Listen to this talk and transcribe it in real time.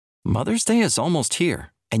Mother's Day is almost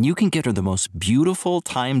here, and you can get her the most beautiful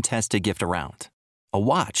time-tested gift around. A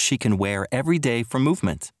watch she can wear every day from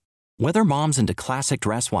Movement. Whether mom's into classic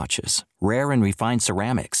dress watches, rare and refined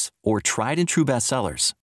ceramics, or tried and true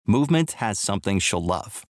bestsellers, Movement has something she'll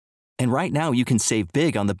love. And right now you can save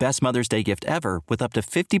big on the best Mother's Day gift ever with up to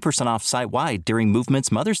 50% off site-wide during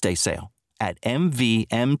Movement's Mother's Day sale at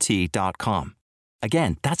MVMT.com.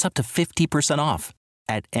 Again, that's up to 50% off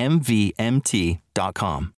at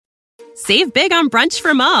MVMT.com. Save big on brunch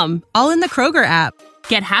for mom, all in the Kroger app.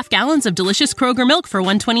 Get half gallons of delicious Kroger milk for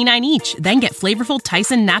 $1.29 each. Then get flavorful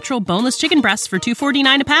Tyson natural boneless chicken breasts for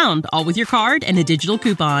 $2.49 a pound, all with your card and a digital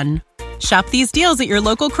coupon. Shop these deals at your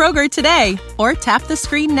local Kroger today, or tap the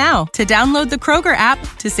screen now to download the Kroger app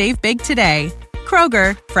to save big today.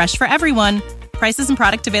 Kroger, fresh for everyone. Prices and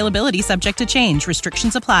product availability subject to change.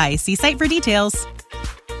 Restrictions apply. See site for details.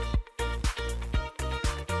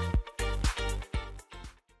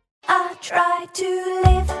 I try to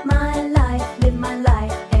live my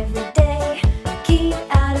life every day. Keep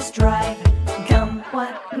out of strife, come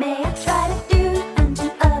what may. I try to do unto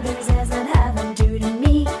others as I'd have them do to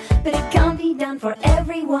me. But it can't be done for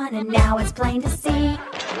everyone, and now it's plain to see.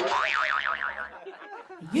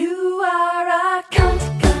 You are a cunt,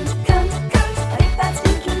 cunt, cunt, cunt. But if that's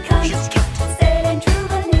stinking cunt, say it ain't true,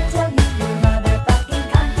 but it tell you you're a motherfucking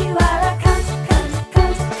cunt. You are a cunt, cunt,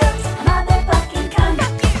 cunt, cunt, motherfucking cunt.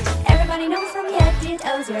 Everybody knows from your head to your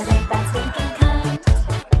toes you're a big fat stinking cunt.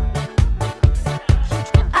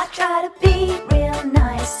 I try to be real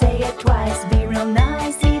nice, say it twice, be real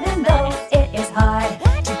nice, even though it is hard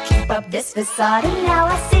to keep up this facade. And now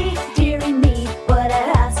I see, dearie me, what a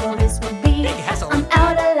hassle this would be. I'm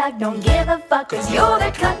out of luck, don't give a fuck, cause you're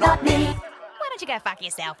the cunt, not me. Why don't you go fuck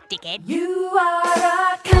yourself, dickhead? You are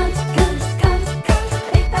a cunt, cunt, cunt,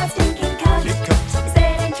 cunt, big fat stinking cunt.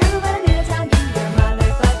 Say it ain't true, but I'm gonna tell you you're a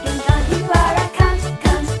motherfucking cunt. You are a cunt,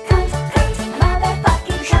 cunt, cunt, cunt,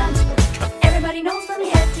 motherfucking cunt. Everybody knows from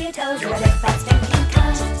your head to your toes you're a big fat stinking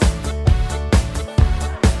cunt.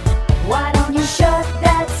 Why don't you shut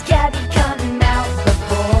that scabby cunt mouth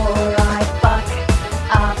before I fuck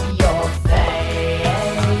up your face?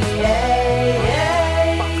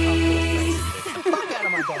 Fuck out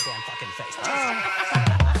of my goddamn fucking face.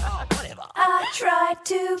 Whatever. I try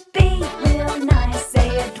to be real nice, say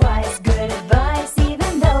it twice, good advice,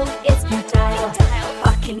 even though it's futile.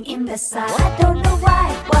 Fucking imbecile. I don't know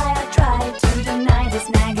why I try to deny this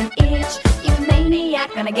nagging itch. You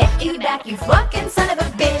maniac, gonna get you back, you fucking son of a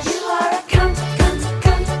bitch. You are a cunt, cunt,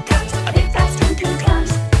 cunt, cunt, a big fat stinking cunt.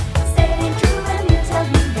 Say it ain't true, but I'm gonna tell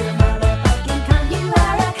you you're a motherfucking cunt. You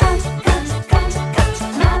are a cunt, cunt, cunt, cunt,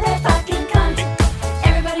 motherfucking cunt.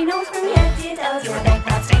 Everybody knows from your head to your toes you're a big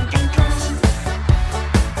fat stinking cunt.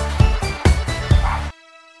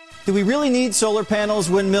 Do we really need solar panels,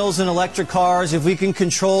 windmills, and electric cars if we can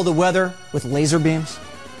control the weather with laser beams?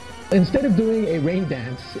 Instead of doing a rain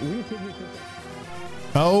dance, we could...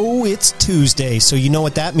 Oh, it's Tuesday, so you know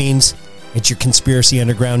what that means. It's your Conspiracy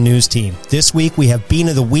Underground news team. This week we have Bean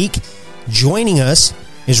of the Week. Joining us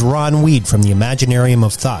is Ron Weed from the Imaginarium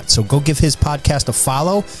of Thought. So go give his podcast a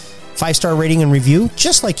follow, 5-star rating and review,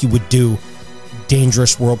 just like you would do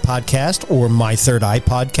Dangerous World Podcast or My Third Eye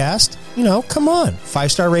Podcast. You know, come on,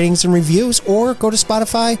 5-star ratings and reviews, or go to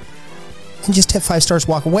Spotify and just hit 5 stars,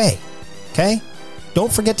 walk away. Okay?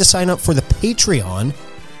 Don't forget to sign up for the Patreon,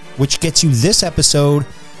 which gets you this episode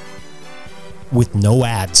with no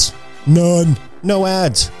ads. None. No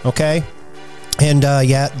ads. Okay? And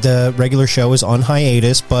yeah, the regular show is on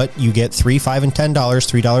hiatus, but you get $3, $5, and $10.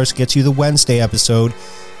 $3 gets you the Wednesday episode,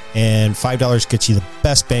 and $5 gets you the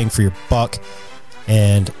best bang for your buck.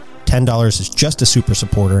 And $10 is just a super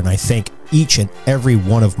supporter, and I thank each and every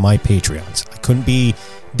one of my Patreons. I couldn't be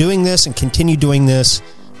doing this and continue doing this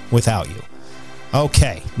without you.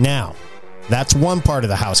 Okay, now, that's one part of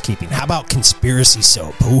the housekeeping. How about conspiracy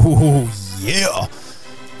soap? Ooh, yeah.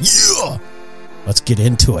 Yeah. Let's get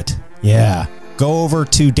into it. Yeah. Go over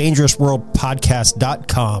to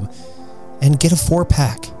dangerousworldpodcast.com and get a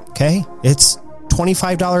 4-pack, okay? It's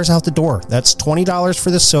 $25 out the door. That's $20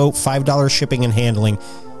 for the soap, $5 shipping and handling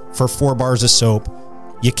for 4 bars of soap.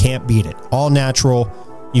 You can't beat it. All natural.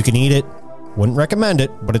 You can eat it. Wouldn't recommend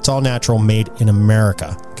it, but it's all natural, made in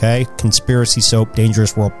America. Okay? Conspiracy soap,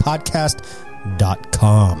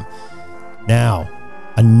 dangerousworldpodcast.com. Now,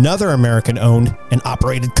 another American-owned and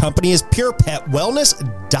operated company is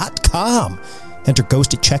purepetwellness.com. Enter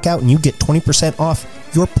GHOST at checkout and you get 20% off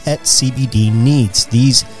your pet CBD needs.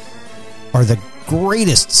 These are the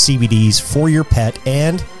greatest CBDs for your pet,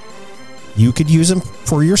 and you could use them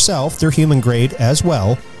for yourself. They're human grade as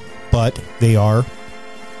well, but they are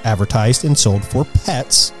advertised and sold for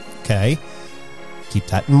pets okay? Keep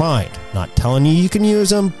that in mind. Not telling you can use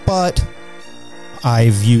them, but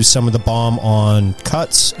I've used some of the balm on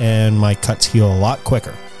cuts, and my cuts heal a lot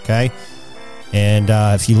quicker, okay? And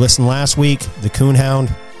if you listened last week, the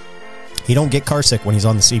Coonhound, he don't get car sick when he's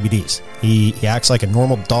on the CBDs. He acts like a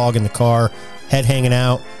normal dog in the car, head hanging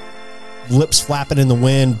out, lips flapping in the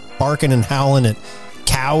wind, barking and howling at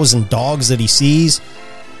cows and dogs that he sees.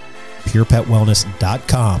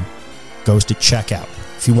 PurePetWellness.com goes to checkout.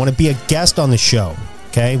 If you want to be a guest on the show,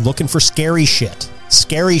 okay, looking for scary shit,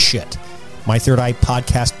 My Third Eye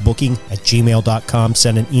Podcast Booking at gmail.com.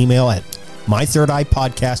 Send an email at My Third Eye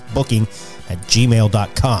Podcast Booking at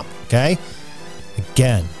gmail.com. Okay?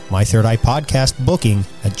 Again, My Third Eye Podcast Booking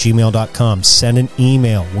at gmail.com. Send an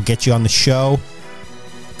email. We'll get you on the show.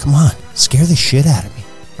 Come on, scare the shit out of me.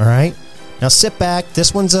 All right? Now sit back.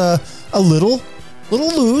 This one's a little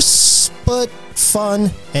loose, but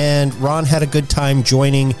fun. And Ron had a good time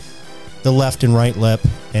joining the left and right lip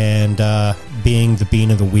and being the Bean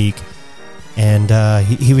of the Week. And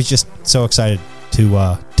he was just so excited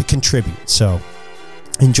to contribute. So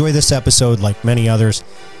enjoy this episode like many others,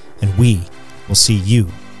 and we will see you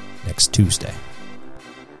next Tuesday.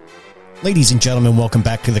 Ladies and gentlemen, welcome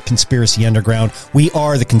back to the Conspiracy Underground. We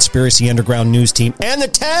are the Conspiracy Underground news team and the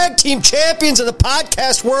tag team champions of the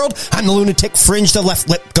podcast world. I'm the lunatic fringe, the left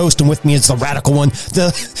lip ghost, and with me is the radical one,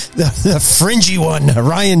 the fringy one,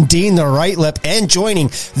 Ryan Dean, the right lip, and joining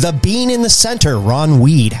the Bean in the center, Ron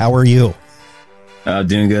Weed. How are you?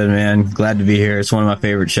 Doing good, man. Glad to be here. It's one of my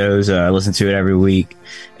favorite shows. I listen to it every week.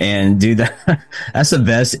 And dude, that's the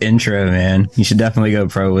best intro, man. You should definitely go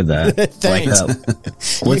pro with that. Thanks.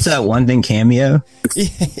 What's that one thing, Cameo?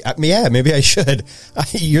 Yeah, maybe I should.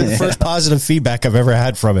 You're the first positive feedback I've ever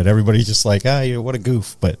had from it. Everybody's just like, what a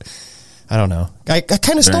goof. But I don't know. I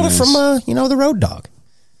kind of stole it from, the Road Dog.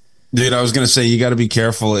 Dude, I was going to say, you got to be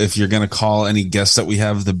careful if you're going to call any guest that we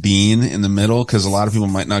have the Bean in the middle, because a lot of people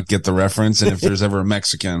might not get the reference. And if there's ever a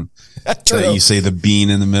Mexican that you say the Bean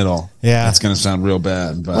in the middle, that's going to sound real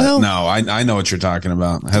bad. But no, I know what you're talking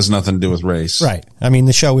about. It has nothing to do with race. Right. I mean,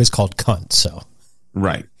 the show is called Cunt, so.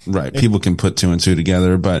 Right. People can put two and two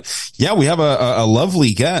together. But yeah, we have a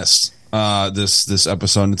lovely guest this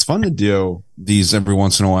episode. And it's fun to do these every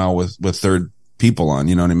once in a while with third people on,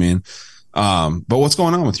 you know what I mean? But what's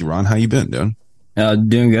going on with you, Ron? How you been, dude?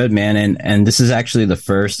 Doing good, man. And this is actually the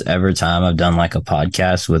first ever time I've done like a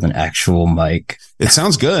podcast with an actual mic. It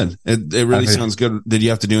sounds good. It really sounds good. Did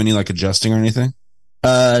you have to do any like adjusting or anything?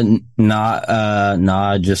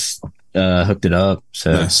 Nah, just hooked it up.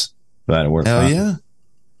 So nice. Glad it worked. Hell out. yeah.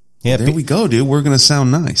 Yeah, there we go, dude. We're gonna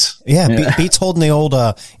sound nice. Yeah, Beat's holding the old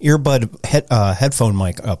earbud headphone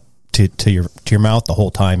mic up to your mouth the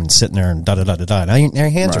whole time and sitting there and da-da-da-da-da. Now your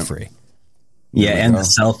hands are free. Yeah, and the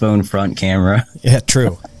cell phone front camera. Yeah,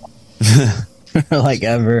 true. Like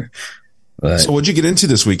ever. But, so what'd you get into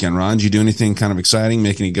this weekend, Ron? Did you do anything kind of exciting,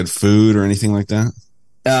 make any good food or anything like that?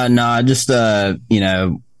 No, I just,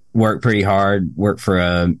 work pretty hard, work for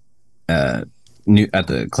at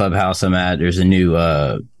the clubhouse I'm at. There's a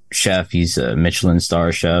new chef. He's a Michelin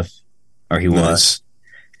star chef, or he was.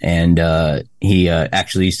 And he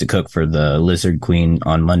actually used to cook for the Lizard Queen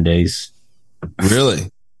on Mondays.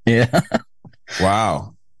 Really? Yeah.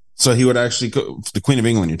 Wow. So he would actually cook the Queen of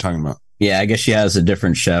England you're talking about? Yeah, I guess she has a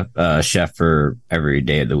different chef for every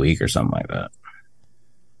day of the week or something like that.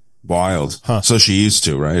 Wild. Huh. So she used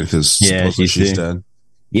to, right? Because she's dead.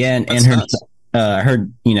 Yeah, and her, I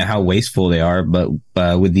heard, how wasteful they are, but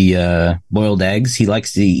with the boiled eggs, he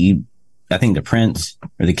likes to eat, I think the prince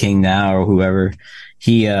or the king now or whoever,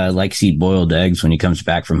 he likes to eat boiled eggs when he comes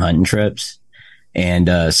back from hunting trips.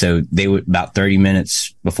 And so they would, about 30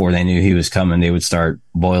 minutes before they knew he was coming, they would start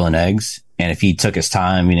boiling eggs. And if he took his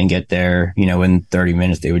time, he didn't get there, in 30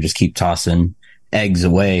 minutes, they would just keep tossing eggs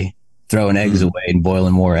away, throwing eggs away and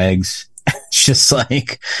boiling more eggs. It's just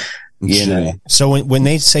like, So when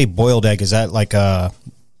they say boiled egg, is that like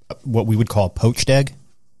what we would call a poached egg?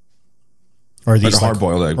 Or are these like a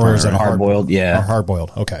hard-boiled egg? Or is it hard-boiled? Yeah.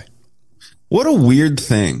 Hard-boiled. Okay. What a weird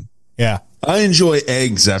thing. Yeah. I enjoy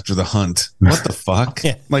eggs after the hunt. What the fuck?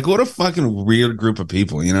 Yeah. Like, what a fucking weird group of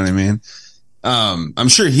people. You know what I mean? I'm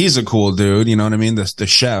sure he's a cool dude. You know what I mean? The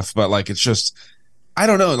chef, but like, it's just, I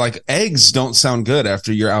don't know. Like, eggs don't sound good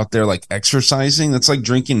after you're out there like exercising. That's like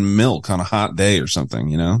drinking milk on a hot day or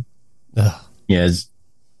something. Ugh. Yeah.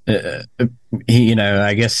 He,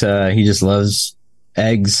 I guess he just loves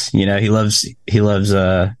eggs. He loves.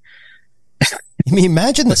 I mean,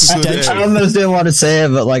 imagine the stench. I almost didn't want to say it,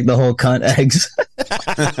 but like the whole cunt eggs.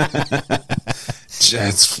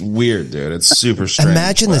 It's weird, dude. It's super strange.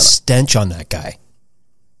 Imagine the stench on that guy.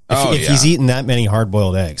 If he's eating that many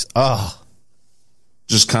hard-boiled eggs. Oh.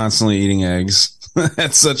 Just constantly eating eggs.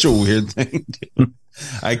 That's such a weird thing, dude.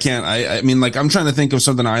 I can't. I mean, like, I'm trying to think of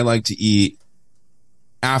something I like to eat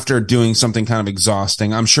after doing something kind of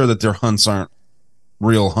exhausting. I'm sure that their hunts aren't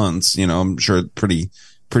real hunts. You know, I'm sure pretty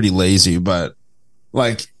lazy, but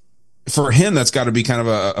like for him, that's got to be kind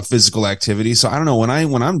of a physical activity. So I don't know.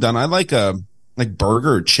 When I'm done, I like a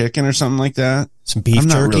burger or chicken or something like that. Some beef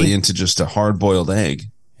jerky. I'm not really into just a hard boiled egg.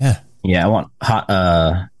 Yeah. I want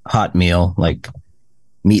hot meal, like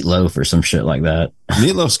meatloaf or some shit like that.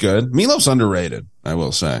 Meatloaf's good. Meatloaf's underrated, I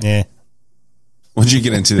will say. Yeah. What'd you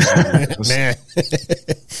get into this?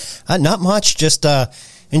 Not much. Just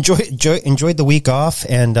enjoyed the week off,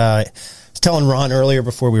 and I was telling Ron earlier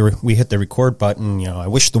before we hit the record button. You know, I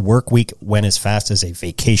wish the work week went as fast as a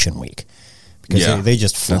vacation week because they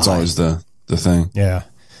just fly. That's always the thing. Yeah,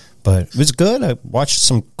 but it was good. I watched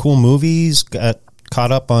some cool movies. Got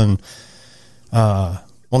caught up on.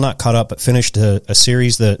 Well, not caught up, but finished a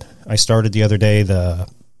series that I started the other day, the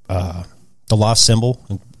Lost Symbol,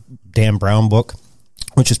 Dan Brown book,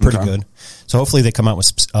 which is pretty good. So hopefully they come out with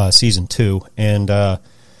season 2. And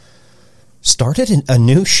started a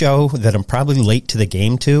new show that I'm probably late to the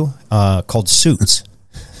game to, called Suits.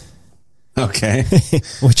 Okay.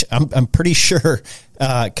 Which I'm pretty sure,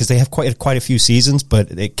 because they have quite a few seasons,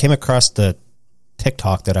 but it came across the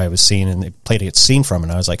TikTok that I was seeing, and they played a scene from it,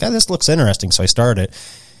 and I was like, this looks interesting, so I started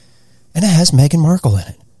it. And it has Meghan Markle in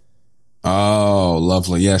it. Oh,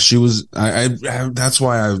 lovely. Yeah, she was. I that's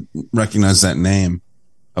why I recognize that name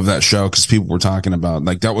of that show, because people were talking about,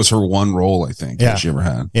 like, that was her one role, I think, that she ever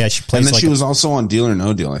had. Yeah, she plays. And then she was also on Deal or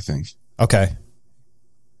No Deal, I think. Okay.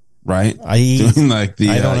 Right? Doing like the,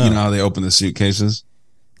 you know how they open the suitcases?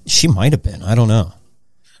 She might have been. I don't know.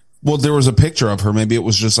 Well, there was a picture of her. Maybe it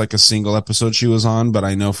was just like a single episode she was on, but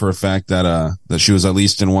I know for a fact that she was at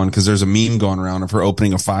least in one, because there's a meme going around of her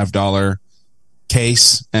opening a $5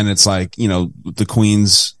 case, and it's like, you know, the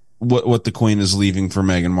Queen's what the Queen is leaving for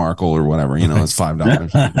Meghan Markle or whatever. You know, it's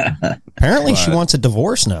 $5. Apparently, she wants a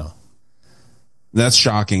divorce now. That's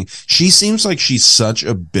shocking. She seems like she's such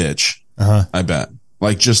a bitch. I bet,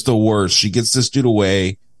 like, just the worst. She gets this dude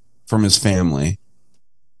away from his family.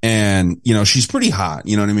 And, you know, she's pretty hot.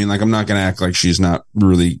 You know what I mean? Like, I'm not going to act like she's not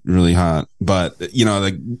really, really hot. But, you know,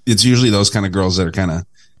 like, it's usually those kind of girls that are kind of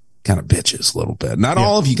bitches a little bit. Not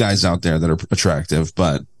all of you guys out there that are attractive,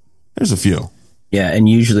 but there's a few. Yeah, and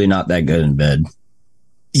usually not that good in bed.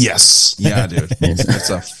 Yes. Yeah, dude.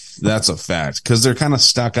 That's a fact. Because they're kind of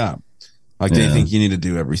stuck up. Like, they think you need to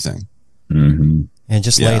do everything. Mm-hmm. And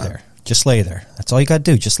just lay there. Just lay there. That's all you got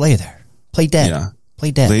to do. Just lay there. Play dead. Yeah. Play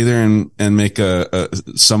dead. Lay there and make a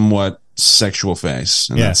somewhat sexual face,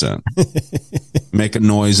 and that's it. Make a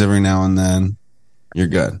noise every now and then. You're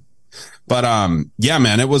good. But yeah,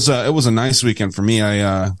 man, it was a nice weekend for me.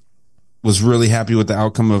 I was really happy with the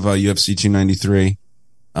outcome of UFC 293.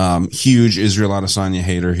 Huge Israel Adesanya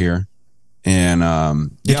hater here, and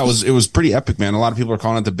it was pretty epic, man. A lot of people are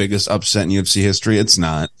calling it the biggest upset in UFC history. It's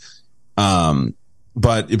not.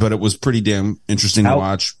 But it was pretty damn interesting to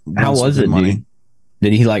watch. How was it, dude?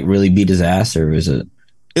 Did he like really beat his ass, or was it?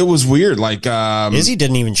 It was weird. Like, Izzy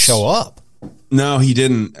didn't even show up. No, he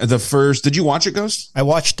didn't. Did you watch it, Ghost? I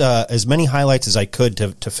watched as many highlights as I could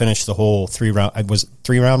to finish the whole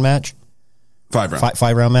 3-round match. 5-round.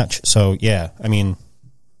 5-round match. So yeah, I mean,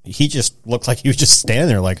 he just looked like he was just standing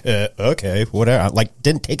there, like, okay, whatever. Like,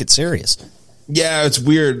 didn't take it serious. Yeah, it's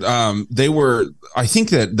weird. I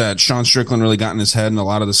think that Sean Strickland really got in his head, and a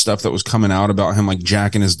lot of the stuff that was coming out about him, like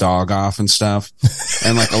jacking his dog off and stuff,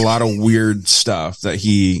 and like a lot of weird stuff that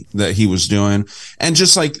he was doing. And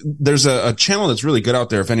just like, there's a channel that's really good out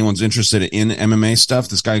there if anyone's interested in MMA stuff.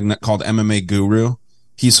 This guy called MMA Guru.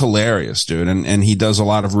 He's hilarious, dude. And he does a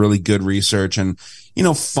lot of really good research and, you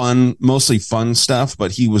know, mostly fun stuff.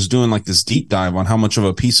 But he was doing like this deep dive on how much of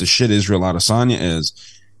a piece of shit Israel Adesanya is.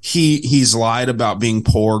 He's lied about being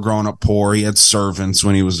poor, growing up poor. He had servants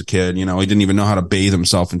when he was a kid. You know, he didn't even know how to bathe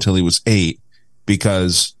himself until he was 8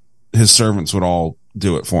 because his servants would all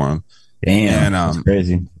do it for him. Damn, that's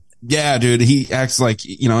crazy. Yeah, dude, he acts like,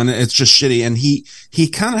 you know, and it's just shitty. And he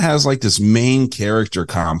kind of has like this main character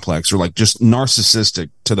complex, or like just narcissistic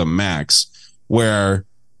to the max, where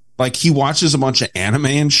like he watches a bunch of anime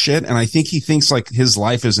and shit. And I think he thinks like his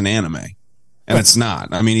life is an anime. And it's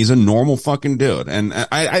not. I mean, he's a normal fucking dude. And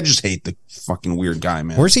I just hate the fucking weird guy,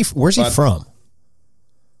 man. Where's he from?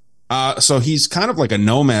 So he's kind of like a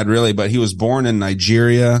nomad, really, but he was born in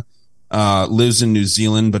Nigeria, lives in New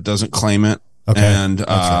Zealand, but doesn't claim it. Okay.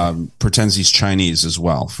 And pretends he's Chinese as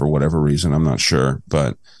well for whatever reason. I'm not sure.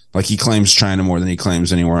 But Like he claims China more than he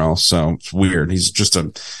claims anywhere else. So it's weird. He's just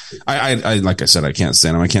I like I said, I can't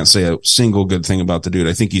stand him. I can't say a single good thing about the dude.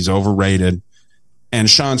 I think he's overrated. And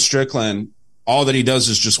Sean Strickland, all that he does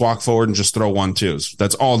is just walk forward and just throw 1-2s.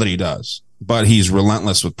 That's all that he does. But he's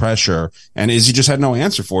relentless with pressure. And Izzy just had no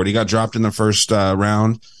answer for it. He got dropped in the first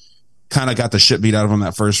round, kind of got the shit beat out of him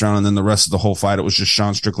that first round. And then the rest of the whole fight, it was just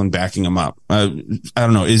Sean Strickland backing him up. I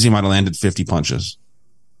don't know. Izzy might have landed 50 punches.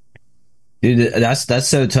 Dude, that's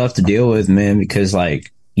so tough to deal with, man, because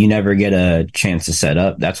like you never get a chance to set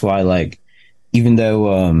up. That's why, like, even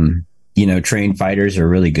though trained fighters are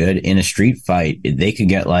really good in a street fight, they could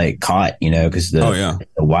get like caught, because the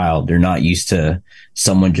wild, they're not used to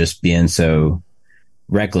someone just being so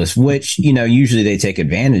reckless, which usually they take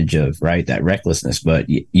advantage of, right? That recklessness, but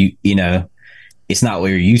it's not what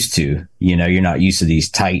you're used to. You're not used to these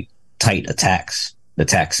tight attacks. The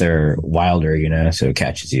attacks are wilder, so it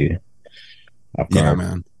catches you. Yeah,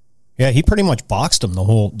 man. Yeah, he pretty much boxed him the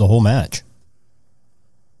whole match.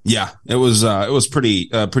 Yeah, it was pretty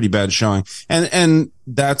bad showing. And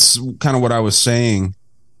that's kind of what I was saying,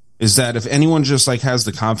 is that if anyone just like has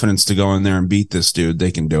the confidence to go in there and beat this dude, they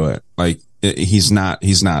can do it. Like he's not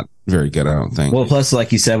very good, I don't think. Well, plus,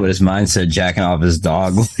 like you said, with his mindset jacking off his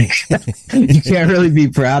dog, you can't really be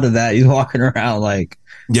proud of that. He's walking around like,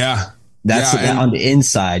 that's on the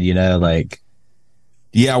inside, like.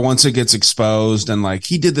 Yeah, once it gets exposed, and like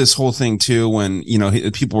he did this whole thing too when,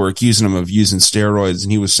 people were accusing him of using steroids,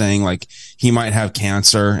 and he was saying like he might have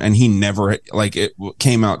cancer, and he never, like, it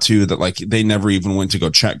came out too that like they never even went to go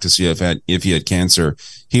check to see if he had cancer.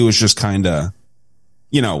 He was just kind of,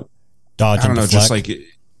 dodge and deflect. Just like,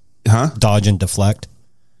 dodge and deflect.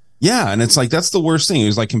 Yeah, and it's like that's the worst thing. He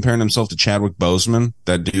was like comparing himself to Chadwick Boseman,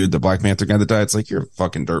 that dude, the Black Panther guy that died. It's like, you're a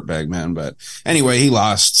fucking dirtbag, man. But anyway, he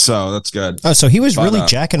lost, so that's good. Oh, so he was really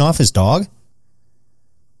jacking off his dog?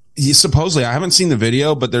 He supposedly, I haven't seen the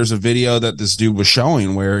video, but there's a video that this dude was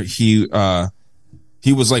showing where he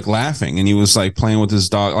was like laughing and he was like playing with his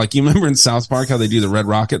dog. Like, you remember in South Park how they do the Red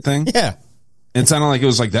Rocket thing? Yeah. It sounded like it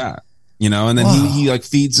was like that, and then he like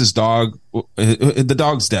feeds his dog. The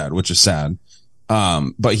dog's dead, which is sad.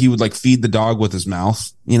 But he would like feed the dog with his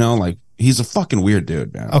mouth, like he's a fucking weird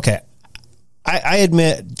dude, man. Okay. I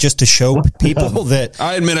admit, just to show people that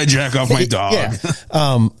I admit I jack off my dog.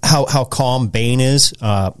 Yeah. How calm Bane is,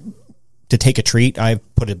 to take a treat. I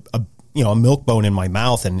put a milk bone in my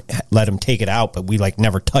mouth and let him take it out, but we like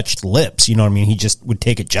never touched lips. You know what I mean? He just would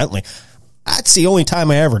take it gently. That's the only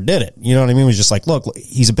time I ever did it. You know what I mean? It was just like, look,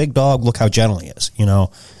 he's a big dog. Look how gentle he is, Yeah.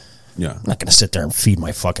 I'm not going to sit there and feed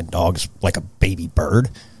my fucking dogs like a baby bird.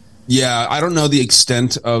 Yeah, I don't know the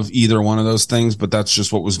extent of either one of those things, but that's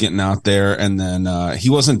just what was getting out there. And then he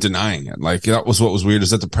wasn't denying it. Like, that was what was weird,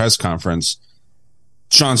 is at the press conference,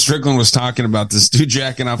 Sean Strickland was talking about this dude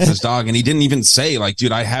jacking off his dog, and he didn't even say, like,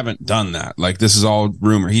 dude, I haven't done that. Like, this is all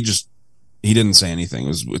rumor. He didn't say anything.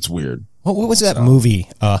 It's weird. What was that movie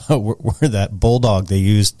where that bulldog they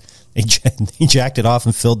used, they jacked it off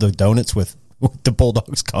and filled the donuts with the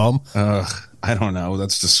bulldog's cum? I don't know.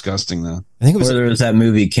 That's disgusting, though. I think it was. Or there was that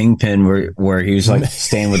movie Kingpin where he was like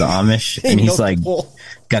staying with the Amish, and he's like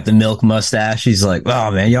got the milk mustache. He's like,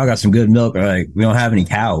 "Oh man, y'all got some good milk." Or like, we don't have any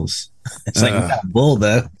cows. It's like, we got bull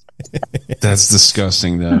though. That's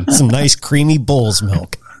disgusting, though. Some nice creamy bull's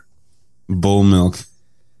milk. Bull milk.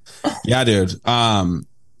 Yeah, dude.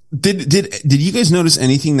 Did you guys notice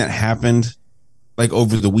anything that happened like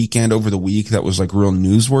over the week that was like real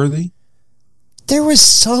newsworthy? There was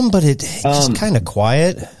some, but it's just kind of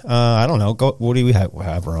quiet. I don't know. What do we have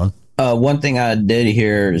on? One thing I did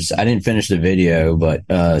hear is, I didn't finish the video, but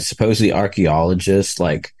supposedly archaeologists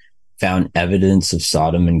like found evidence of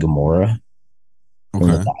Sodom and Gomorrah from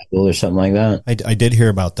the Bible or something like that. I did hear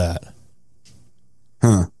about that.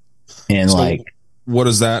 Huh. And so, like, what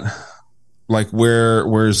is that? Like,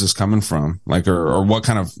 where is this coming from? Like, or what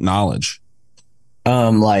kind of knowledge?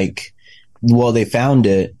 Well, they found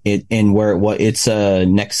it in it's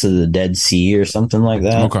next to the Dead Sea or something like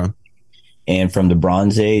that. Okay. And from the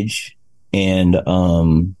Bronze Age, and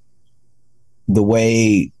the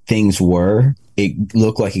way things were, it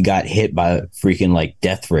looked like it got hit by freaking like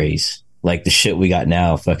death rays, like the shit we got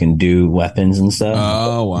now, fucking weapons and stuff.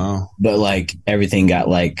 Oh wow! But like everything got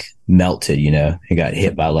like melted, it got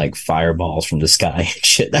hit by like fireballs from the sky and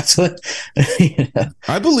shit. That's what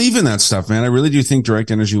I believe in that stuff, man. I really do think direct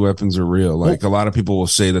energy weapons are real. Like, a lot of people will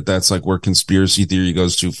say that that's like where conspiracy theory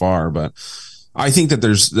goes too far, but I think that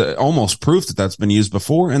there's almost proof that that's been used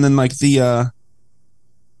before. And then like the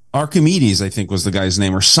Archimedes, I think was the guy's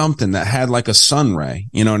name or something, that had like a sun ray.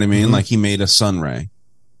 You know what I mean? Mm-hmm. Like he made a sun ray,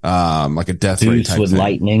 like a death ray type with thing.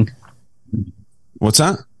 Lightning. What's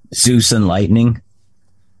that? Zeus and lightning.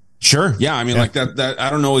 Sure. Yeah. I mean, like that, I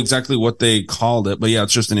don't know exactly what they called it, but yeah,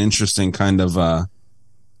 it's just an interesting kind of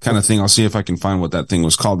thing. I'll see if I can find what that thing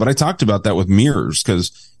was called. But I talked about that with mirrors,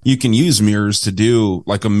 because you can use mirrors to do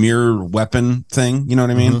like a mirror weapon thing. You know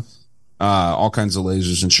what I mean? All kinds of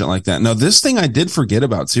lasers and shit like that. Now, this thing I did forget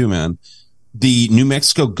about too, man. The New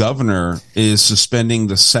Mexico governor is suspending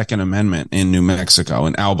the Second Amendment in New Mexico,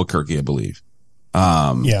 in Albuquerque, I believe.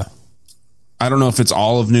 Yeah. I don't know if it's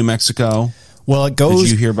all of New Mexico. Well, it goes.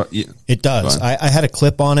 Did you hear about? Yeah. It does. I had a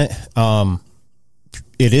clip on it.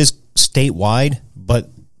 It is statewide, but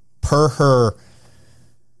per her,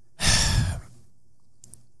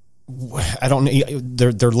 I don't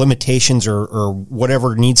know, their limitations or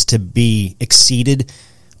whatever needs to be exceeded.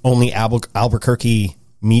 Only Albuquerque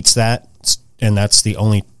meets that, and that's the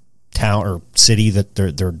only town or city that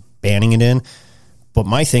they're banning it in. But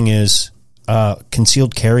my thing is,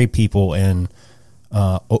 concealed carry people and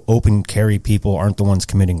open carry people aren't the ones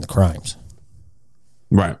committing the crimes.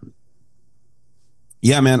 Right.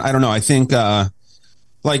 Yeah, man. I don't know. I think,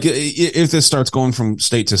 like, if this starts going from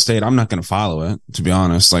state to state, I'm not going to follow it, to be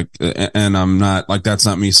honest. Like, and I'm not, like, that's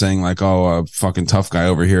not me saying, like, oh, a fucking tough guy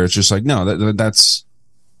over here. It's just like, no, that's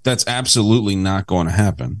absolutely not going to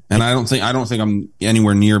happen. And I don't think I'm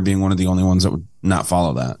anywhere near being one of the only ones that would not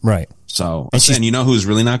follow that. Right. So, and you know who's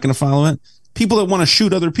really not going to follow it? People that want to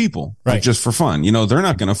shoot other people, right, like, just for fun. You know, they're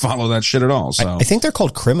not going to follow that shit at all. So I think they're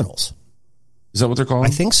called criminals. Is that what they're called? I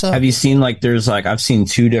think so. Have you seen, like, I've seen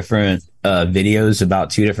two different videos about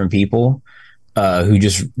two different people who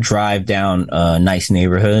just drive down nice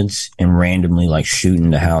neighborhoods and randomly, like, shoot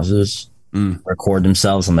into houses, record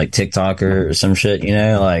themselves on, like, TikTok or some shit, you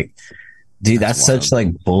know? Like, dude, that's such,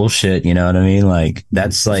 like, bullshit, you know what I mean? Like,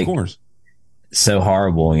 that's, like, so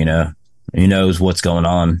horrible, you know? Who knows what's going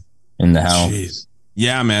on in the house? Jeez.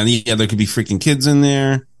 Yeah, man. Yeah, there could be freaking kids in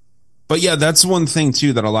there. But yeah, that's one thing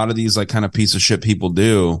too that a lot of these, like, kind of piece of shit people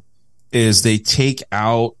do is they take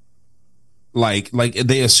out, like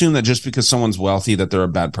they assume that just because someone's wealthy that they're a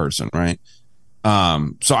bad person, right?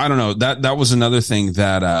 So I don't know. That was another thing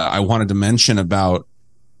that I wanted to mention about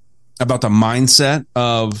the mindset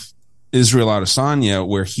of Israel Adesanya,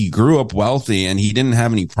 where he grew up wealthy and he didn't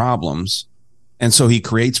have any problems. And so he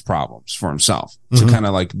creates problems for himself to kind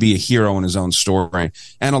of, like, be a hero in his own story.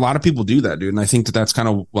 And a lot of people do that, dude. And I think that that's kind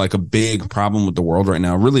of like a big problem with the world right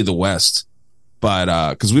now, really the West.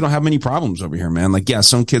 But, cause we don't have many problems over here, man. Like, yeah,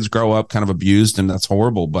 some kids grow up kind of abused and that's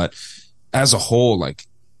horrible. But as a whole, like,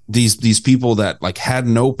 these people that, like, had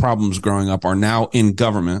no problems growing up are now in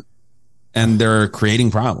government and they're creating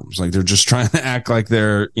problems. Like, they're just trying to act like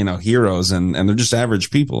they're, you know, heroes and they're just average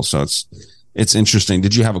people. So it's interesting.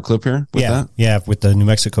 Did you have a clip here with that? Yeah, with the New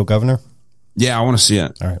Mexico governor. Yeah, I want to see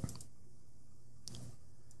it. All right.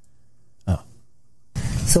 Oh.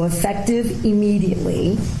 So effective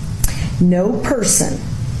immediately, no person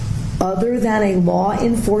other than a law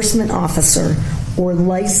enforcement officer or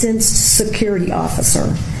licensed security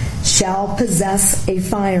officer shall possess a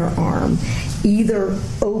firearm, either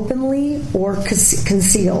openly or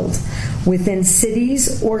concealed, within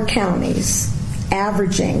cities or counties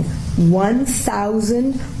averaging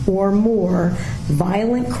 1,000 or more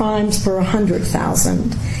violent crimes per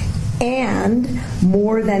 100,000 and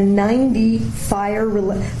more than 90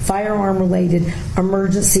 firearm-related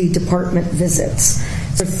emergency department visits.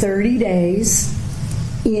 For 30 days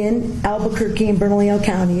in Albuquerque and Bernalillo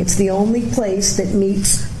County, it's the only place that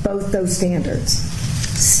meets both those standards.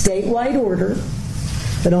 Statewide order,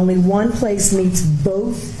 but only one place meets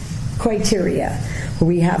both criteria.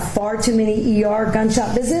 We have far too many ER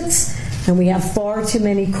gunshot visits, and we have far too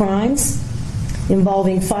many crimes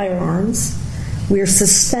involving firearms. We are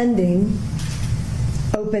suspending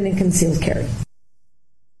open and concealed carry.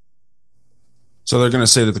 So they're going to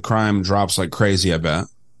say that the crime drops like crazy, I bet,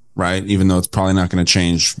 right? Even though it's probably not going to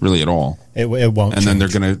change really at all. It won't. And then they're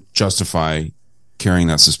going to justify carrying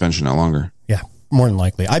that suspension no longer. Yeah, more than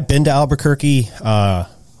likely. I've been to Albuquerque a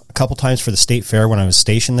couple times for the state fair when I was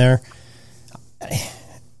stationed there.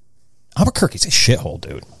 Albuquerque's a shithole,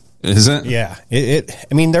 dude. Is it? Yeah.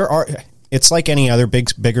 I mean, it's like any other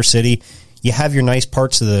bigger city. You have your nice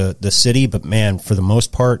parts of the city, but man, for the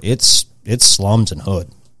most part, it's slums and hood.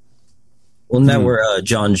 Wasn't that where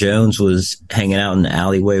John Jones was hanging out in the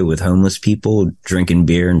alleyway with homeless people, drinking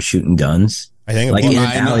beer and shooting guns? I think like in an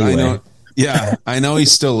alleyway. I know. Yeah, I know he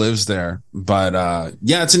still lives there, but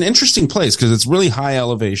yeah, it's an interesting place because it's really high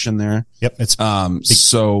elevation there. Yep, it's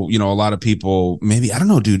so you know a lot of people maybe I don't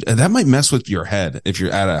know, dude. That might mess with your head if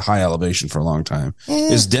you're at a high elevation for a long time.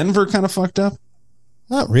 Is Denver kind of fucked up?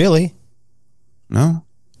 Not really. No.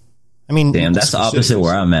 I mean, damn, that's the opposite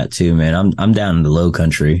where I'm at too, man. I'm down in the low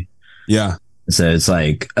country. Yeah. So it's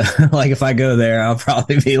like, like if I go there, I'll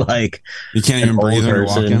probably be like, you can't even breathe when you're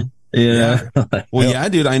walking. Yeah. Well, yeah,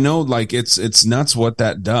 dude, I know, like it's nuts what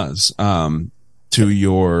that does, to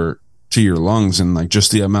your lungs and like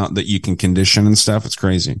just the amount that you can condition and stuff. It's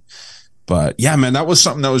crazy. But yeah, man, that was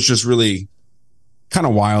something that was just really kind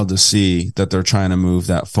of wild to see that they're trying to move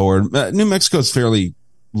that forward. New Mexico's fairly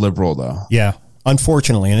liberal though. Yeah,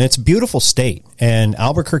 unfortunately. And it's a beautiful state. And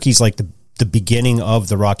Albuquerque's like the beginning of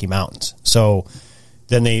the Rocky Mountains. So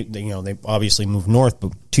then they obviously move north.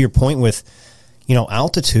 But to your point with,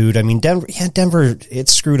 altitude, I mean, Denver,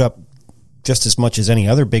 it's screwed up just as much as any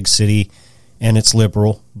other big city, and it's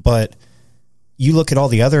liberal. But you look at all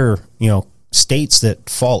the other, states that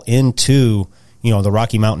fall into, the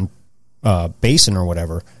Rocky Mountain basin or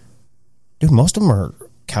whatever. Dude, most of them are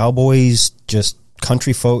cowboys, just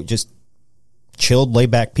country folk, just chilled, laid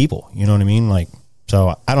back people. You know what I mean? Like,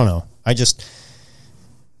 so I don't know. I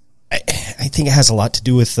think it has a lot to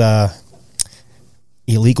do with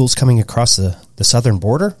illegals coming across the southern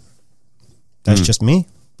border. That's just me,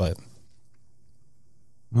 but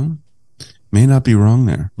may not be wrong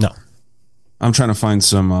there. No, I'm trying to find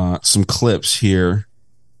some clips here.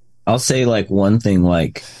 I'll say like one thing,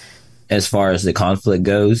 like as far as the conflict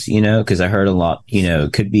goes, because I heard a lot,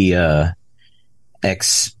 it could be that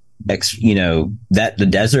the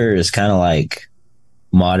desert is kind of like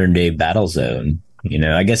modern day battle zone.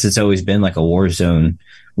 I guess it's always been like a war zone.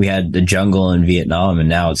 We had the jungle in Vietnam, and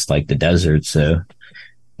now it's like the desert. So,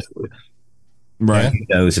 right, who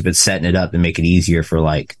knows if it's setting it up and make it easier for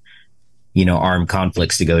like, armed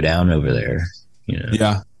conflicts to go down over there.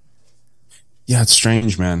 Yeah, it's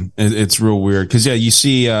strange, man. It's real weird because you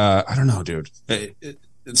see, I don't know, dude.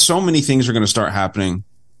 So many things are going to start happening,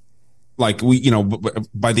 like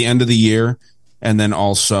by the end of the year. And then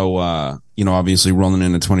also, obviously rolling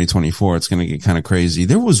into 2024, it's going to get kind of crazy.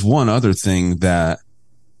 There was one other thing that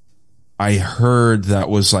I heard that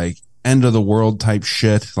was like end of the world type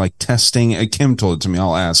shit, like testing. Kim told it to me.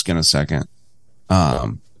 I'll ask in a second.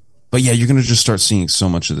 But yeah, you're going to just start seeing so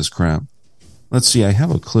much of this crap. Let's see. I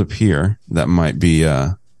have a clip here that might be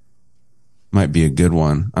a good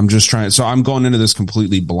one. I'm just trying. So I'm going into this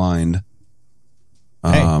completely blind.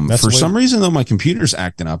 For some reason though, my computer's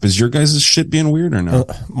acting up. Is your guys' shit being weird or no?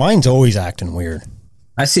 Mine's always acting weird.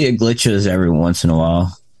 I see it glitches every once in a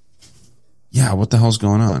while. Yeah, what the hell's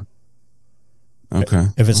going on? Okay.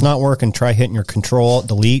 If it's not working, try hitting your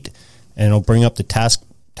Control-Alt-Delete, and it'll bring up the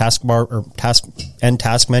taskbar or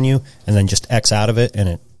task menu, and then just X out of it, and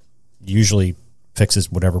it usually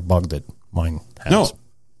fixes whatever bug that mine has. No,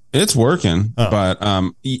 it's working, but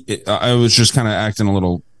I was just kind of acting a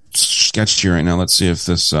little sketchy right now. Let's see if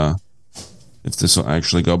this will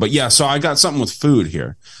actually go. But yeah, so I got something with food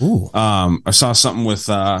here. Ooh. I saw something with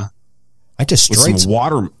I destroyed some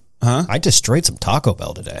water. Huh? I destroyed some Taco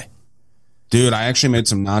Bell today. Dude, I actually made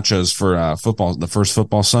some nachos for the first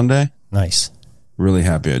football Sunday. Nice. Really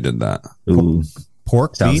happy I did that. Ooh.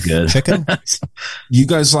 Pork, sounds beef, good. chicken. You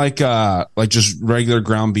guys like just regular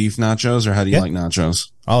ground beef nachos, or how do you like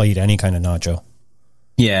nachos? I'll eat any kind of nacho.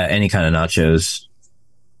 Yeah, any kind of nachos.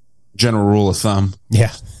 General rule of thumb.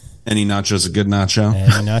 Yeah. Any nacho's a good nacho.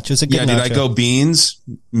 Any nacho's a good nacho. Yeah, dude, I go beans,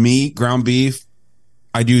 meat, ground beef.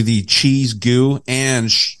 I do the cheese goo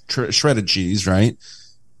and shredded cheese, right?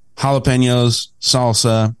 Jalapenos,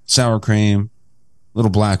 salsa, sour cream,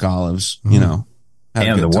 little black olives,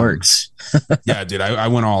 Damn, the works. Yeah, dude, I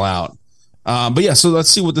went all out. But yeah, so let's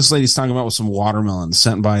see what this lady's talking about with some watermelon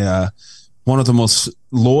sent by one of the most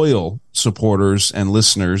loyal supporters and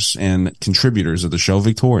listeners and contributors of the show,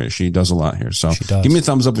 Victoria. She does a lot here. So give me a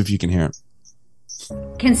thumbs up if you can hear it.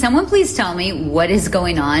 Can someone please tell me what is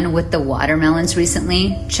going on with the watermelons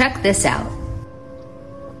recently? Check this out.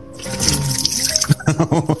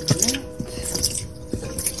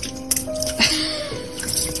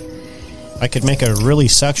 I could make a really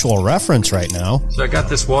sexual reference right now. So I got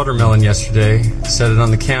this watermelon yesterday, set it on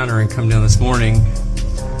the counter, and come down this morning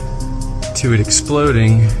to it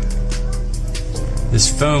exploding. This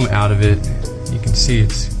foam out of it, you can see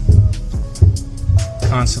it's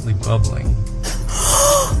constantly bubbling.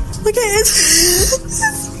 Look at it.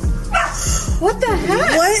 What the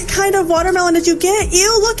heck? What kind of watermelon did you get?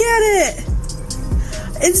 Ew, look at it.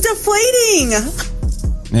 It's deflating.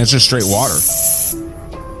 And it's just straight water.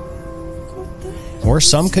 Or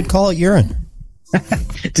some could call it urine.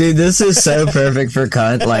 Dude, this is so perfect for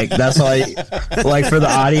cunt. Like, that's why, like, for the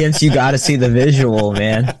audience, you got to see the visual,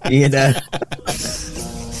 man. You got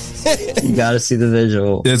to see the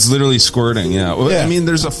visual. It's literally squirting, yeah. I mean,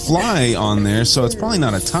 there's a fly on there, so it's probably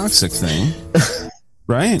not a toxic thing,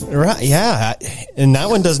 Right? Right, yeah. And that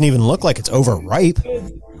one doesn't even look like it's overripe.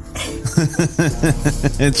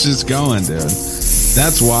 It's just going, dude.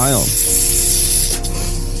 That's wild.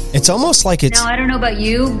 It's almost like it's... Now, I don't know about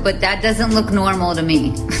you, but that doesn't look normal to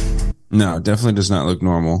me. No, definitely does not look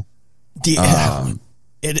normal.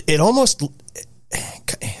 It almost...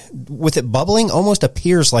 With it bubbling, almost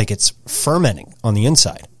appears like it's fermenting on the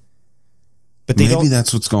inside. But maybe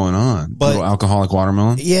that's what's going on. But, little alcoholic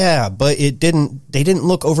watermelon. Yeah, but they didn't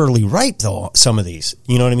look overly ripe though. Some of these,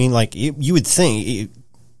 you know what I mean? Like you would think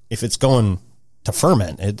if it's going to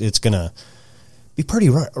ferment, it's gonna be pretty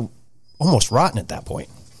almost rotten at that point.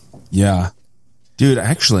 Yeah, dude.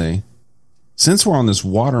 Actually, since we're on this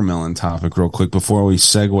watermelon topic, real quick before we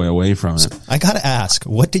segue away from it, I gotta ask,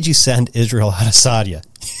 what did you send Israel Adesanya?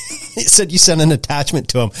 He said you sent an attachment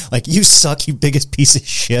to him. Like, you suck, you biggest piece of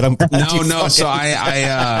shit. I'm glad no. So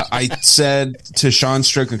I said to Sean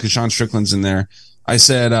Strickland, because Sean Strickland's in there. I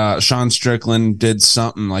said Sean Strickland did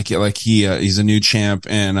something like he's a new champ,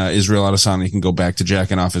 and Israel Adesanya can go back to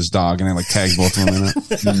jacking off his dog, and I tagged both of them in it.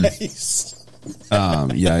 Nice.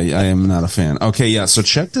 Yeah, I am not a fan. Okay, yeah. So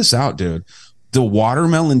check this out, dude. The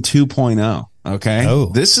watermelon 2.0. Okay,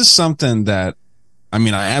 This is something that I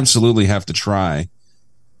absolutely have to try.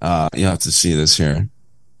 You have to see this here.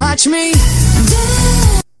 Watch me.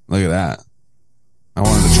 Look at that. I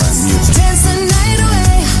wanted to try and mute it.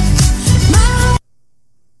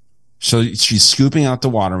 So she's scooping out the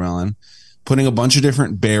watermelon, putting a bunch of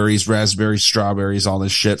different berries, raspberries, strawberries, all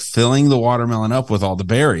this shit, filling the watermelon up with all the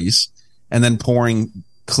berries, and then pouring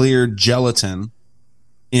clear gelatin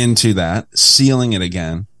into that, sealing it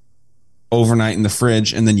again overnight in the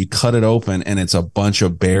fridge, and then you cut it open and it's a bunch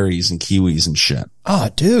of berries and kiwis and shit. Oh,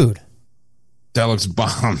 dude. That looks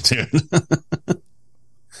bomb, dude.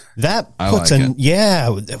 That puts in,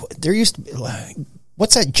 yeah, there used to be,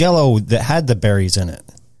 what's that Jell-O that had the berries in it?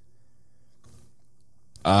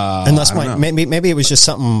 Unless maybe it was just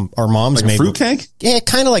something our moms made. Fruitcake? Yeah,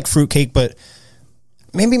 kind of like fruitcake, but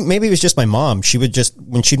maybe it was just my mom. She would just,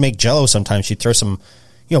 when she'd make Jell-O sometimes, she'd throw some,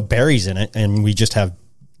 berries in it, and we just have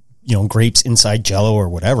grapes inside Jell-O or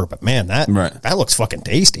whatever. But man, that looks fucking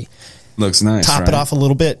tasty. Looks nice. Top it off a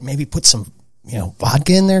little bit. Maybe put some,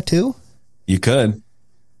 vodka in there too. You could.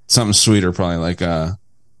 Something sweeter, probably like I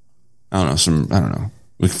don't know.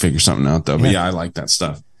 We can figure something out though. But yeah, I like that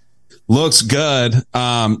stuff. Looks good.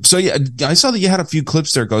 So yeah, I saw that you had a few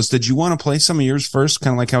clips there, Ghost. Did you want to play some of yours first,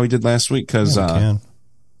 kind of like how we did last week? Because I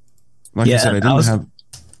said,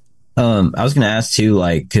 I was going to ask too,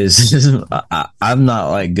 because I'm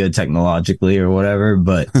not good technologically or whatever,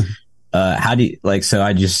 but how do you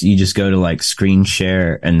you just go to screen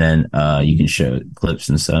share and then you can show clips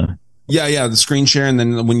and stuff? Yeah, the screen share, and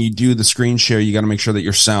then when you do the screen share, you got to make sure that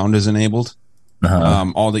your sound is enabled.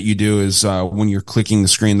 All that you do is when you're clicking the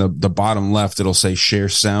screen, the bottom left, it'll say share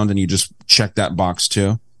sound, and you just check that box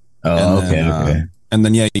too. Okay. And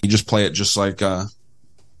then you just play it just like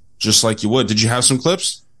you would. Did you have some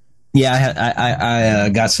clips? Yeah, I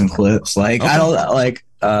got some clips. I don't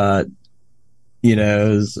I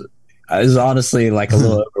was honestly a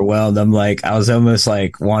little overwhelmed. I'm I was almost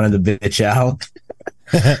wanting to bitch out.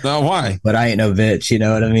 No, why? But I ain't no bitch, you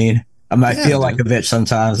know what I mean? I might feel like a bitch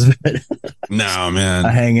sometimes, but no, man,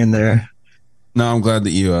 I hang in there. No, I'm glad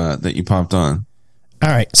that you popped on. All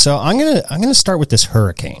right, so I'm gonna start with this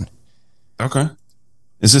hurricane. Okay.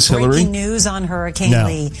 Is this Hillary? Breaking news on Hurricane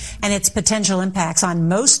Lee and its potential impacts on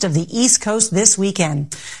most of the East Coast this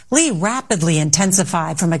weekend. Lee rapidly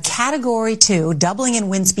intensified from a Category 2, doubling in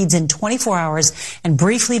wind speeds in 24 hours and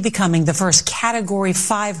briefly becoming the first Category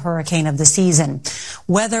 5 hurricane of the season.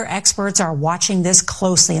 Weather experts are watching this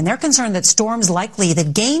closely, and they're concerned that storms like Lee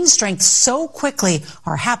that gain strength so quickly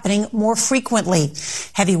are happening more frequently.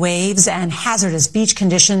 Heavy waves and hazardous beach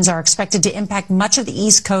conditions are expected to impact much of the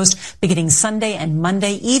East Coast beginning Sunday and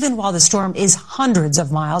Monday, even while the storm is hundreds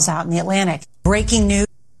of miles out in the Atlantic. Breaking news.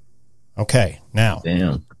 Okay, now,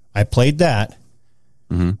 I played that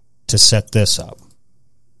to set this up.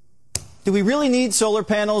 Do we really need solar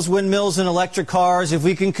panels, windmills, and electric cars if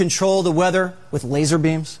we can control the weather with laser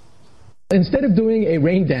beams? Instead of doing a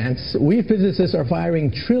rain dance, we physicists are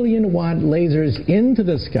firing trillion-watt lasers into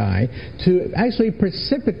the sky to actually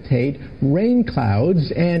precipitate rain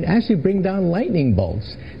clouds and actually bring down lightning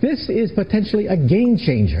bolts. This is potentially a game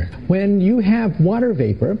changer. When you have water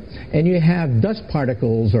vapor and you have dust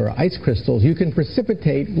particles or ice crystals, you can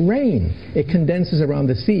precipitate rain. It condenses around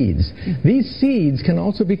the seeds. These seeds can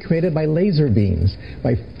also be created by laser beams.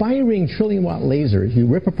 By firing trillion-watt lasers, you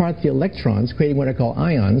rip apart the electrons, creating what are called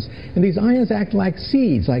ions, and these ions act like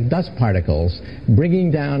seeds, like dust particles,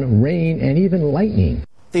 bringing down rain and even lightning.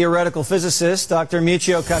 theoretical physicist. Dr.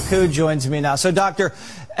 Michio Kaku joins me now. So, Doctor,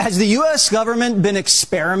 has the U.S. government been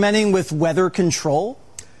experimenting with weather control?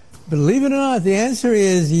 Believe it or not, the answer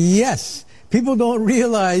is yes. People don't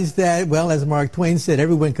realize that, well, as Mark Twain said,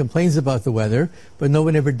 everyone complains about the weather, but no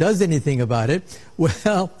one ever does anything about it.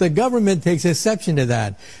 Well, the government takes exception to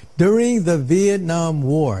that. During the Vietnam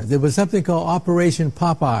War, there was something called Operation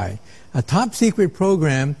Popeye, a top-secret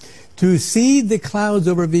program to seed the clouds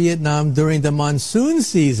over Vietnam during the monsoon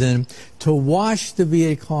season to wash the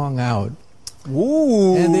Viet Cong out.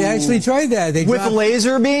 Ooh. And they actually tried that. They with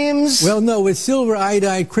laser beams? Well, no, with silver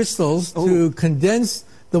iodide crystals to condense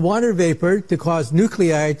the water vapor to cause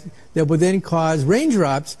nuclei that would then cause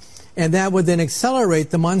raindrops, and that would then accelerate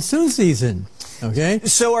the monsoon season. Okay?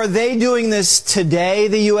 So are they doing this today,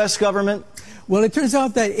 the U.S. government? Well, it turns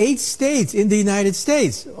out that 8 states in the United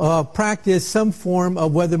States practice some form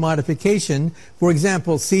of weather modification. For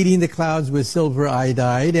example, seeding the clouds with silver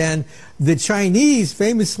iodide. And the Chinese,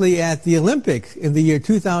 famously at the Olympics in the year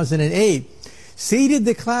 2008, seeded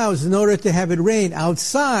the clouds in order to have it rain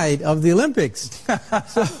outside of the Olympics.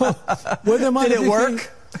 So, did it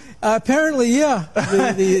work? Apparently, yeah.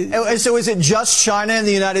 So is it just China and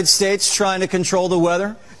the United States trying to control the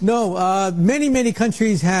weather? No, many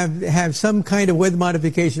countries have some kind of weather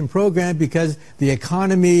modification program because the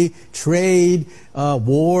economy, trade,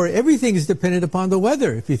 war, everything is dependent upon the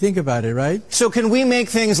weather, if you think about it, right? So can we make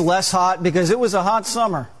things less hot? Because it was a hot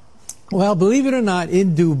summer. Well, believe it or not,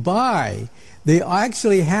 in Dubai, they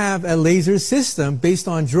actually have a laser system based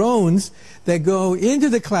on drones that go into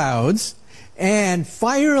the clouds and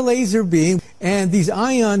fire a laser beam, and these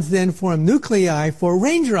ions then form nuclei for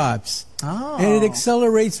raindrops. Oh. And it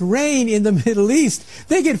accelerates rain in the Middle East.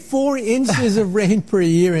 They get 4 inches of rain per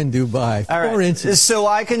year in Dubai. 4 inches. So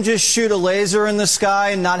I can just shoot a laser in the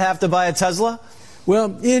sky and not have to buy a Tesla?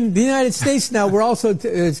 Well, in the United States now, we're also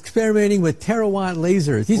experimenting with terawatt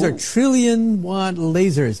lasers. These are trillion-watt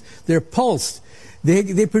lasers. They're pulsed.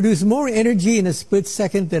 They produce more energy in a split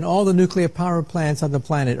second than all the nuclear power plants on the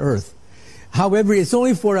planet Earth. However, it's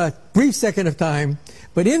only for a brief second of time.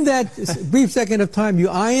 But in that brief second of time, you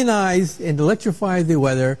ionize and electrify the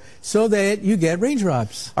weather so that you get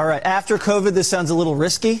raindrops. All right. After COVID, this sounds a little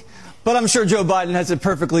risky, but I'm sure Joe Biden has it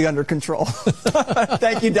perfectly under control.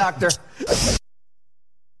 Thank you, Doctor.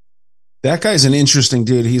 That guy's an interesting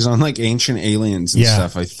dude. He's on like Ancient Aliens and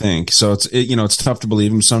stuff, I think. So it's tough to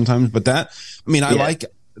believe him sometimes. But I like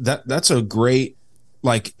that. That's a great,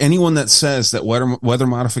 like, anyone that says that weather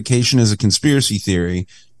modification is a conspiracy theory.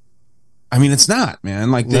 I mean, it's not, man.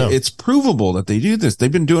 Like, it's provable that they do this. They've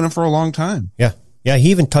been doing it for a long time. Yeah. Yeah. He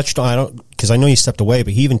even touched on, because I know you stepped away,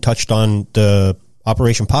 but he even touched on the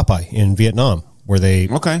Operation Popeye in Vietnam, where they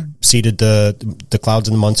seeded the clouds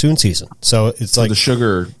in the monsoon season. So it's like the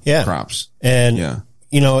sugar crops. And,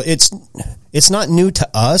 it's not new to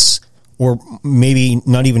us, or maybe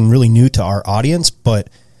not even really new to our audience, but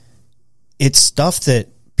it's stuff that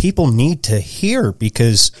people need to hear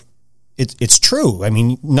because it's true. I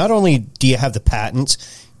mean, not only do you have the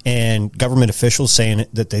patents and government officials saying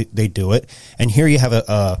that they do it, and here you have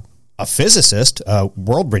a physicist, a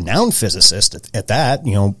world-renowned physicist at that.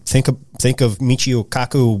 Think of Michio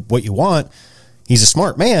Kaku what you want. He's a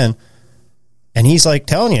smart man, and he's like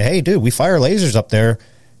telling you, "Hey, dude, we fire lasers up there."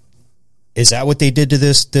 Is that what they did to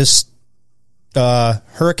this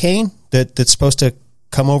hurricane that's supposed to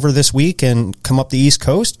come over this week and come up the East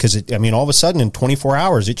Coast? Because all of a sudden in 24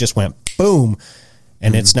 hours it just went boom,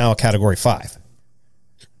 and it's now a Category 5.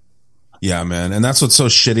 Yeah, man. And that's what's so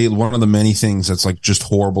shitty. One of the many things that's like just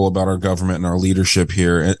horrible about our government and our leadership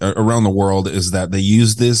here around the world is that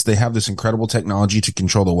they have this incredible technology to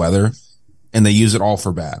control the weather, and they use it all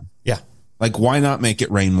for bad. Yeah. Like, why not make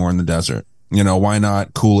it rain more in the desert? Why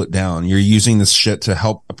not cool it down? You're using this shit to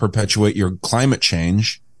help perpetuate your climate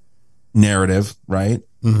change narrative, right?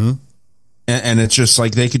 Mm-hmm. And it's just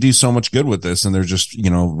like they could do so much good with this, and they're just,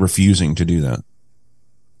 refusing to do that.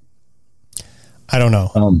 I don't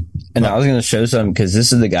know. And I was going to show some, because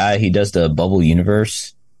this is the guy, he does the bubble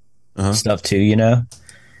universe stuff too,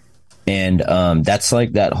 and that's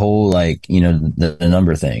like that whole, like, the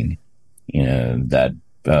number thing, that,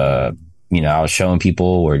 I was showing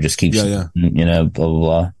people where it just keeps, blah, blah,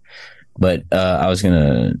 blah. But I was going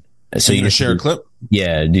to, so you just share a clip?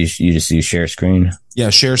 Yeah. You just do share screen? Yeah,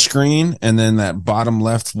 share screen. And then that bottom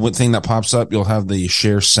left thing that pops up, you'll have the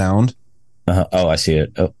share sound. Oh, I see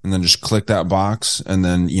it. Oh. And then just click that box and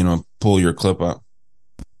then, pull your clip up.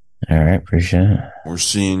 All right. Appreciate it. We're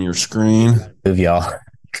seeing your screen. Move y'all,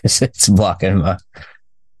 because it's blocking my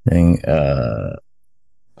thing. Where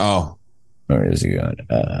is he going?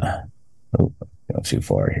 Going too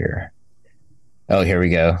far here. Oh, here we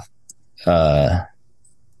go. Oh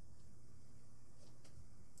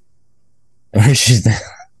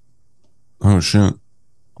shit.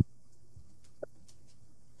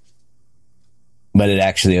 But it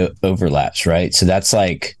actually overlaps, right? So that's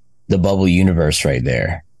like the bubble universe right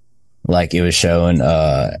there. Like it was showing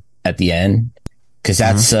at the end, because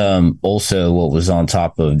that's also what was on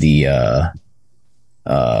top of the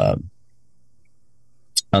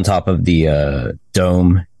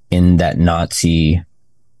dome in that Nazi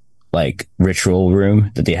like ritual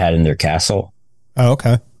room that they had in their castle. Oh,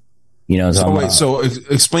 okay. You know, so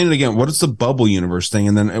explain it again. What is the bubble universe thing?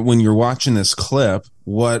 And then when you're watching this clip,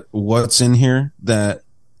 what's in here that?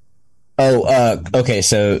 Okay.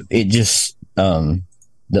 So it just the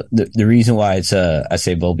reason why it's I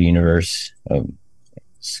say bubble universe.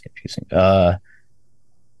 It's confusing.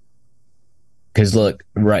 Because look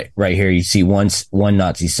right here, you see one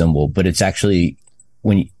Nazi symbol, but it's actually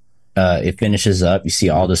when it finishes up, you see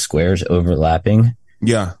all the squares overlapping.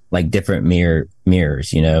 Yeah. Like different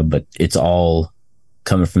mirrors, you know, but it's all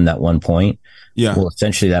coming from that one point. Yeah. Well,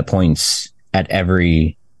 essentially that point's at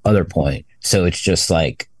every other point. So it's just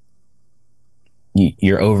like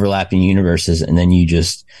you're overlapping universes, and then you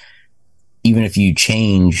just, even if you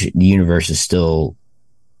change, the universe is still,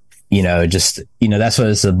 you know, just, you know, that's what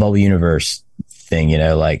it's a bubble universe thing, you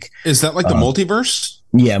know, like. Is that like the multiverse?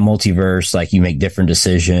 Yeah, multiverse, like you make different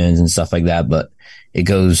decisions and stuff like that, but it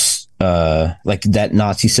goes like that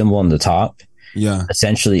Nazi symbol on the top. Yeah.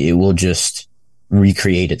 Essentially it will just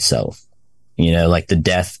recreate itself. You know, like the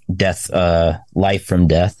death life from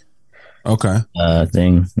death. Okay.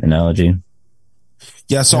 Thing, analogy.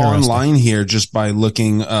 Yeah, so online here, just by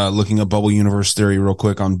looking up bubble universe theory real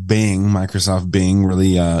quick on Bing, Microsoft Bing,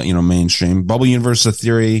 really mainstream. Bubble universe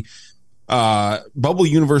theory. Bubble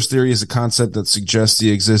universe theory is a concept that suggests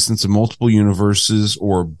the existence of multiple universes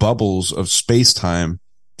or bubbles of space-time.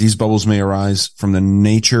 These bubbles may arise from the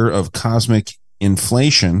nature of cosmic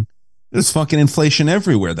inflation. There's fucking inflation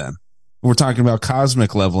everywhere then. We're talking about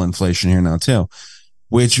cosmic level inflation here now too,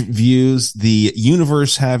 which views the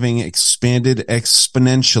universe having expanded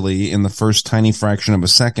exponentially in the first tiny fraction of a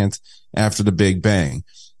second after the Big Bang.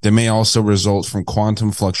 They may also result from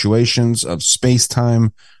quantum fluctuations of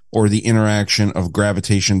space-time or the interaction of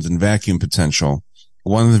gravitations and vacuum potential.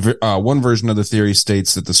 One version of the theory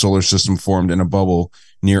states that the solar system formed in a bubble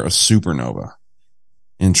near a supernova.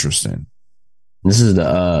 Interesting. This is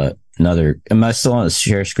the another. Am I still on the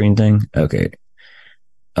share screen thing? Okay.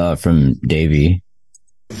 From Davey.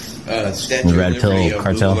 Statue of Red Liberty Pill on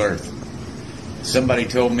Cartel. Google Earth. Somebody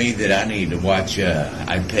told me that I needed to watch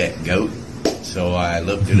I Pet Goat, so I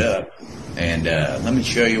looked it up, and let me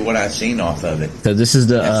show you what I've seen off of it. So this is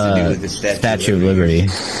the, Has to do with the Statue of Liberty.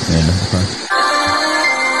 Yeah.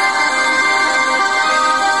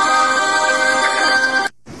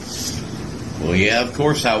 Well, yeah, of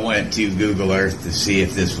course I went to Google Earth to see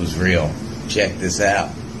if this was real. Check this out.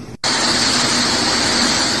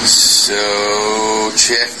 So,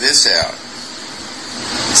 check this out.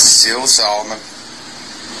 Seal of Solomon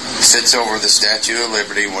sits over the Statue of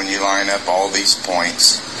Liberty when you line up all these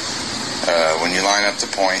points. When you line up the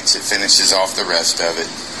points, it finishes off the rest of it.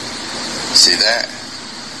 See that?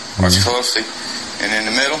 Watch closely. And in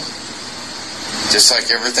the middle, just like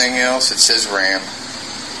everything else, it says RAM.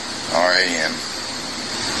 RAM.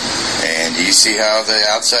 And do you see how the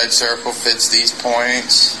outside circle fits these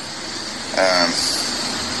points?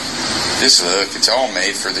 Just look, it's all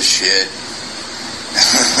made for the shit.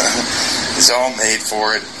 It's all made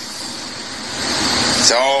for it.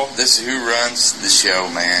 This is who runs the show,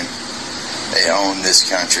 man. They own this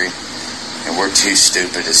country, and we're too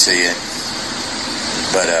stupid to see it.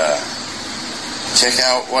 But, check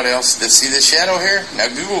out what else. See the shadow here? Now,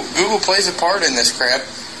 Google plays a part in this crap.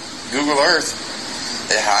 Google Earth.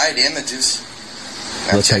 They hide images.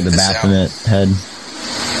 Now Looks like the Baphomet head. I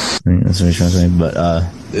think that's what you're trying to say. But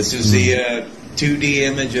this is the 2D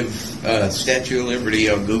image of Statue of Liberty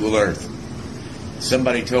on Google Earth.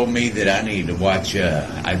 Somebody told me that I needed to watch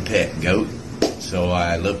I Pet Goat, so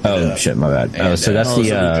I looked it up. Oh shit, my bad. And, So that's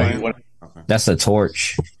that's the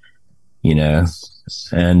torch, you know,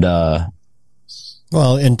 and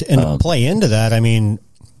well, and to play into that, I mean,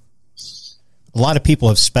 a lot of people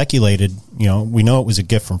have speculated. You know, we know it was a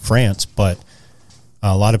gift from France, but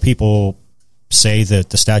a lot of people say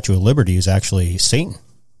that the Statue of Liberty is actually Satan.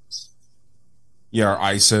 Yeah, or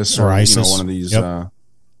ISIS, or ISIS. You know, one of these. Yep.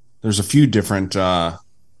 There's a few different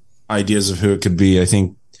ideas of who it could be. I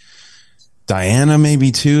think Diana,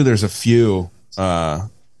 maybe too. There's a few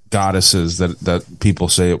goddesses that people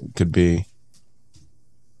say it could be.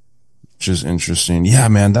 which is interesting. Yeah,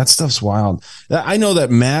 man, that stuff's wild. I know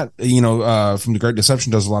that Matt, from The Great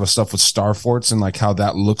Deception does a lot of stuff with star forts and like how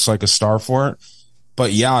that looks like a star fort.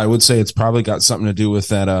 But yeah, I would say it's probably got something to do with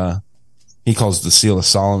that. He calls the Seal of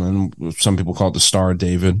Solomon. Some people call it the Star of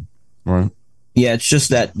David, right? Yeah, it's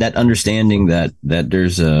just that understanding that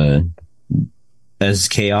there's as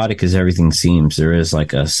chaotic as everything seems, there is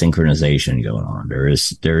like a synchronization going on.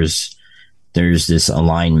 There's this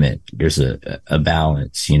alignment. There's a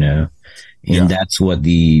balance, and that's what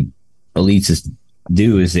the elitists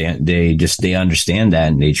do is they understand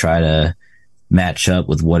that and they try to match up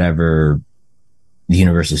with whatever the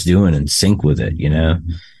universe is doing and sync with it,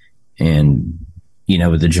 and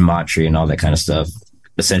with the gematria and all that kind of stuff,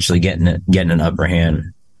 essentially getting an upper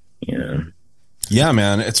hand, Yeah,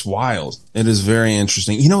 man, it's wild. It is very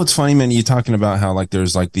interesting. It's funny, man, you talking about how like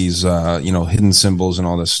there's like these hidden symbols and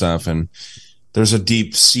all this stuff, and there's a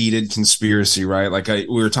deep-seated conspiracy, right? Like we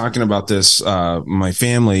were talking about this, my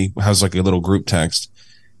family has like a little group text,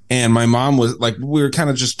 and my mom was like, we were kind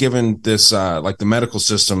of just given this like the medical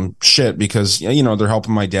system shit because they're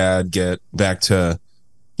helping my dad get back to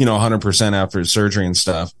 100% after his surgery and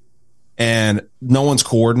stuff. And no one's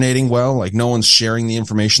coordinating well. Like no one's sharing the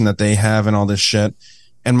information that they have and all this shit.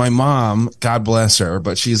 And my mom, God bless her,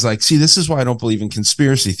 but she's like, see, this is why I don't believe in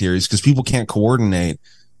conspiracy theories, because people can't coordinate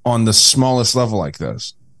on the smallest level like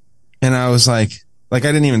this. And I was like I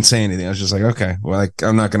didn't even say anything. I was just like, okay, well, like,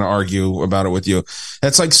 I'm not going to argue about it with you.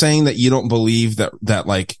 That's like saying that you don't believe that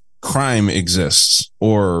like crime exists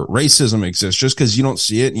or racism exists. Just because you don't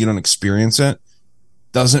see it, you don't experience it,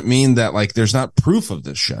 doesn't mean that like there's not proof of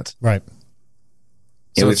this shit. Right.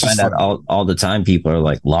 Yeah, so we find out all the time people are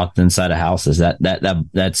like locked inside of houses.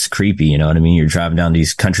 That's creepy. You know what I mean? You're driving down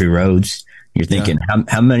these country roads. You're thinking,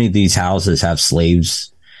 how many of these houses have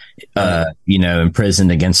slaves,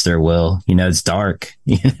 imprisoned against their will? It's dark.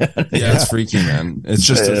 Yeah, it's freaky, man. It's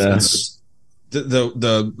just it's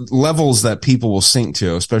the levels that people will sink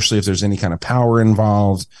to, especially if there's any kind of power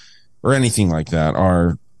involved or anything like that,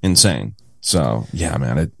 are insane. So yeah,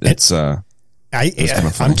 man,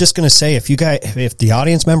 I'm just going to say, if the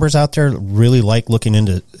audience members out there really like looking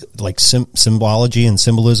into like symbology and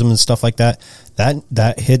symbolism and stuff like that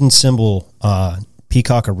hidden symbol,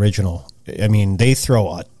 Peacock Original, I mean, they throw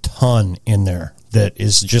a ton in there that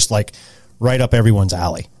is just like right up everyone's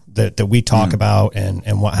alley that we talk about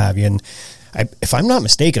and what have you. And if I'm not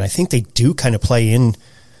mistaken, I think they do kind of play in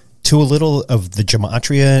to a little of the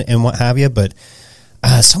gematria and what have you, but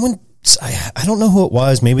I don't know who it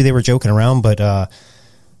was. Maybe they were joking around, but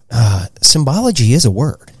symbology is a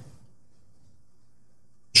word.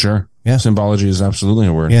 Sure. Yeah. Symbology is absolutely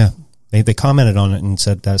a word. Yeah. They commented on it and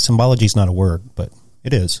said that symbology is not a word, but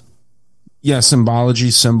it is. Yeah. Symbology,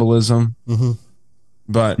 symbolism. Mm-hmm.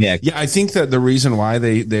 But yeah, I think that the reason why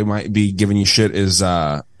they might be giving you shit is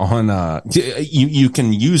you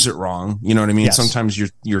can use it wrong. You know what I mean? Yes.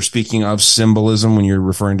 Sometimes you're speaking of symbolism when you're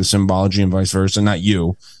referring to symbology and vice versa. Not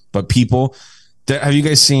you, but people. Have you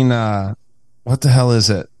guys seen what the hell is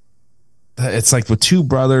it? It's like with two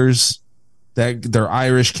brothers that they're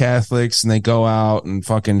Irish Catholics and they go out and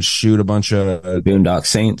fucking shoot a bunch of Boondock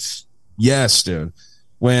Saints. Yes, dude.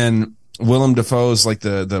 When Willem Dafoe's like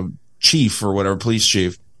the chief or whatever, police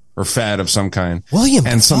chief or fad of some kind. William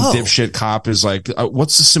and Dafoe. Some dipshit cop is like,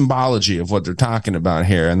 what's the symbology of what they're talking about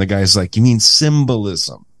here? And the guy's like, you mean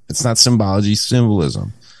symbolism? It's not symbology,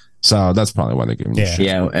 symbolism. So that's probably why they're giving you shit.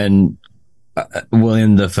 Yeah, and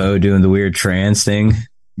William Dafoe doing the weird trance thing.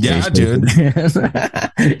 Yeah, dude. Yeah,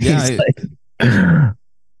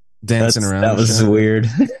 dancing around. That was weird.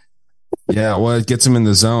 Yeah, well, it gets him in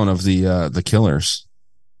the zone of the killers.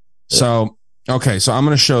 So, okay, so I'm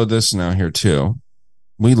going to show this now here too.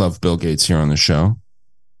 We love Bill Gates here on the show.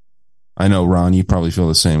 I know, Ron, you probably feel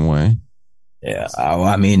the same way. Yeah,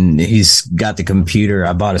 I mean, he's got the computer.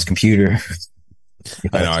 I bought his computer.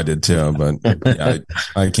 I know, I did too, but yeah,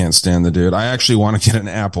 I can't stand the dude. I actually want to get an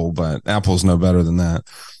Apple, but Apple's no better than that.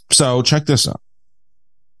 So check this out.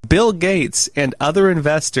 Bill Gates and other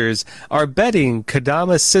investors are betting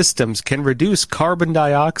Kadama Systems can reduce carbon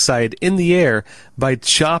dioxide in the air by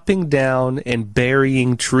chopping down and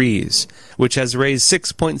burying trees, which has raised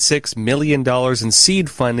 $6.6 million in seed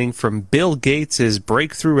funding from Bill Gates'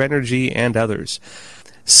 Breakthrough Energy and others.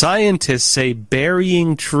 Scientists say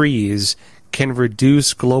burying trees can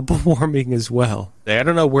reduce global warming as well. I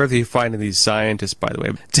don't know where they're finding these scientists, by the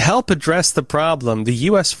way. To help address the problem, the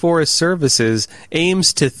U.S. Forest Services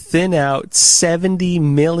aims to thin out 70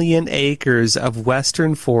 million acres of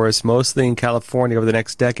western forest, mostly in California, over the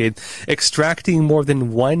next decade, extracting more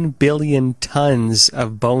than 1 billion tons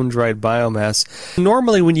of bone-dried biomass.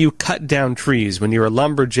 Normally, when you cut down trees, when you're a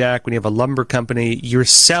lumberjack, when you have a lumber company, you're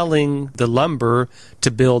selling the lumber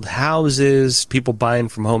to build houses, people buying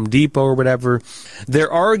from Home Depot or whatever.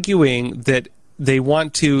 They're arguing that they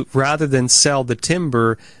want to, rather than sell the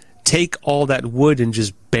timber, take all that wood and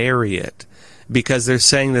just bury it, because they're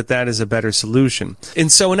saying that that is a better solution.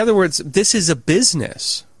 And so, in other words, this is a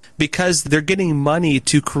business because they're getting money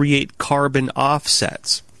to create carbon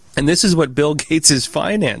offsets. And this is what Bill Gates is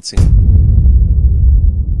financing.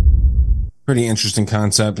 Pretty interesting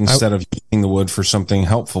concept. Instead of using the wood for something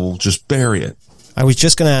helpful, just bury it. I was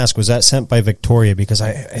just going to ask, was that sent by Victoria? Because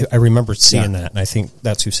I remember seeing that, and I think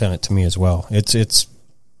that's who sent it to me as well. It's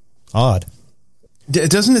odd.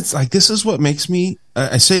 Doesn't it? Like, this is what makes me,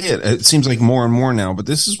 I say it seems like more and more now, but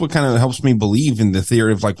this is what kind of helps me believe in the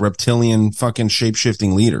theory of like reptilian fucking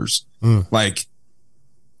shape-shifting leaders. Like,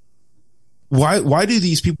 why do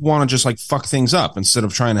these people want to just like fuck things up instead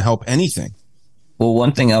of trying to help anything? Well,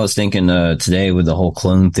 one thing I was thinking today with the whole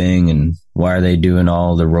clone thing, and why are they doing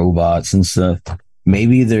all the robots and stuff?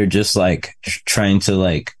 Maybe they're just like trying to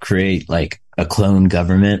like create like a clone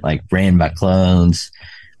government, like ran by clones.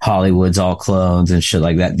 Hollywood's all clones and shit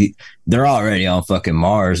like that. They're already on fucking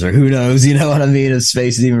Mars, or who knows? You know what I mean? If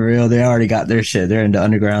space is even real, they already got their shit. They're into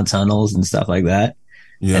underground tunnels and stuff like that.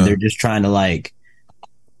 Yeah. And they're just trying to like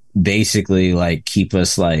basically like keep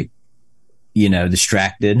us like, you know,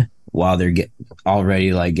 distracted while they're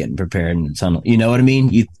already like getting prepared in the tunnel. You know what I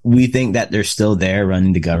mean? We think that they're still there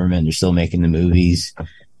running the government. They're still making the movies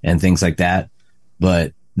and things like that,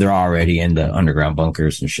 but they're already in the underground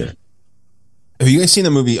bunkers and shit. Have you guys seen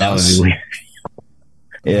the movie Us? That would be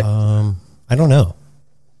weird. Yeah. I don't know.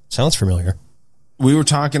 Sounds familiar. We were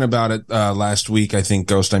talking about it last week. I think,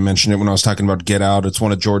 Ghost, I mentioned it when I was talking about Get Out. It's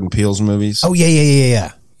one of Jordan Peele's movies. Oh,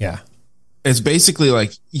 yeah. It's basically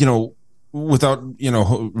like, you know, without, you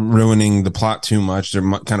know, ruining the plot too much, there's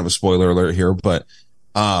kind of a spoiler alert here, but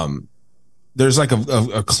there's like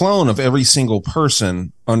a clone of every single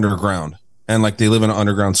person underground, and like they live in an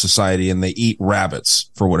underground society and they eat rabbits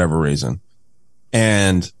for whatever reason.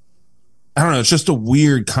 And I don't know, it's just a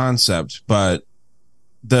weird concept, but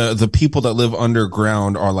the people that live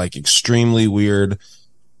underground are like extremely weird.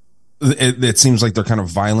 It seems like they're kind of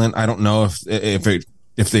violent. I don't know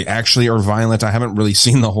if they actually are violent. I haven't really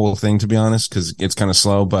seen the whole thing, to be honest, because it's kind of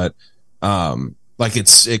slow, but like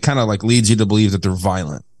it kind of like leads you to believe that they're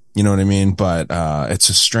violent. You know what I mean? But it's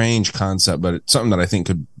a strange concept, but it's something that I think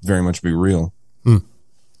could very much be real.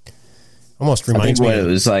 Almost reminds me. What it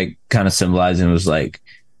was like kind of symbolizing was like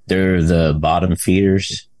they're the bottom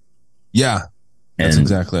feeders. Yeah, that's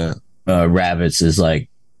exactly it. Rabbits is like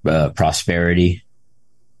prosperity,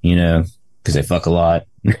 you know, because they fuck a lot.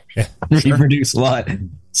 Yeah, reproduce a lot.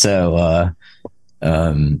 So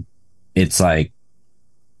it's like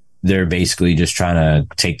they're basically just trying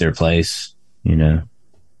to take their place, you know.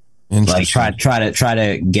 Like try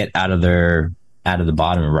to get out of the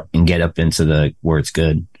bottom and get up into the where it's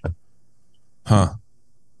good. Huh.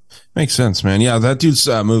 Makes sense, man. Yeah, that dude's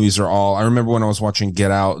movies are all. I remember when I was watching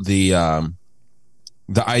Get Out, the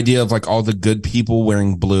idea of like all the good people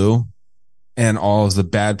wearing blue and all of the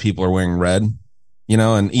bad people are wearing red. You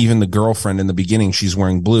know, and even the girlfriend in the beginning, she's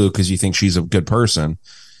wearing blue because you think she's a good person.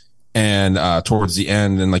 And towards the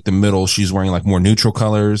end and like the middle, she's wearing like more neutral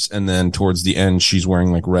colors. And then towards the end, she's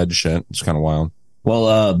wearing like red shit. It's kind of wild.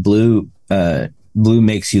 Well, blue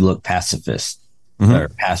makes you look pacifist.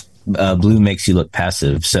 Blue makes you look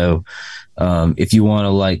passive. So if you want to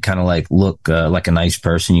like kind of like look like a nice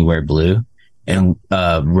person, you wear blue. And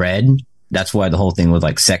red, that's why the whole thing with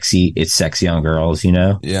like sexy, it's sexy on girls, you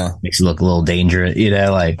know? Yeah. Makes you look a little dangerous, you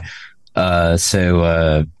know, like,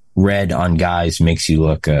 so red on guys makes you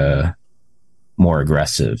look more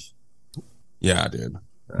aggressive. Yeah, dude.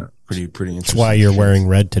 Pretty interesting. That's why you're wearing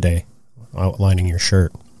red today, outlining your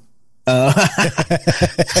shirt.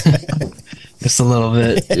 Just a little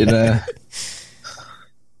bit, you know.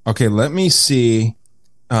 Okay, let me see.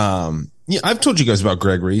 Yeah, I've told you guys about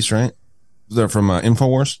Greg Reese, right? They're from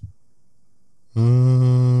InfoWars.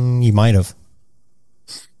 You might have.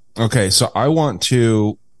 Okay, so I want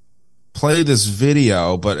to play this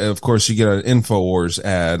video, but of course you get an InfoWars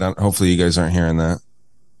ad. Hopefully you guys aren't hearing that.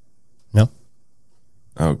 No.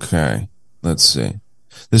 Okay, let's see.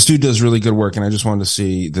 This dude does really good work, and I just wanted to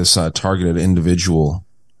see this targeted individual.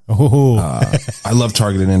 Oh, I love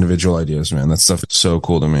targeted individual ideas, man. That stuff is so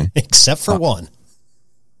cool to me. Except for one.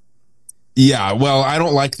 Yeah, well, I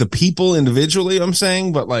don't like the people individually, I'm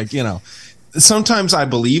saying, but like, sometimes I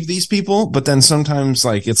believe these people, but then sometimes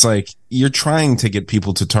like it's like you're trying to get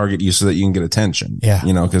people to target you so that you can get attention. Yeah.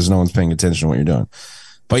 Because no one's paying attention to what you're doing.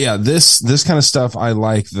 But yeah, this kind of stuff, I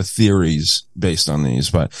like the theories based on these,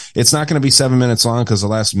 but it's not going to be 7 minutes long because the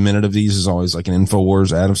last minute of these is always like an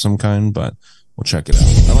InfoWars ad of some kind, but we'll check it out.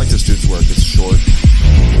 I like this dude's work. It's short.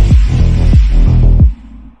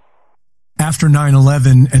 After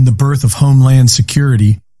 9/11 and the birth of Homeland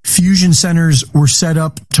Security, fusion centers were set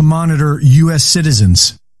up to monitor U.S.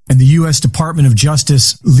 citizens, and the U.S. Department of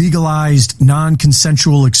Justice legalized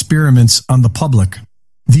non-consensual experiments on the public.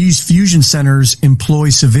 These fusion centers employ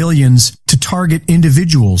civilians to target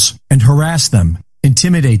individuals and harass them,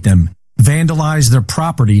 intimidate them, vandalize their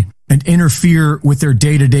property, and interfere with their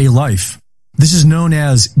day-to-day life. This is known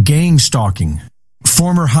as gang stalking.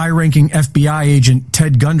 Former high-ranking FBI agent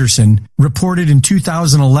Ted Gunderson reported in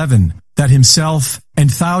 2011 that himself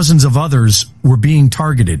and thousands of others were being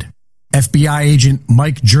targeted. FBI agent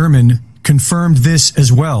Mike German confirmed this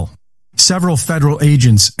as well. Several federal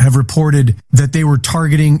agents have reported that they were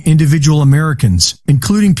targeting individual Americans,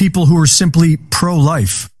 including people who were simply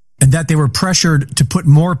pro-life, and that they were pressured to put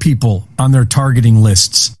more people on their targeting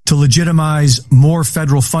lists to legitimize more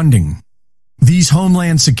federal funding. These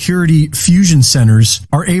Homeland Security fusion centers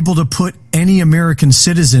are able to put any American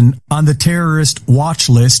citizen on the terrorist watch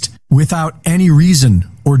list without any reason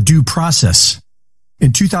or due process.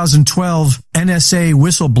 In 2012, NSA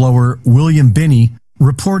whistleblower William Binney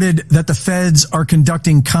reported that the feds are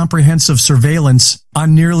conducting comprehensive surveillance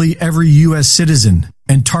on nearly every U.S. citizen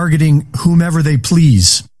and targeting whomever they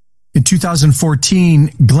please. In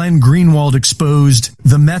 2014, Glenn Greenwald exposed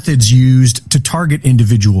the methods used to target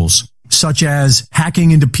individuals, such as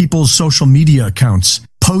hacking into people's social media accounts,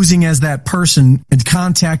 posing as that person, and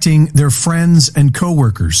contacting their friends and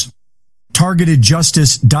coworkers.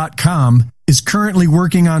 TargetedJustice.com is currently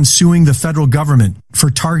working on suing the federal government for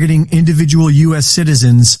targeting individual U.S.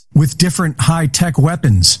 citizens with different high-tech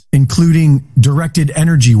weapons, including directed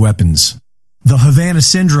energy weapons. The Havana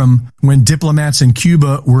Syndrome, when diplomats in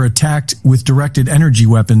Cuba were attacked with directed energy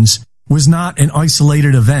weapons, was not an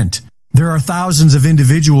isolated event. There are thousands of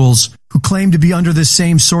individuals who claim to be under this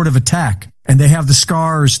same sort of attack, and they have the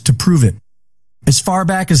scars to prove it. As far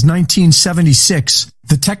back as 1976,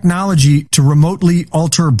 the technology to remotely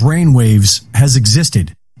alter brainwaves has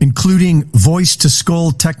existed, including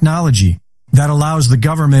voice-to-skull technology that allows the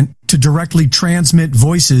government to directly transmit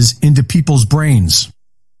voices into people's brains.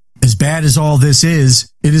 As bad as all this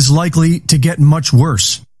is, it is likely to get much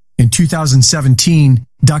worse. In 2017,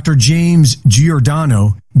 Dr. James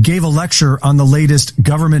Giordano gave a lecture on the latest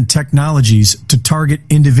government technologies to target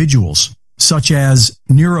individuals, such as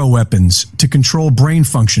neuroweapons to control brain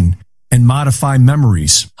function and modify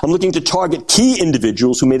memories. I'm looking to target key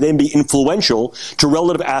individuals who may then be influential to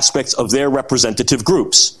relative aspects of their representative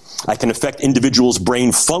groups. I can affect individuals'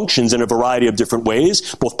 brain functions in a variety of different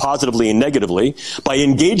ways, both positively and negatively, by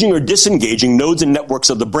engaging or disengaging nodes and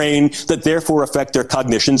networks of the brain that therefore affect their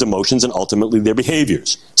cognitions, emotions, and ultimately their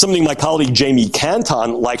behaviors. Something my colleague Jamie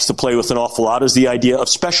Canton likes to play with an awful lot is the idea of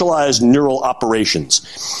specialized neural operations.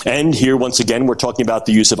 And here, once again, we're talking about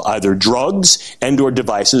the use of either drugs and or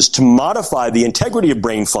devices to modify the integrity of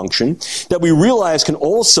brain function that we realize can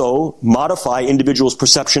also modify individuals'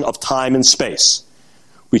 perception of time and space.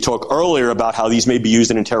 We talked earlier about how these may be used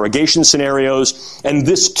in interrogation scenarios, and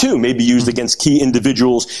this too may be used against key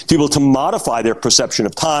individuals to be able to modify their perception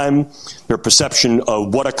of time, their perception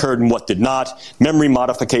of what occurred and what did not, memory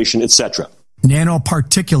modification, etc.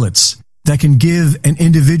 Nanoparticulates that can give an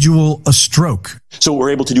individual a stroke. So what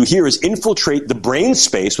we're able to do here is infiltrate the brain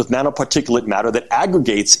space with nanoparticulate matter that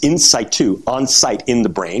aggregates in situ, on site in the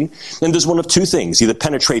brain, and does one of two things. Either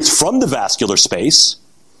penetrates from the vascular space,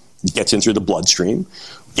 gets in through the bloodstream,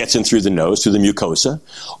 gets in through the nose, through the mucosa,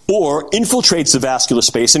 or infiltrates the vascular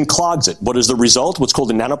space and clogs it. What is the result? What's called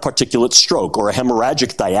a nanoparticulate stroke, or a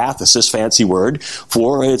hemorrhagic diathesis, fancy word,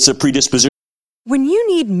 for it's a predisposition. When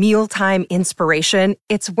you need mealtime inspiration,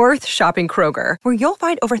 it's worth shopping Kroger, where you'll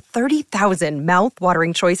find over 30,000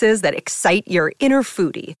 mouth-watering choices that excite your inner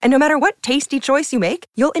foodie. And no matter what tasty choice you make,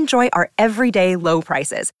 you'll enjoy our everyday low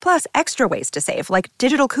prices, plus extra ways to save, like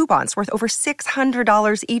digital coupons worth over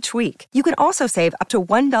 $600 each week. You can also save up to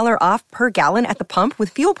 $1 off per gallon at the pump with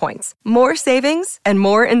fuel points. More savings and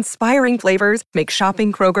more inspiring flavors make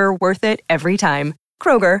shopping Kroger worth it every time.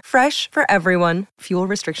 Kroger, fresh for everyone. Fuel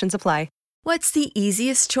restrictions apply. What's the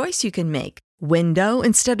easiest choice you can make? Window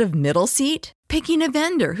instead of middle seat? Picking a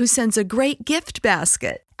vendor who sends a great gift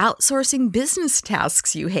basket? Outsourcing business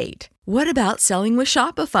tasks you hate? What about selling with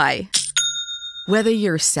Shopify? Whether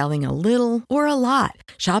you're selling a little or a lot,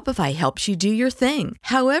 Shopify helps you do your thing,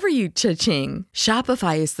 however you cha-ching.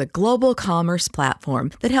 Shopify is the global commerce platform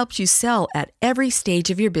that helps you sell at every stage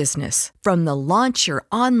of your business. From the launch your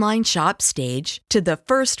online shop stage to the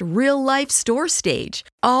first real-life store stage,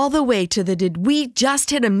 all the way to the did we just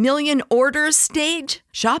hit 1 million orders stage.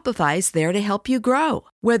 Shopify's there to help you grow.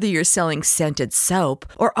 Whether you're selling scented soap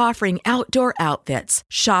or offering outdoor outfits,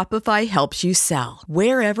 Shopify helps you sell.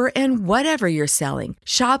 Wherever and whatever you're selling,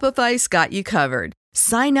 Shopify's got you covered.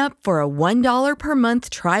 Sign up for a $1 per month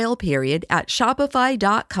trial period at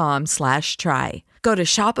shopify.com/try. Go to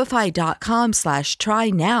shopify.com/try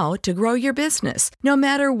now to grow your business, no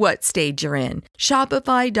matter what stage you're in.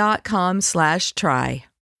 Shopify.com/try.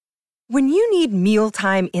 When you need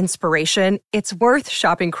mealtime inspiration, it's worth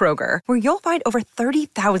shopping Kroger, where you'll find over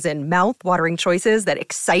 30,000 mouth-watering choices that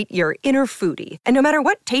excite your inner foodie. And no matter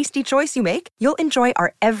what tasty choice you make, you'll enjoy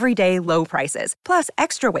our everyday low prices, plus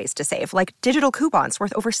extra ways to save, like digital coupons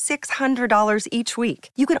worth over $600 each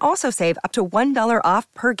week. You can also save up to $1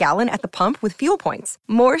 off per gallon at the pump with fuel points.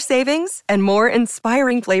 More savings and more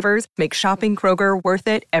inspiring flavors make shopping Kroger worth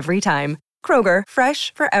it every time. Kroger,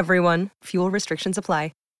 fresh for everyone. Fuel restrictions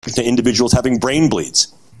apply. To individuals having brain bleeds.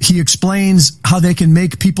 He explains how they can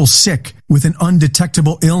make people sick with an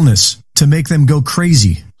undetectable illness to make them go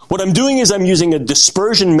crazy. What I'm doing is I'm using a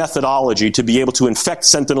dispersion methodology to be able to infect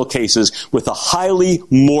sentinel cases with a highly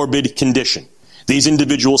morbid condition. These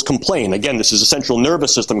individuals complain. Again, this is a central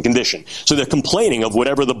nervous system condition. So they're complaining of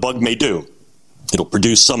whatever the bug may do. It'll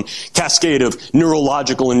produce some cascade of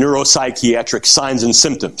neurological and neuropsychiatric signs and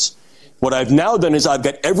symptoms. What I've now done is I've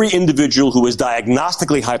got every individual who is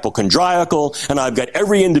diagnostically hypochondriacal, and I've got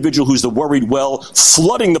every individual who's the worried well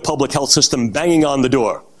flooding the public health system, banging on the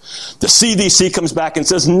door. The CDC comes back and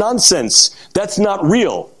says, nonsense, that's not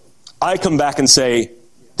real. I come back and say,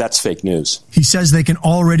 that's fake news. He says they can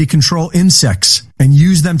already control insects and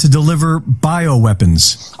use them to deliver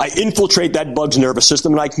bioweapons. I infiltrate that bug's nervous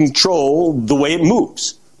system and I control the way it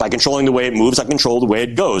moves. By controlling the way it moves, I control the way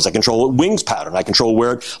it goes. I control its wings pattern. I control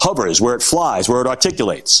where it hovers, where it flies, where it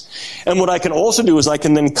articulates. And what I can also do is I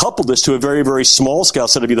can then couple this to a very, very small scale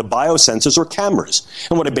set of either biosensors or cameras.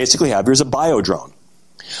 And what I basically have here is a biodrone.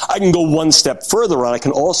 I can go one step further and I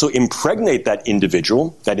can also impregnate that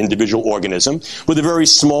individual organism, with a very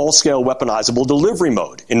small-scale weaponizable delivery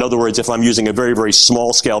mode. In other words, if I'm using a very, very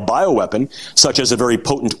small-scale bioweapon, such as a very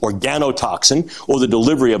potent organotoxin, or the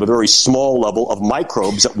delivery of a very small level of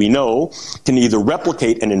microbes that we know can either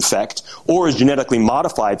replicate and infect, or is genetically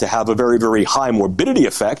modified to have a very, very high morbidity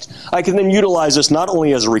effect, I can then utilize this not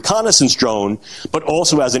only as a reconnaissance drone, but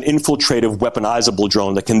also as an infiltrative weaponizable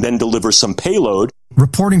drone that can then deliver some payload.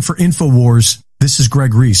 Reporting for InfoWars, this is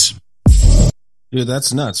Greg Reese. Dude,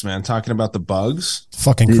 that's nuts, man. Talking about the bugs.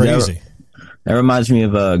 Fucking crazy. That reminds me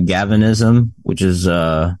of Galvanism, which is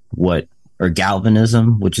Galvanism,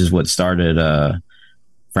 which is what started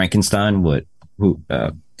Frankenstein. Damn,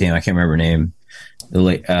 I can't remember her name.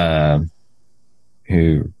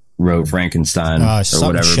 Who wrote Frankenstein or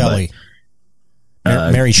whatever. Shelley.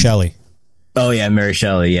 Mary Shelley. Oh yeah, Mary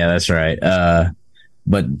Shelley. Yeah, that's right.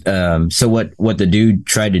 So what the dude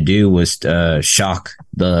tried to do was shock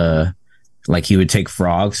he would take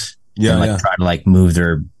frogs and try to move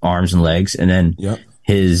their arms and legs, and then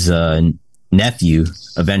his nephew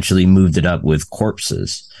eventually moved it up with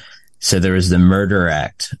corpses. So there was the Murder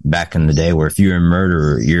Act back in the day, where if you're a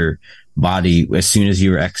murderer, your body, as soon as you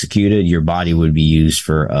were executed, your body would be used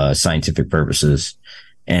for scientific purposes.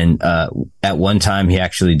 And at one time, he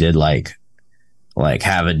actually did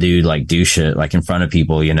have a dude do shit in front of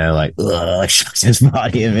people, shocks his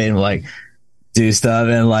body and made him do stuff,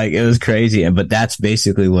 and it was crazy. But that's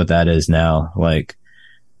basically what that is now.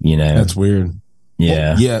 That's weird.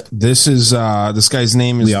 Yeah. Well, yeah. This is this guy's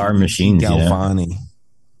name is We Are Machines, Galvani.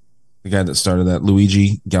 The guy that started that,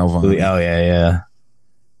 Luigi Galvani. Oh yeah.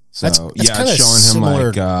 So that's it's showing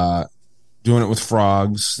similar. him doing it with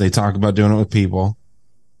frogs. They talk about doing it with people.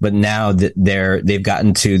 But now that they've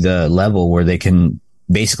gotten to the level where they can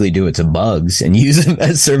basically do it to bugs and use them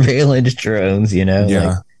as surveillance drones,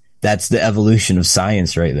 Yeah. That's the evolution of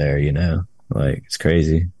science right there, it's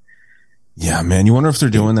crazy. Yeah, man. You wonder if they're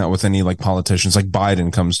doing that with any politicians.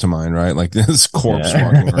 Biden comes to mind, right? This corpse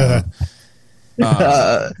walking around.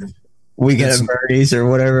 Weekend at Bernie's or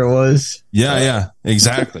whatever it was. Yeah,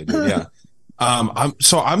 exactly, dude. Yeah.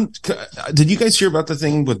 Did you guys hear about the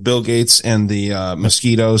thing with Bill Gates and the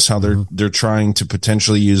mosquitoes? How they're trying to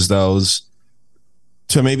potentially use those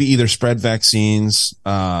to maybe either spread vaccines,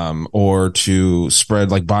 or to spread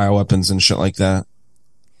bioweapons and shit like that.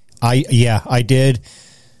 I did.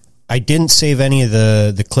 I didn't save any of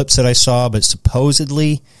the clips that I saw, but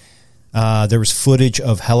supposedly there was footage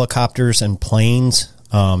of helicopters and planes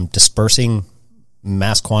dispersing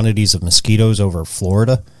mass quantities of mosquitoes over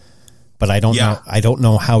Florida. But I don't know. I don't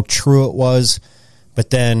know how true it was. But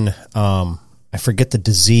then I forget the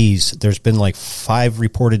disease. There's been like 5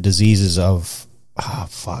 reported diseases of I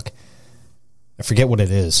forget what it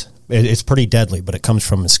is. It's pretty deadly, but it comes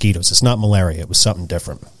from mosquitoes. It's not malaria. It was something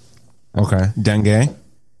different. Okay. Dengue?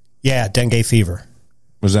 Yeah, dengue fever.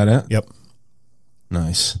 Was that it? Yep.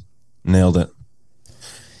 Nice. Nailed it.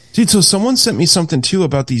 Dude, so someone sent me something too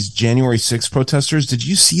about these January 6th protesters. Did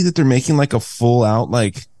you see that they're making like a full out,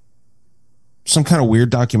 like some kind of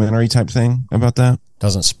weird documentary type thing about that?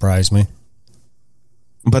 Doesn't surprise me.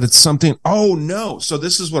 But it's something. Oh no. So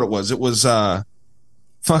this is what it was. It was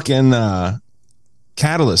fucking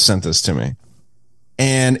Catalyst sent this to me.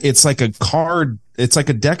 And it's like a card. It's like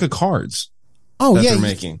a deck of cards. Oh, that yeah. They're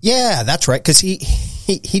making. Yeah, that's right. Because he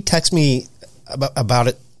texted me about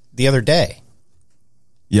it the other day.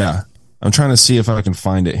 Yeah. I'm trying to see if I can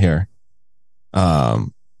find it here. Because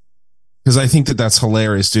I think that's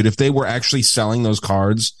hilarious, dude. If they were actually selling those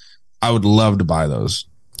cards, I would love to buy those.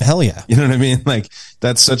 Hell yeah. You know what I mean? Like,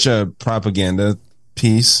 that's such a propaganda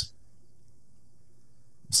piece.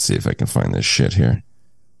 Let's see if I can find this shit here.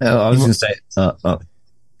 Oh, I was going to say,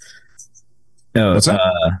 no, what's that?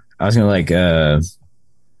 I was going to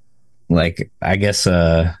I guess,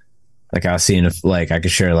 like I was seeing if like I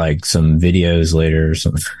could share like some videos later or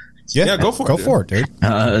something. Yeah, go for it. Go for it, dude.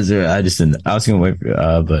 I just didn't. I was going to wait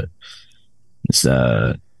for but it's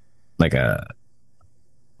like a.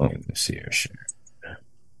 Let me see here. Share.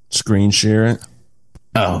 Screen share it.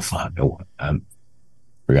 Oh fuck! I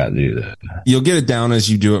forgot to do that. You'll get it down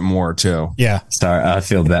as you do it more too. Yeah. Sorry, I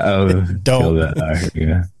feel bad. Oh, don't. Feel bad. All right,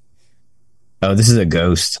 yeah. Oh, this is a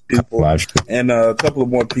ghost. And a couple of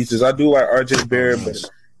more pieces. I do like RJ Barrett, but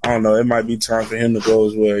I don't know. It might be time for him to go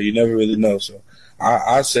as well. You never really know. So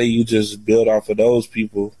I say you just build off of those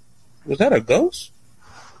people. Was that a ghost?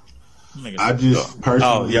 I just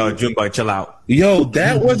personally. Oh, yo, Junebug, chill out. Yo,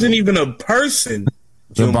 that wasn't even a person.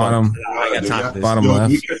 The bottom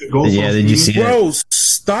left. Yeah, did you see it? Bro,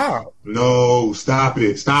 stop. No, stop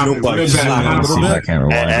it. Stop it. I didn't see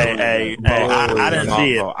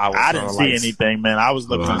it. I didn't see anything, man. I was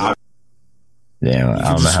looking. Yeah,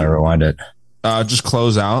 I don't know how to rewind it. Just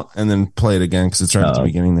close out and then play it again because it's right at the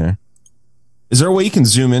beginning there. Is there a way you can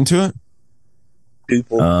zoom into it?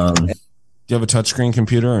 People. Do you have a touchscreen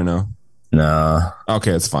computer or no? No.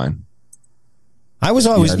 Okay, it's fine. I was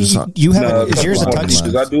always you have is yours a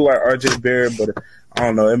touchscreen? I do like RJ Barrett, but I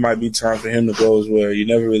don't know. It might be time for him to go as well. You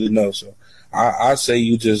never really know. So I say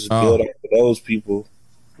you just build up for those people.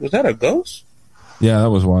 Was that a ghost? Yeah,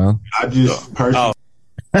 that was wild. I just personally.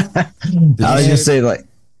 I was just saying, like,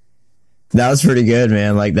 that was pretty good,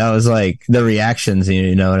 man. Like, that was like the reactions.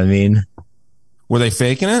 You know what I mean? Were they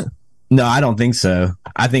faking it? No, I don't think so.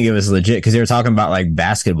 I think it was legit because they were talking about like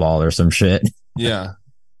basketball or some shit. Yeah.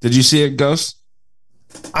 Did you see it, Ghost?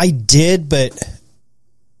 I did, but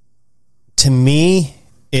to me,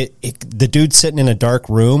 the dude's sitting in a dark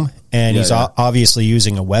room and he's obviously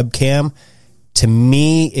using a webcam. To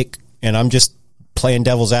me, and I'm just playing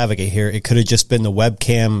devil's advocate here, it could have just been the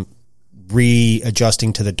webcam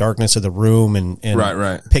readjusting to the darkness of the room and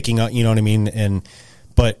right. picking up, you know what I mean?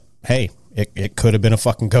 But hey, it could have been a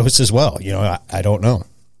fucking ghost as well. You know, I don't know.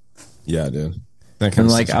 Yeah, dude. That kind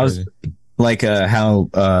of like I was like how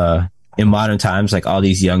in modern times, like all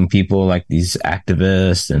these young people, like these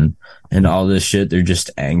activists and all this shit, they're just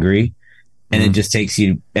angry, and it just takes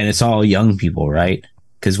you, and it's all young people, right?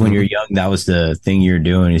 Because when you're young, that was the thing you're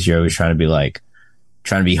doing, is you're always trying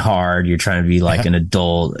to be hard. You're trying to be like an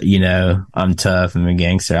adult, you know, I'm tough, I'm a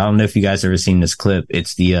gangster. I don't know if you guys ever seen this clip.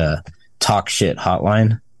 It's the talk shit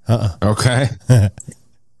hotline. Okay.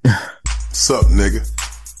 What's up, nigga?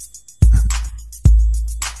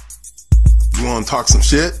 You want to talk some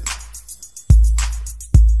shit?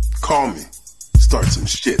 Call me. Start some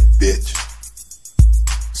shit, bitch.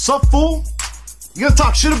 Sup, fool? You gonna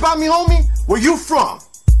talk shit about me, homie? Where you from?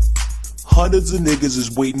 Hundreds of niggas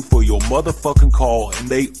is waiting for your motherfucking call, and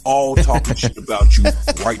they all talking shit about you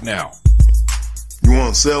right now. You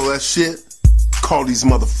want to sell that shit? Call these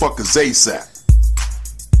motherfuckers ASAP.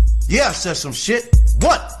 Yeah, I said some shit.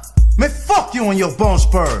 What? Man, fuck you and your bone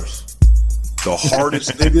spurs. The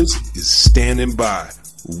hardest niggas is standing by,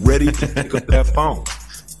 ready to pick up that phone.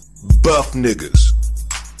 Buff niggas,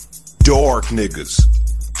 dark niggas,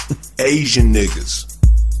 Asian niggas,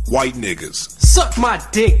 white niggas. Suck my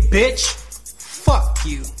dick, bitch. Fuck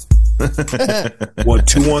you.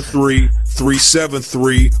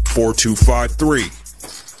 1213-373-4253.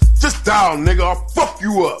 Just dial, nigga. I'll fuck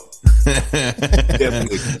you up.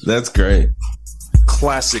 That's great.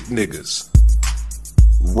 Classic niggas.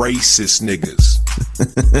 Racist niggas.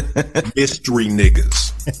 Mystery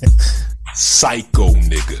niggas. Psycho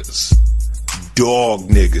niggas. Dog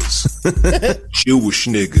niggas. Jewish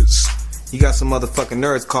niggas. You got some motherfucking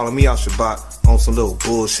nerds calling me out Shabbat on some little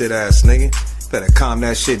bullshit ass nigga. Better calm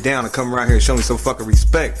that shit down and come around here and show me some fucking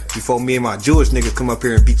respect before me and my Jewish niggas come up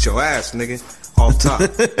here and beat your ass, nigga. Off top.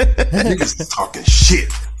 Niggas talking shit.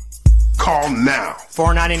 Call now.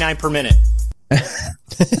 $4.99 per minute.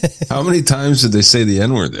 How many times did they say the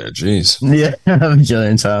N-word there? Jeez. Yeah, a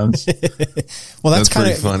bajillion times. Well, that's kind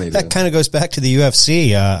pretty of funny. That kind of goes back to the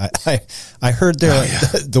UFC. I heard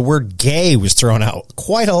the word "gay" was thrown out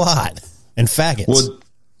quite a lot, and faggots. Well,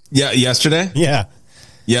 yeah, yesterday. Yeah,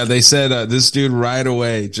 they said this dude right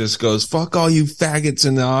away just goes, "Fuck all you faggots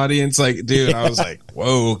in the audience!" Like, dude, I was like,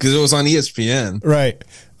 "Whoa," because it was on ESPN, right?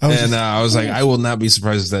 I was like, I will not be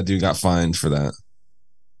surprised if that dude got fined for that.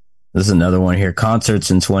 There's another one here.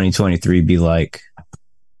 Concerts in 2023 be like.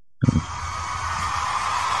 I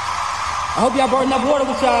hope y'all brought enough water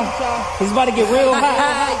with y'all. It's about to get real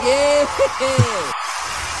hot. Yeah.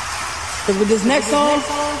 Because with this next song,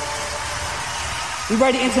 we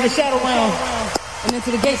ready to enter the shadow realm and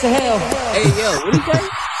into the gates of hell. Hey, yo, what do you say?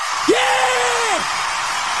 Yeah!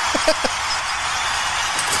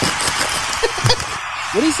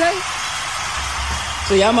 What do you say?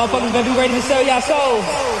 So y'all motherfuckers better be ready to sell y'all souls.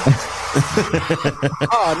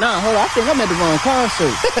 Oh, nah, hold on. I think I'm at the wrong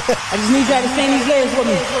concert. I just need y'all to sing these lyrics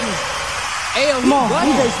with me. Hey, yo, come on.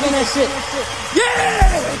 You better spin that shit.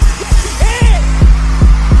 Yeah!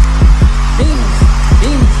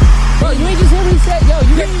 Demons. Bro, you ain't just hear what he said? Yo,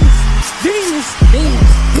 you Demons.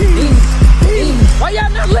 Why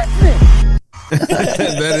y'all not listening?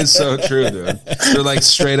 That is so true, dude. They're like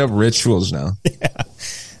straight up rituals now. Yeah.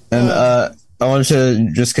 And I wanted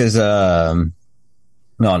to just because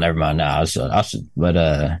no, never mind. No, I should. But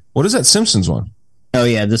what is that Simpsons one? Oh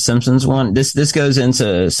yeah, the Simpsons one. This goes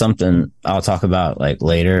into something I'll talk about like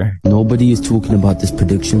later. Nobody is talking about this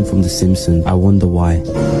prediction from The Simpsons. I wonder why.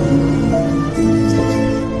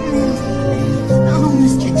 Oh,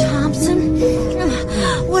 Mr. Thompson,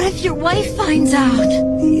 what if your wife finds out?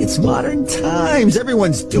 It's modern times.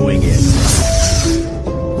 Everyone's doing it.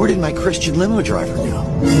 Where did my Christian limo driver go?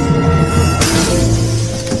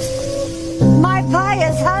 My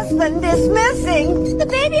pious husband is missing. The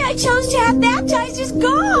baby I chose to have baptized is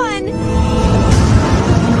gone.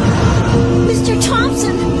 Mr.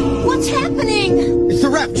 Thompson, what's happening? It's the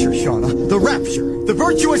rapture, Shauna. The rapture. The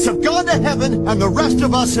virtuous have gone to heaven, and the rest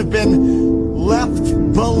of us have been left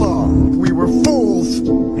below. We were fools,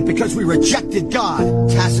 and because we rejected God,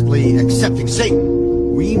 tacitly accepting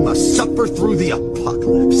Satan, we must suffer through the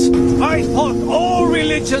apocalypse. I thought all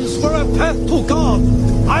religions were a path to God.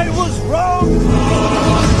 I was wrong.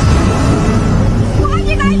 Why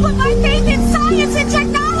did I put my faith in science and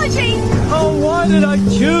technology? Oh, why did I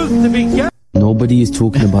choose to be gay? Nobody is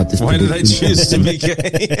talking about this. Why did I choose to be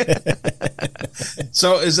gay?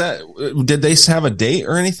 So is that, did they have a date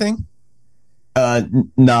or anything?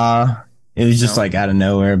 Nah, it was just like out of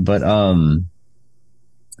nowhere. But I'm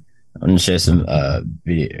gonna show some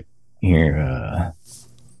video here.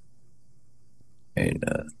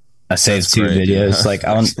 I saved two videos. Yeah. Like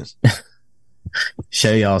I want to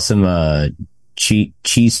show y'all some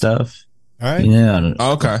cheese stuff. All right. Yeah.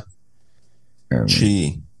 Okay.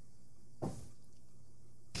 Chi.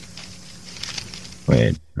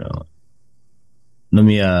 Wait. No. Let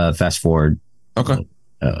me fast forward. Okay.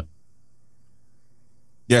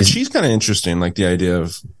 Yeah, she's kind of interesting. Like the idea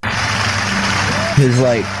of, because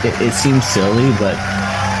like it seems silly, but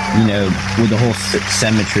you know, with the whole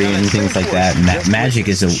symmetry and things like that, magic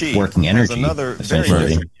is a working energy. Another very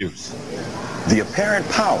different use. The apparent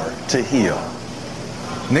power to heal.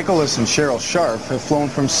 Nicholas and Cheryl Sharp have flown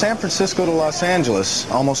from San Francisco to Los Angeles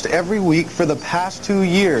almost every week for the past 2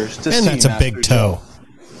 years to see. And that's a big toe.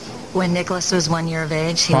 When Nicholas was 1 year of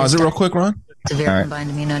age, he pause was it real quick, Ron. Severe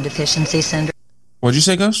combined immunodeficiency syndrome. What'd you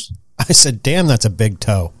say, Ghost? I said, damn, that's a big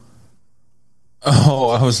toe.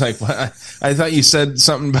 Oh, I was like, what? I thought you said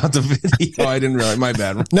something about the video. I didn't realize. My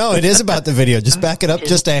bad. No, it is about the video. Just back it up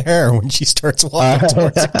just a hair when she starts walking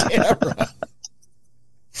towards the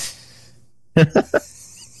camera.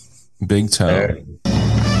 Big toe.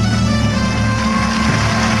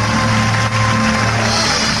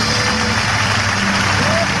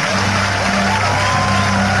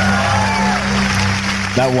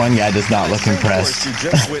 That one guy does not look impressed. What you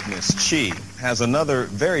just witnessed, Chi, has another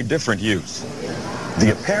very different use.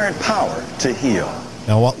 The apparent power to heal.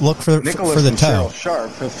 Now look for Nicholas the and title. Cheryl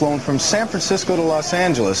Sharp have flown from San Francisco to Los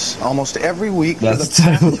Angeles almost every week for That's the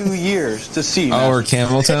past 2 years to see. Oh, or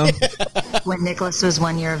Camel Town? When Nicholas was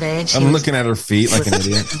 1 year of age, I'm looking at her feet like an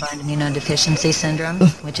idiot. Combined immunodeficiency syndrome,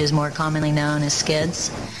 which is more commonly known as SCIDS.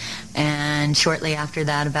 And shortly after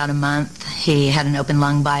that, about a month, he had an open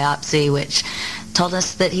lung biopsy, which told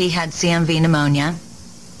us that he had CMV pneumonia.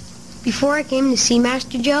 Before I came to see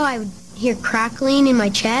Master Joe, I would hear crackling in my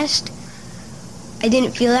chest. I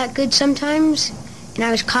didn't feel that good sometimes, and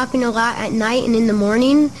I was coughing a lot at night and in the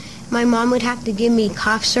morning. My mom would have to give me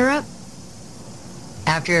cough syrup.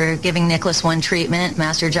 After giving Nicholas one treatment,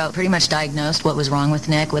 Master Joe pretty much diagnosed what was wrong with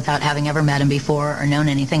Nick without having ever met him before or known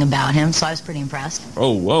anything about him, so I was pretty impressed.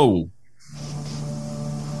 Oh, whoa.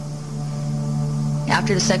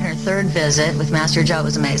 After the second or third visit with Master Joe, it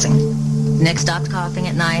was amazing. Nick stopped coughing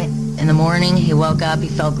at night. In the morning, he woke up, he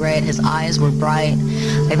felt great, his eyes were bright.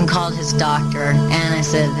 I even called his doctor, and I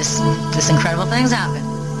said, this incredible thing's happened.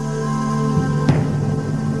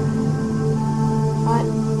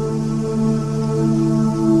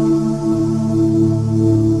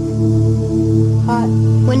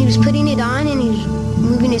 When he was putting it on and he was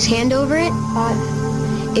moving his hand over it,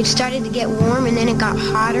 it started to get warm and then it got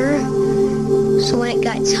hotter. So when it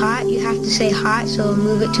gets hot, you have to say hot, so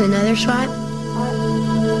move it to another spot.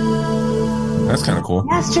 That's kind of cool.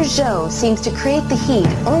 Master Joe seems to create the heat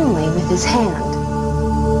only with his hand.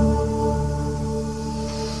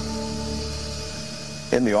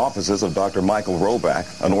 In the offices of Dr. Michael Roback,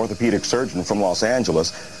 an orthopedic surgeon from Los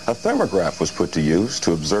Angeles, a thermograph was put to use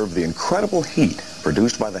to observe the incredible heat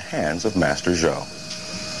produced by the hands of Master Joe.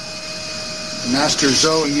 Master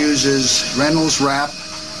Joe uses Reynolds wrap.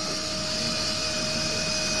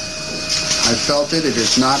 I felt it. It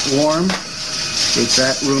is not warm. It's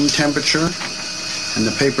at room temperature. And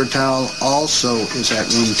the paper towel also is at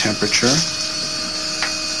room temperature.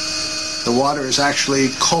 The water is actually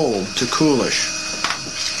cold to coolish.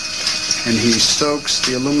 And he soaks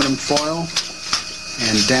the aluminum foil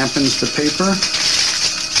and dampens the paper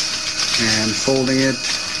and folding it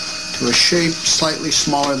to a shape slightly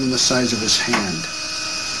smaller than the size of his hand.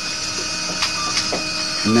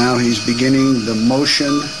 And now he's beginning the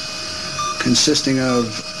motion consisting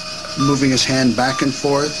of moving his hand back and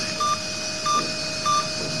forth.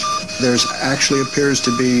 There's actually appears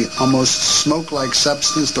to be almost smoke-like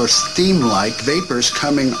substance or steam-like vapors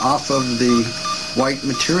coming off of the white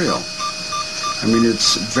material. I mean,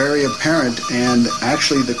 it's very apparent, and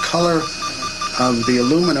actually the color of the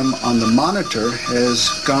aluminum on the monitor has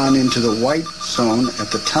gone into the white zone at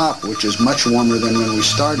the top, which is much warmer than when we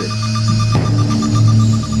started.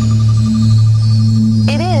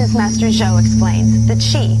 It is, Master Joe explains, the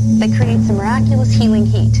chi that creates a miraculous healing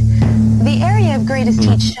heat. The area of greatest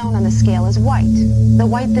heat shown on the scale is white, the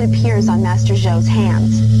white that appears on Master Joe's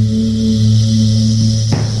hands.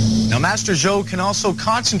 Now, Master Joe can also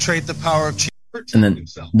concentrate the power of chi. And then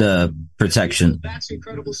the protection.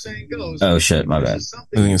 Oh shit, my bad.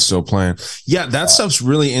 I think it's still playing. Yeah, that stuff's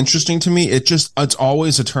really interesting to me. It's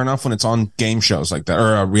always a turnoff when it's on game shows like that,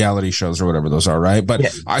 or reality shows or whatever those are, right? But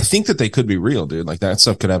yeah. I think that they could be real, dude. Like that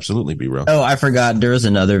stuff could absolutely be real. Oh, I forgot. There was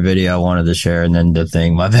another video I wanted to share, and then the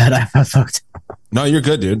thing. My bad. I fucked. No, you're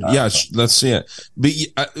good, dude. Yeah, let's see it. But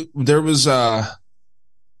there was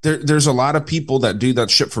There's a lot of people that do that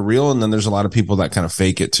shit for real, and then there's a lot of people that kind of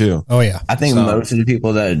fake it too. Oh yeah, I think most of the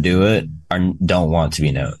people that do it don't want to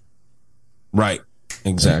be known. Right,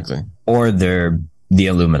 exactly. Or they're the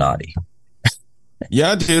Illuminati.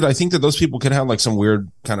 Yeah, dude, I think that those people could have like some weird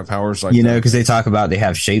kind of powers, like because they talk about they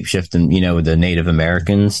have shapeshifting. With the Native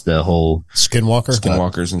Americans, the whole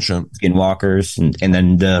skinwalkers and shit, skinwalkers, and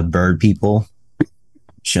then the bird people,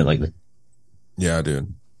 shit like that. Yeah,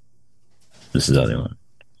 dude. This is the other one.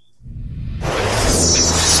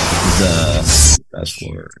 Fast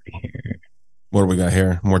forward here. What do we got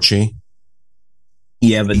here? More chi?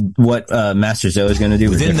 Yeah, but what Master Zoe is going to do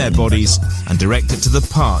within their bodies and direct it to the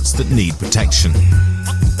parts that need protection.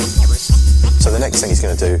 So the next thing he's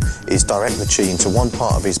going to do is direct the chi into one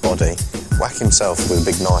part of his body, whack himself with a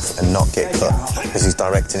big knife and not get cut, because he's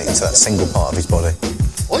directing it into that single part of his body.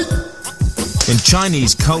 In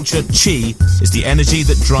Chinese culture, chi is the energy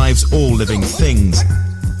that drives all living things.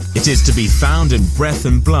 It is to be found in breath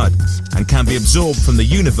and blood and can be absorbed from the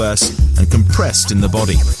universe and compressed in the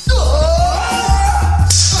body.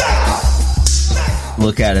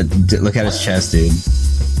 Look at it. Look at his chest, dude.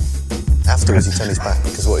 Afterwards, he turned his back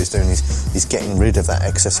because what he's doing is he's getting rid of that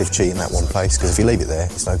excessive chi in that one place, because if you leave it there,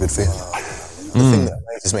 it's no good for you. The thing that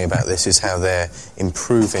amazes me about this is how they're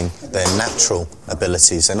improving their natural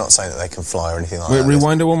abilities. They're not saying that they can fly or anything like that.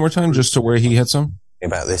 Rewind it one more time just to where he hits him.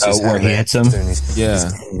 about this is where he hits him.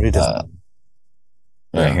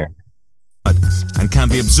 Right here. And can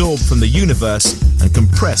be absorbed from the universe and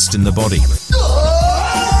compressed in the body.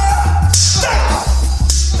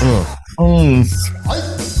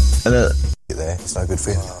 There, it's no good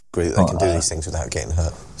for you. Agree that they can do these things without getting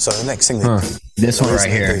hurt. So the next thing they do, this one right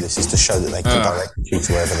here, do this is to show that they can direct you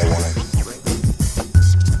to wherever they want to.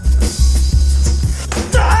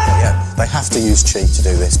 Yeah, they have to use chi to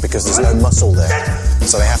do this because there's no muscle there.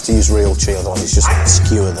 So they have to use real chi, otherwise it's just going to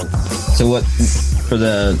skewer them. So what, for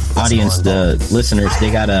the audience, the listeners,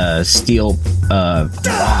 they got a steel rod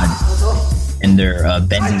and they're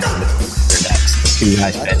bending their necks. Two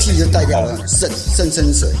guys bending.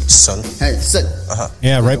 Sun.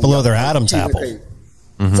 Yeah, right below their Adam's apple.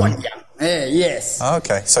 Yes.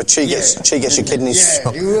 Okay, so chi gets your kidneys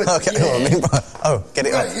strong. Okay, get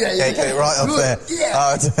it up. Yeah, get it right up there.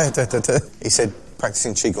 He said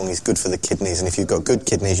practicing qigong is good for the kidneys, and if you've got good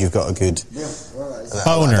kidneys, you've got a good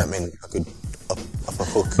boner. I mean, a good upper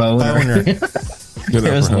hook. Boner.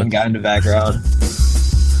 There's one guy in the background.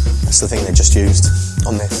 That's the thing they just used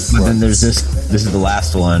on this. But then there's this. This is the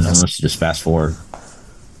last one. Let's just fast forward.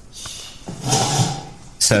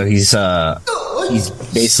 So he's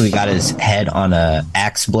basically got his head on a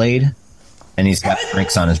axe blade, and he's got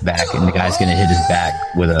drinks on his back, and the guy's gonna hit his back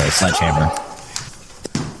with a sledgehammer.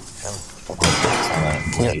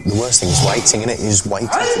 The worst thing is waiting, innit? You're just waiting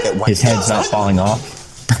to get whacked. His head's not falling off.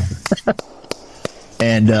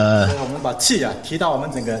 And 我们把气啊提到我们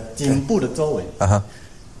整个颈部的周围，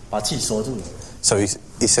把气锁住了。 So he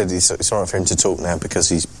said it's alright for him to talk now because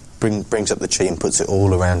he brings up the chi and puts it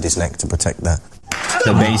all around his neck to protect that.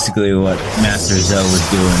 So basically, what Master Zoe was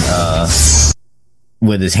doing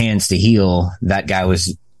with his hands to heal, that guy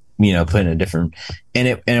was, putting a different, and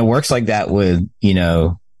it works like that with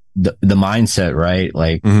the mindset, right?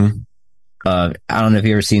 Like, I don't know if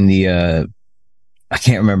you ever seen the I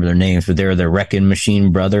can't remember their names, but they're the Wrecking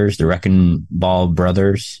Machine brothers, the Wrecking Ball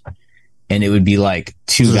brothers, and it would be like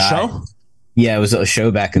two guys. Show? Yeah, it was a show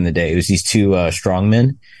back in the day. It was these two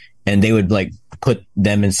strongmen, and they would like put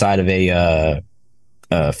them inside of a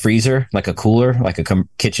freezer, like a cooler, like a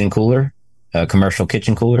kitchen cooler, a commercial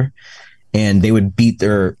kitchen cooler, and they would beat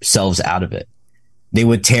themselves out of it. They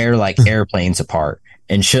would tear like airplanes apart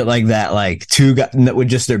and shit like that, like two guys with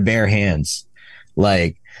just their bare hands.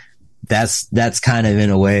 Like that's kind of in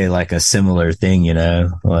a way like a similar thing,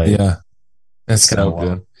 like, yeah, that's kind of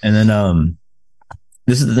good. And then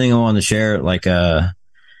this is the thing I wanted to share, like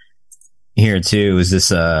here too, is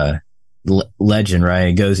this legend,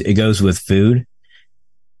 right? It goes with food.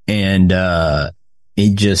 And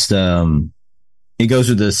it just it goes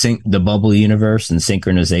with the bubble universe and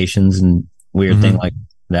synchronizations and weird thing like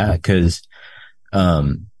that. Because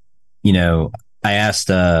I asked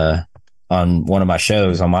on one of my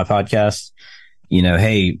shows on my podcast,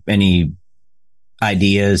 hey, any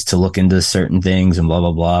ideas to look into certain things and blah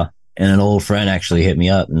blah blah. And an old friend actually hit me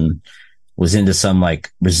up and was into some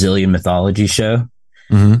like Brazilian mythology show.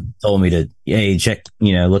 Told me to, hey, check,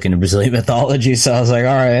 look into Brazilian mythology. So I was like,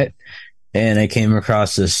 all right. And I came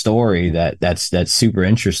across this story that's super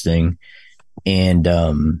interesting. And,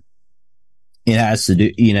 it has to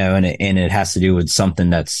do, and it has to do with something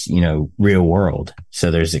that's, real world.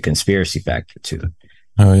 So there's a conspiracy factor to it.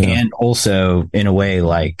 Oh, yeah. And also in a way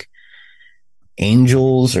like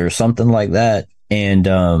angels or something like that.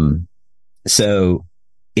 And, so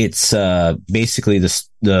it's, basically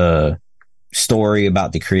the story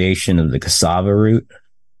about the creation of the cassava root.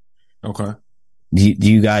 Okay.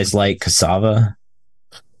 Do you guys like cassava?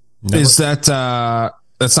 Never. Is that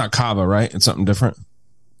that's not kava, right? It's something different.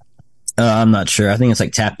 I'm not sure. I think it's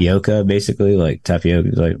like tapioca, basically. Like tapioca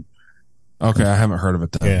is like. Okay, I haven't heard of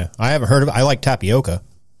it. Yeah, I haven't heard of it. I like tapioca.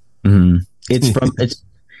 It's from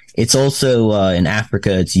it's also in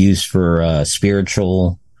Africa. It's used for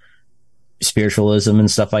spiritualism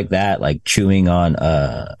and stuff like that. Like chewing on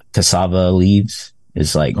cassava leaves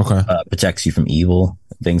is like protects you from evil,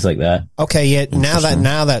 things like that. Okay, yeah.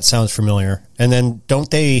 Now that sounds familiar. And then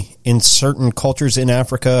don't they in certain cultures in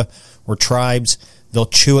Africa or tribes, they'll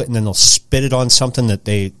chew it and then they'll spit it on something that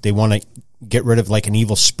they want to get rid of, like an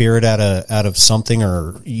evil spirit out of something,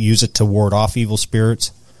 or use it to ward off evil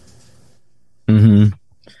spirits.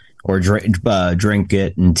 Or drink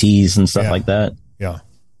it in teas and stuff like that. Yeah.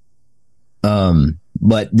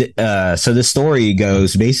 But so the story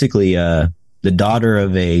goes basically, the daughter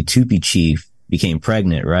of a Tupi chief became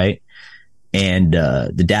pregnant, right? And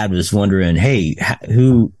the dad was wondering, hey,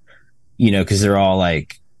 who, because they're all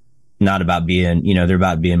like not about being, they're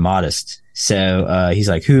about being modest. So he's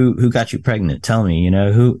like, who got you pregnant? Tell me,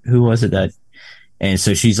 who was it that? And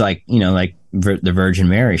so she's like, like the Virgin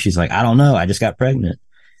Mary? She's like, I don't know. I just got pregnant.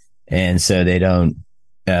 And so they don't,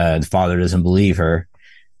 the father doesn't believe her.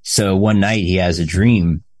 So one night he has a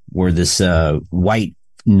dream where this, white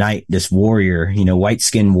knight, this warrior, white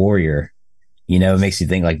skinned warrior, it makes you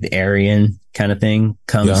think like the Aryan kind of thing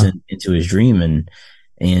comes into his dream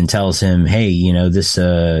and tells him, hey, this,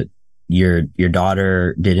 your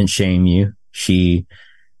daughter didn't shame you.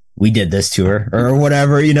 We did this to her or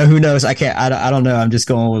whatever, who knows? I don't know. I'm just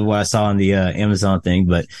going with what I saw on the Amazon thing,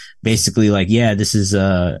 but basically like, yeah, this is,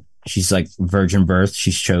 she's like virgin birth.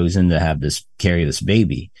 She's chosen to carry this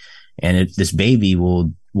baby, and this baby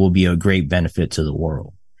will be a great benefit to the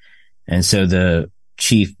world. And so the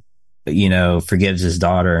chief, forgives his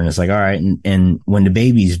daughter and it's like, all right. And when the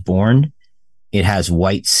baby's born, it has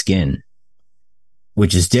white skin,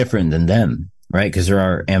 which is different than them, right? Cause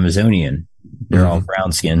they're Amazonian. They're all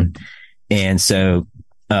brown skin. And so,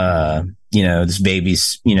 this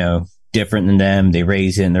baby's, different than them. They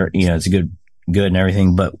raise it and they're, it's good and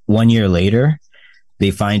everything. But 1 year later,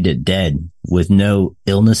 they find it dead with no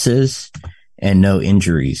illnesses and no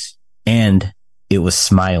injuries. And it was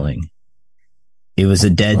smiling. It was a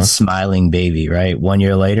dead smiling baby, right? 1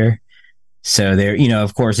 year later. So they're,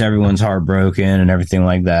 of course, everyone's heartbroken and everything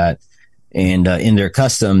like that. And, in their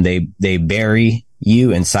custom, they bury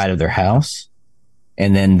you inside of their house,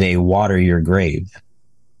 and then they water your grave,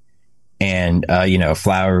 and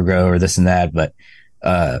flower grow or this and that. But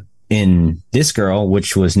in this girl,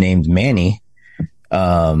 which was named Manny,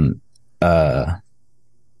 something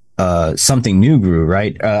new grew,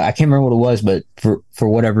 right? I can't remember what it was, but for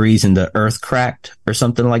whatever reason, the earth cracked or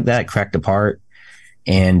something like that, cracked apart,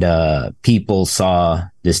 and people saw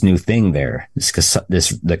this new thing there,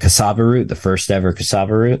 the cassava root, the first ever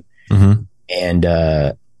cassava root. Mm-hmm. And,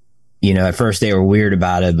 at first they were weird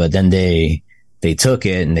about it, but then they took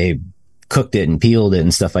it and they cooked it and peeled it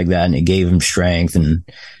and stuff like that. And it gave them strength and,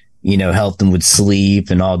 helped them with sleep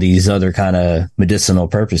and all these other kind of medicinal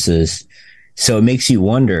purposes. So it makes you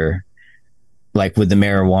wonder, like with the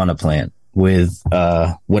marijuana plant, with,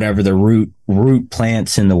 whatever the root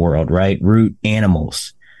plants in the world, right? Root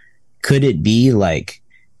animals. Could it be like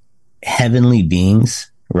heavenly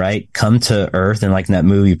beings, right, come to Earth, and like in that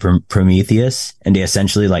movie Prometheus, and they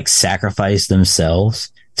essentially like sacrifice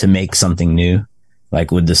themselves to make something new,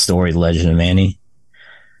 like with the story The Legend of Manny?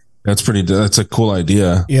 That's a cool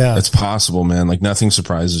idea. Yeah, it's possible, man. Like nothing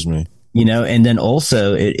surprises me. And then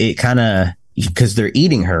also it kind of, because they're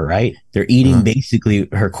eating her, right? They're eating basically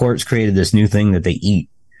her corpse created this new thing that they eat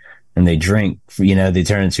and they drink. They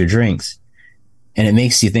turn into drinks, and it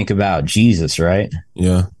makes you think about Jesus, right?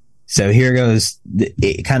 Yeah. So here goes,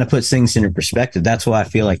 it kind of puts things into perspective. That's why I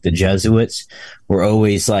feel like the Jesuits were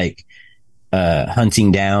always like,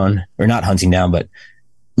 hunting down, or not hunting down, but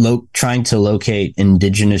trying to locate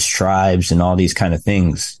indigenous tribes and all these kind of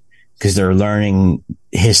things, because they're learning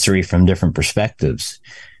history from different perspectives.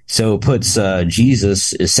 So it puts,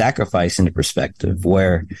 Jesus' sacrifice into perspective,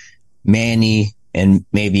 where Manny and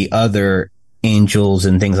maybe other angels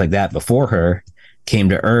and things like that before her came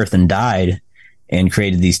to Earth and died and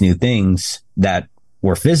created these new things that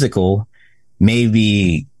were physical.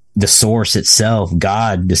 Maybe the source itself,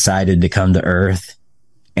 God, decided to come to Earth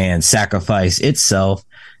and sacrifice itself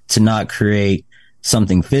to not create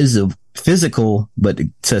something physical, but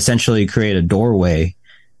to essentially create a doorway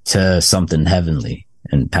to something heavenly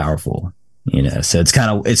and powerful. So it's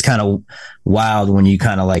kind of wild when you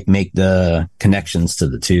kind of like make the connections to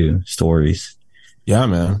the two stories. Yeah,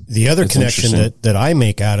 man. The other connection that I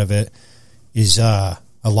make out of it is a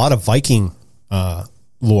lot of Viking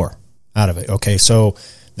lore out of it. Okay, so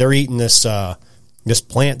they're eating this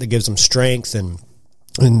plant that gives them strength and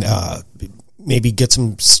maybe gets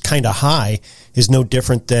them kind of high, is no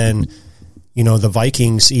different than the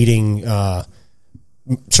Vikings eating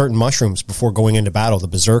certain mushrooms before going into battle, the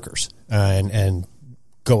berserkers, and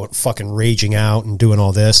going fucking raging out and doing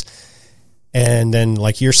all this. And then,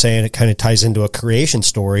 like you're saying, it kind of ties into a creation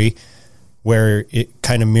story where it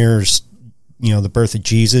kind of mirrors the birth of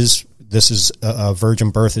Jesus. This is a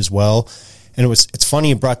virgin birth as well. And it's funny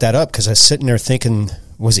you brought that up, because I was sitting there thinking,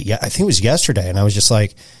 I think it was yesterday, and I was just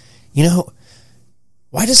like,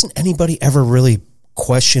 why doesn't anybody ever really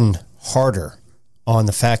question harder on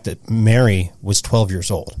the fact that Mary was 12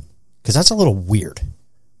 years old? Because that's a little weird.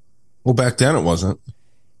 Well, back then it wasn't.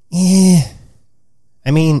 Yeah.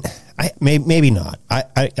 I mean, maybe not.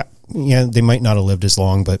 They might not have lived as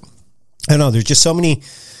long, but I don't know. There's just so many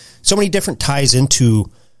different ties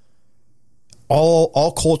into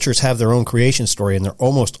all cultures have their own creation story, and they're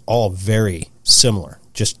almost all very similar.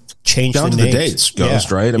 Just changed down the to dates. the dates,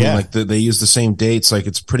 Ghost, right? I mean, like they use the same dates. Like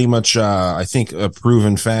it's pretty much, I think, a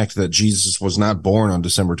proven fact that Jesus was not born on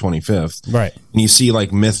December 25th. Right. And you see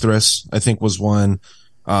like Mithras, I think was one.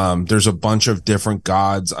 There's a bunch of different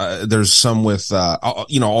gods. There's some with,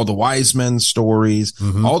 all the wise men stories.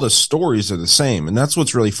 Mm-hmm. All the stories are the same. And that's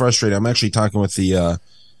what's really frustrating. I'm actually talking with the,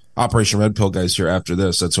 Operation Red Pill guys here after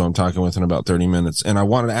this. That's who I'm talking with in about 30 minutes. And I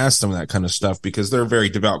wanted to ask them that kind of stuff because they're very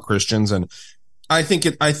devout Christians. And I think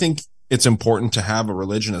it's important to have a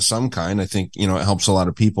religion of some kind. I think, it helps a lot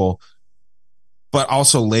of people, but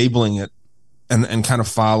also labeling it and kind of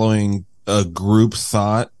following a group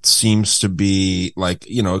thought seems to be like,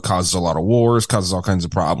 it causes a lot of wars, causes all kinds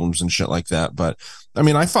of problems and shit like that. But I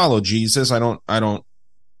mean, I follow Jesus. I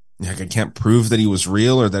can't prove that he was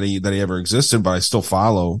real or that he ever existed, but I still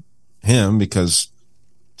follow him because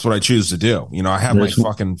it's what I choose to do. I have my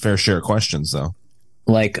fucking fair share of questions though.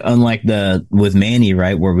 Like, unlike with Manny,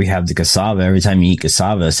 right, where we have the cassava, every time you eat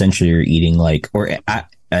cassava, essentially you're eating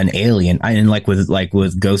an alien. And like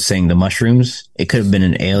with Ghost saying the mushrooms, it could have been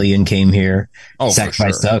an alien came here,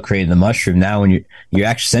 sacrificed up, created the mushroom. Now when you're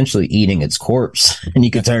actually essentially eating its corpse and you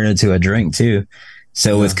could turn it into a drink too.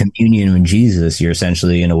 So with communion with Jesus, you're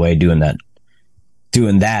essentially in a way doing that,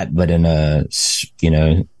 but in a,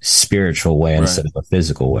 spiritual way instead of a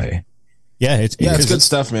physical way. Yeah. It's good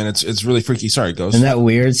stuff, man. It's really freaky. Sorry, Ghost. Isn't that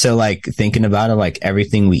weird? So like thinking about it, like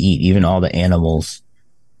everything we eat, even all the animals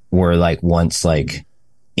were like once like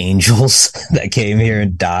angels that came here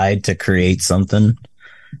and died to create something.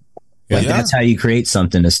 Like that's how you create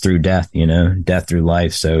something is through death, death through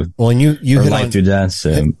life. So and you hit life on through death.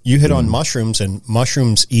 So you hit on mushrooms, and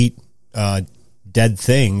mushrooms eat dead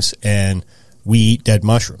things, and we eat dead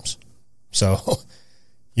mushrooms. So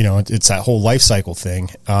it's that whole life cycle thing.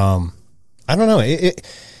 I don't know.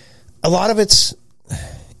 A lot of it's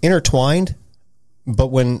intertwined, but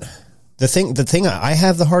when the thing I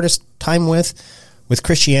have the hardest time with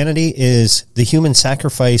Christianity is the human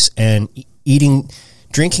sacrifice and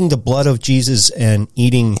drinking the blood of Jesus and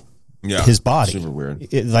eating his body. Super weird.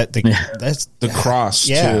 That's the cross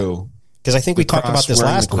too. Because I think we talked about this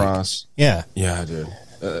last week. Yeah. Yeah, dude.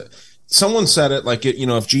 Someone said it like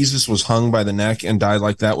if Jesus was hung by the neck and died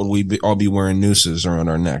like that, would we all be wearing nooses around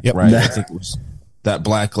our neck? Yep. Right. I think it was that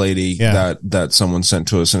black lady that someone sent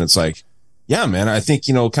to us. And it's like, yeah, man, I think,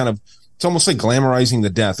 kind of, it's almost like glamorizing the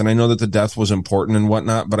death. And I know that the death was important and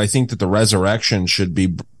whatnot, but I think that the resurrection should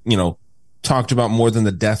be, talked about more than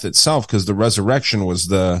the death itself, because the resurrection was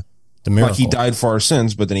the miracle. Like he died for our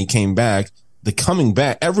sins, but then he came back. The coming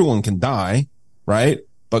back, everyone can die, right?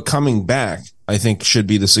 But coming back, I think, should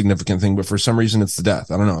be the significant thing. But for some reason, it's the death.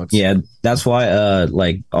 I don't know. That's why,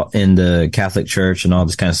 like in the Catholic Church and all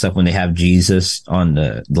this kind of stuff, when they have Jesus on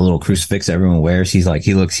the little crucifix everyone wears, he's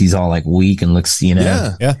all like weak and looks,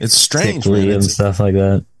 it's strange, man. And stuff like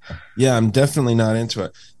that. Yeah, I'm definitely not into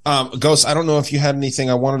it. Ghost, I don't know if you had anything.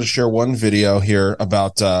 I wanted to share one video here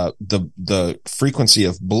about the frequency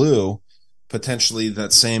of blue, potentially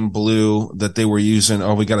that same blue that they were using.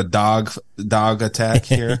 Oh, we got a dog attack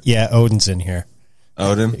here. Yeah, Odin's in here.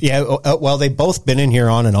 Odin? Yeah, well, they've both been in here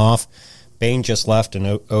on and off. Bane just left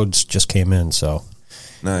and Od's just came in, so.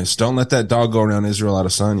 Nice. Don't let that dog go around Israel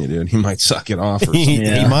Adesanya, dude. He might suck it off or something.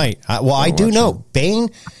 He might. I do know. Bane...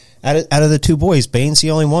 Out of the two boys, Bane's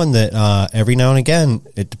the only one that every now and again,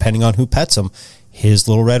 depending on who pets him, his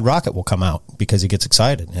little red rocket will come out because he gets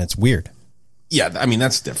excited, and it's weird. Yeah, I mean,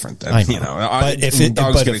 that's different. I know. But if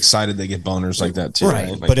dogs get excited, they get boners like that too.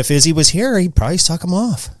 Right. Like, but if Izzy was here, he'd probably suck him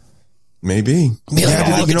off. Maybe. Look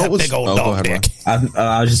at that big old dog dick.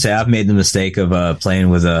 I'll just say I've made the mistake of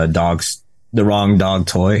playing with the wrong dog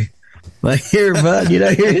toy. Like, here, bud,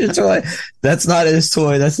 here's your toy. That's not his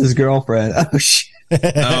toy. That's his girlfriend. Oh, shit.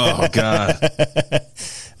 Oh God,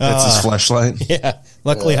 that's his fleshlight. Yeah,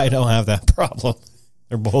 luckily I don't have that problem.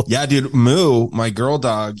 They're both. Yeah, dude. Moo, my girl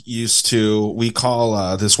dog, we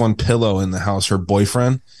call this one pillow in the house her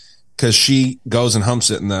boyfriend, because she goes and humps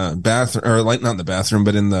it in the bathroom, or like not in the bathroom,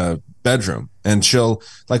 but in the bedroom, and she'll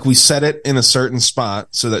we set it in a certain spot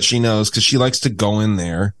so that she knows, because she likes to go in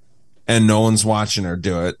there and no one's watching her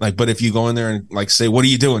do it. But if you go in there and say, "What are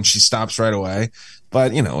you doing?" she stops right away.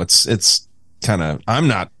 But it's kind of, I'm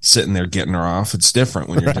not sitting there getting her off. It's different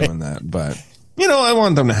when you're doing that. But, I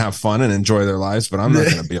want them to have fun and enjoy their lives, but I'm not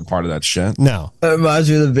going to be a part of that shit. No. It reminds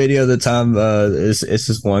me of the video the time, it's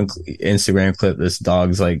this one Instagram clip. This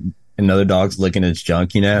dog's another dog's licking its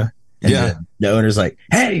junk, And the owner's like,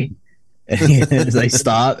 hey. And they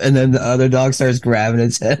stop, and then the other dog starts grabbing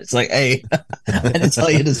its head. It's like, hey, I didn't tell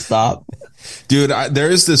you to stop. Dude, there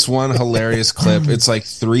is this one hilarious clip. It's like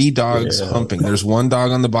 3 dogs humping. There's one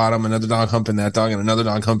dog on the bottom, another dog humping that dog, and another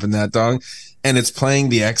dog humping that dog. And it's playing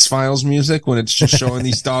the X-Files music when it's just showing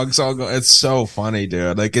these dogs all go. It's so funny,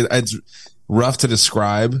 dude. Like it's rough to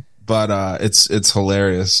describe, but it's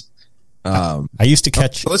hilarious. I used to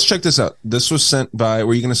catch. Let's check this out. This was sent by.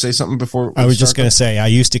 Were you going to say something before? I was just going to say I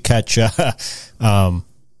used to catch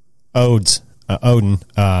Odin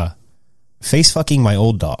face fucking my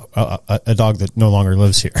old dog, a dog that no longer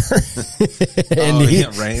lives here.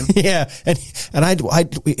 And Rain. Yeah, and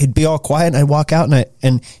it'd be all quiet, and I'd walk out,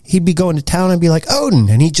 and he'd be going to town, and I'd be like, Odin,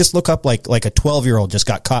 and he'd just look up like a 12-year-old just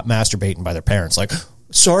got caught masturbating by their parents, like,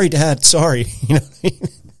 sorry, Dad, sorry, you know what I mean?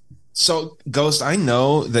 So, Ghost, I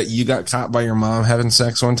know that you got caught by your mom having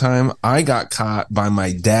sex one time. I got caught by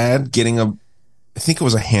my dad getting I think it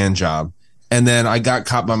was a hand job, and then I got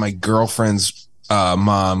caught by my girlfriend's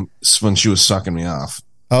mom when she was sucking me off.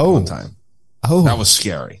 One time. That was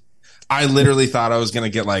scary. I literally thought I was going to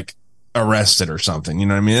get like arrested or something. You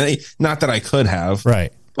know what I mean? Not that I could have.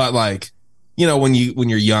 Right. But like, you know, when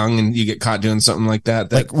you're young and you get caught doing something like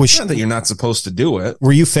that, not that you're not supposed to do it.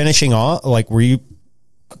 Were you finishing off? Like, were you?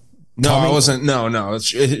 No, I wasn't. No.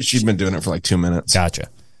 She'd been doing it for like 2 minutes. Gotcha.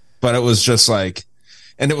 But it was just like,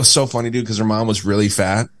 and it was so funny, dude, because her mom was really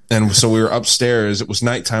fat. And so we were upstairs. It was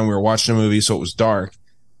nighttime. We were watching a movie, so it was dark.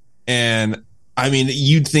 And I mean,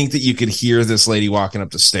 you'd think that you could hear this lady walking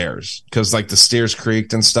up the stairs because like the stairs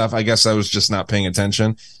creaked and stuff. I guess I was just not paying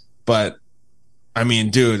attention. But I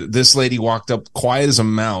mean, dude, this lady walked up quiet as a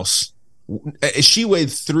mouse. She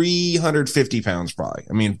weighed 350 pounds probably.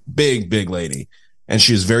 I mean, big lady. And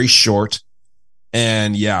she was very short.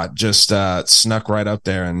 And yeah, just snuck right up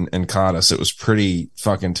there and caught us. It was pretty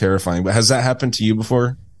fucking terrifying. But has that happened to you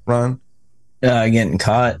before, Ron? Getting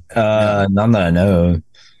caught? None that I know.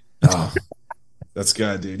 Oh, that's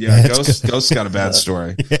good, dude. Yeah, Ghost's got a bad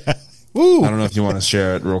story. Yeah. Woo. I don't know if you want to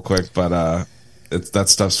share it real quick, but that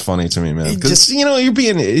stuff's funny to me, man. Because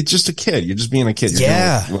it's just a kid. You're just being a kid.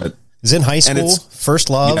 It was in high school, first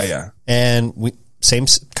love. Yeah. And same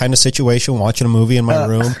kind of situation, watching a movie in my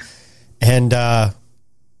room. And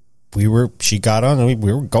she got on, and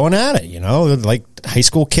we were going at it, you know, like high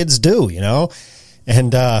school kids do, you know.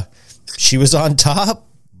 And she was on top,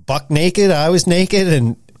 buck naked, I was naked,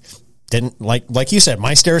 and didn't like you said,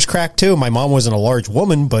 my stairs cracked too. My mom wasn't a large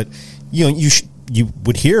woman, but you know, you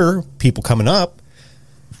would hear people coming up.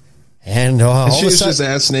 And she was just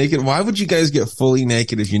ass naked. Why would you guys get fully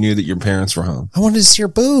naked if you knew that your parents were home? I wanted to see her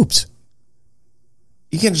boobs.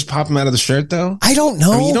 You can't just pop them out of the shirt, though? I don't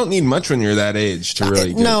know. I mean, you don't need much when you're that age to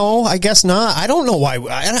really No, I guess not. I don't know why.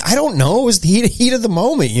 I don't know. It was the heat of the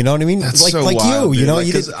moment. You know what I mean? That's like so like wild, you know, like,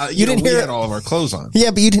 you didn't hear. We had all of our clothes on.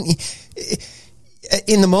 Yeah, but you didn't.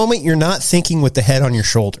 In the moment, you're not thinking with the head on your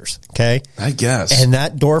shoulders. Okay, I guess. And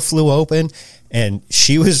that door flew open, and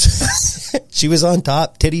she was she was on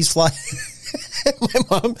top, titties flying. My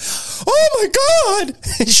mom, oh my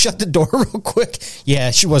God! Shut the door real quick.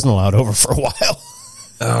 Yeah, she wasn't allowed over for a while.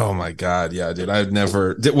 Oh my God. Yeah, dude.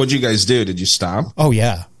 What'd you guys do? Did you stop? Oh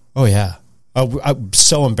yeah. I'm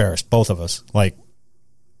so embarrassed. Both of us. Like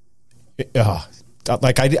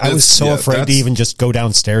I was so afraid to even just go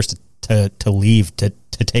downstairs to leave to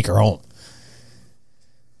take her home.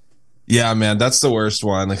 Yeah, man, that's the worst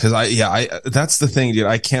one. Because that's the thing, dude.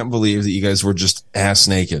 I can't believe that you guys were just ass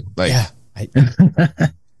naked. Like, yeah.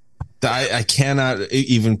 I cannot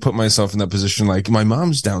even put myself in that position. Like, my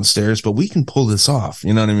mom's downstairs, but we can pull this off.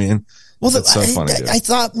 You know what I mean? Well, that's so funny. I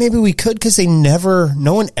thought maybe we could because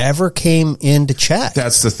no one ever came in to check.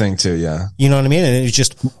 That's the thing too. Yeah. You know what I mean? And it was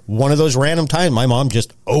just one of those random times. My mom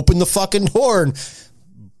just opened the fucking door and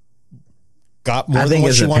got more than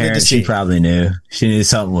what she wanted to see. She probably knew. She knew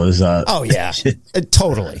something was up. Oh yeah,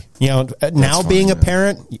 totally. You know, now being a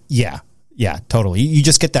parent, yeah, totally. You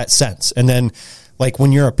just get that sense, and then. Like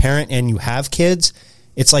when you're a parent and you have kids,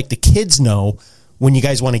 it's like the kids know when you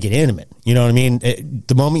guys want to get intimate. You know what I mean?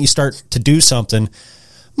 The moment you start to do something,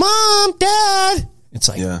 Mom, Dad, it's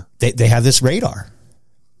like they have this radar.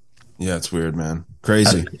 Yeah, it's weird, man.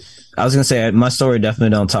 Crazy. I was going to say, my story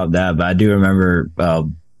definitely don't top that, but I do remember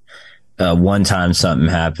one time something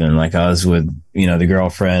happened. Like I was with, the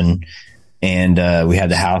girlfriend and we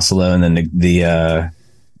had the house alone and then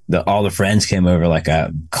all the friends came over, like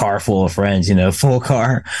a car full of friends, full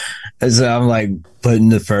car. And so I'm like putting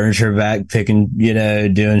the furniture back, picking,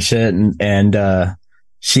 doing shit. And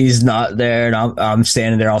she's not there, and I'm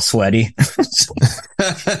standing there all sweaty.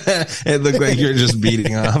 It looked like you're just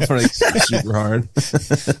beating off like super hard.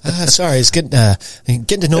 Sorry, it's getting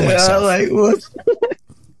to know myself. What?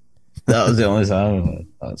 That was the only time.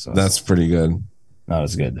 That's pretty good. That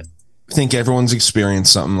was good. I think everyone's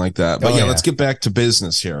experienced something like that. But let's get back to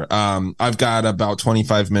business here. I've got about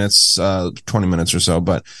 25 minutes, 20 minutes or so.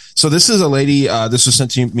 But so this is a lady, this was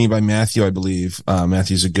sent to me by Matthew, I believe.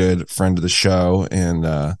 Matthew's a good friend of the show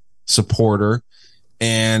and supporter.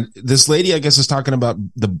 And this lady, I guess, is talking about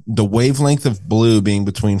the wavelength of blue being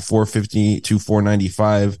between 450 to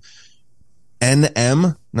 495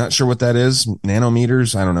 nm. Not sure what that is.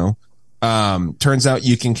 Nanometers. I don't know. Turns out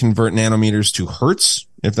you can convert nanometers to hertz,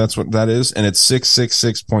 if that's what that is, and it's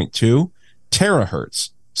 666.2 terahertz.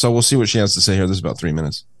 So we'll see what she has to say here. This is about 3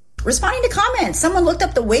 minutes. Responding to comments, someone looked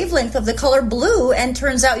up the wavelength of the color blue, and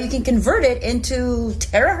turns out you can convert it into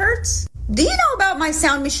terahertz. Do you know about my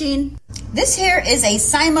sound machine? This here is a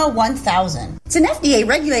Cyma 1000. It's an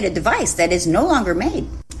FDA-regulated device that is no longer made.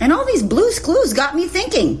 And all these blues clues got me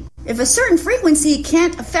thinking. If a certain frequency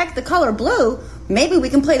can't affect the color blue, maybe we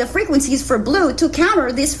can play the frequencies for blue to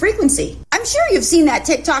counter this frequency. I'm sure you've seen that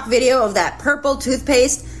TikTok video of that purple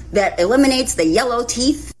toothpaste that eliminates the yellow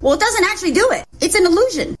teeth. Well, it doesn't actually do it. It's an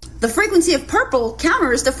illusion. The frequency of purple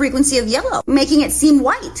counters the frequency of yellow, making it seem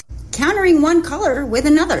white. Countering one color with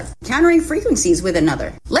another. Countering frequencies with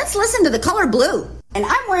another. Let's listen to the color blue. And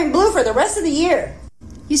I'm wearing blue for the rest of the year.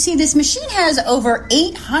 You see, this machine has over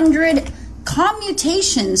 800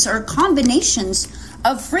 commutations or combinations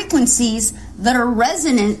of frequencies that are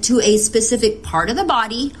resonant to a specific part of the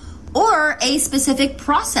body or a specific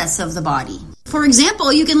process of the body. For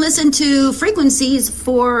example, you can listen to frequencies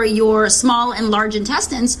for your small and large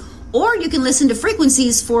intestines, or you can listen to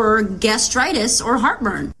frequencies for gastritis or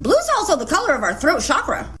heartburn. Blue is also the color of our throat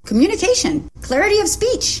chakra. Communication, clarity of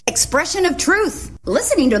speech, expression of truth,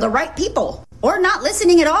 listening to the right people, or not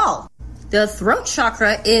listening at all. The throat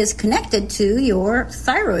chakra is connected to your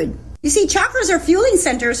thyroid. You see, chakras are fueling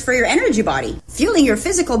centers for your energy body, fueling your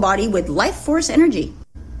physical body with life force energy.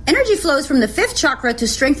 Energy flows from the fifth chakra to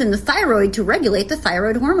strengthen the thyroid to regulate the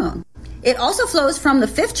thyroid hormone. It also flows from the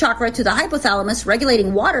fifth chakra to the hypothalamus,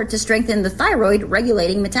 regulating water to strengthen the thyroid,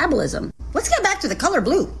 regulating metabolism. Let's get back to the color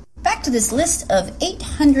blue. Back to this list of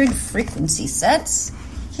 800 frequency sets.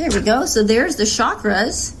 Here we go. So there's the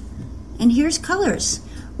chakras, and here's colors.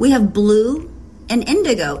 We have blue and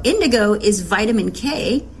indigo. Indigo is vitamin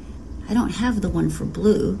K. I don't have the one for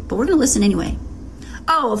blue, but we're going to listen anyway.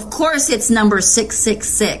 Oh, of course it's number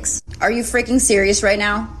 666. Are you freaking serious right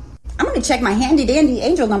now? I'm going to check my handy-dandy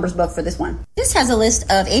angel numbers book for this one. This has a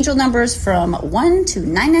list of angel numbers from 1 to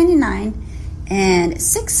 999 and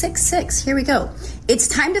 666. Here we go. It's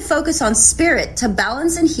time to focus on spirit to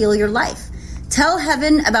balance and heal your life. Tell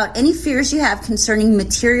heaven about any fears you have concerning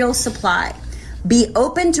material supply. Be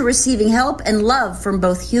open to receiving help and love from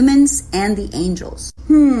both humans and the angels.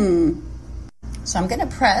 So I'm going to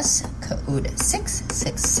press code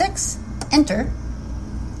 666, enter,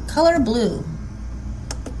 color blue.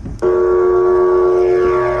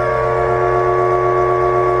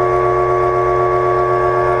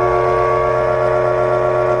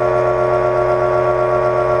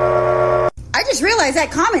 I just realized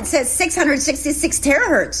that comment says 666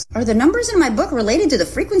 terahertz. Are the numbers in my book related to the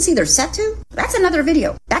frequency they're set to? That's another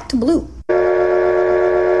video. Back to blue.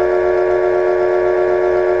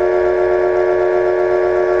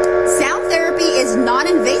 Sound therapy is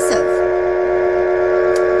non-invasive.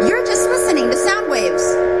 You're just listening to sound waves.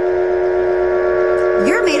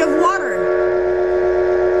 You're made of water.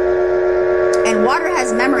 And water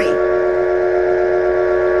has memory.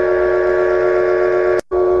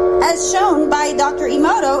 As shown by Dr.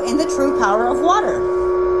 Emoto in The True Power of Water.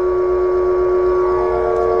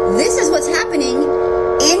 This is what's happening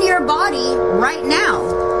in your body right now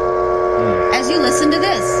as you listen to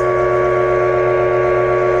this.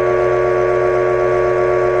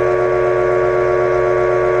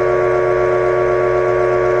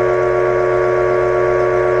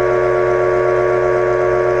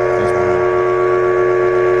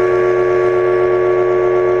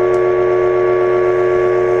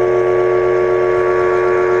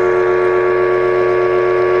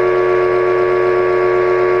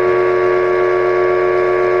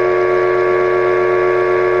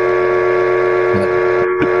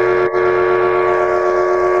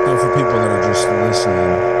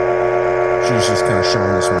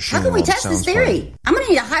 How can we test this theory? I'm going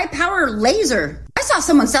to need a high-power laser. I saw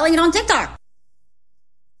someone selling it on TikTok.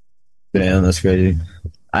 Damn, that's crazy.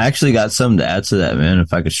 I actually got something to add to that, man,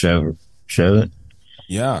 if I could show it.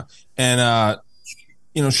 Yeah. And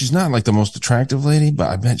you know, she's not like the most attractive lady, but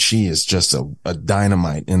I bet she is just a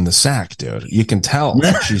dynamite in the sack, dude. You can tell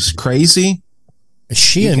she's crazy.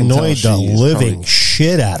 She annoyed the living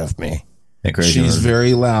shit out of me. She's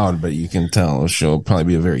very loud, but you can tell she'll probably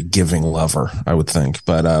be a very giving lover, I would think.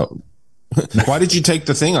 But why did you take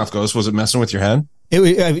the thing off, Ghost? Was it messing with your head?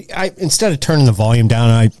 I instead of turning the volume down,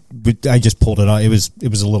 I just pulled it on. It was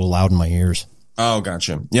a little loud in my ears. Oh,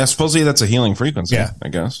 gotcha. Yeah, supposedly that's a healing frequency. Yeah, I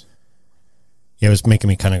guess. Yeah, it was making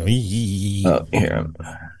me kind of go. Here.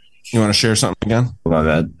 You want to share something again? My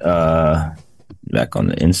bad. Back on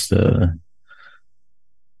the Insta.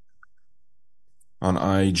 On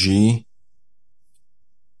IG.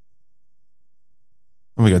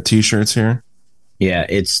 Oh, we got T-shirts here. Yeah,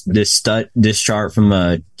 it's this chart from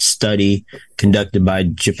a study conducted by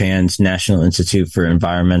Japan's National Institute for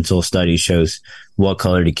Environmental Studies shows what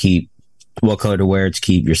color to wear to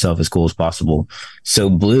keep yourself as cool as possible.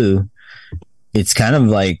 So blue, it's kind of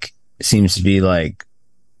like, seems to be like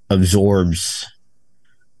absorbs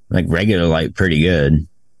like regular light pretty good.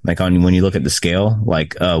 Like when you look at the scale,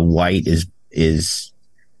 like white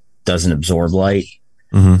doesn't absorb light.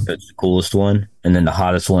 Mm-hmm. That's the coolest one, and then the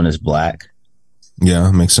hottest one is black.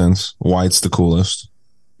 Yeah, makes sense. White's the coolest,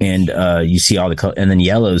 and you see all the color, and then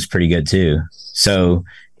yellow is pretty good too. So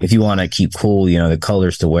if you want to keep cool, you know, the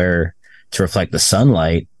colors to wear to reflect the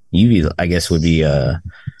sunlight, UV, I guess, would be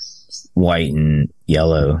white and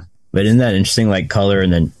yellow. But isn't that interesting? Like color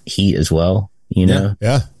and then heat as well. You know?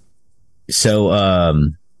 Yeah. So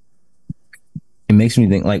it makes me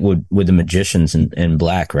think like with the magicians in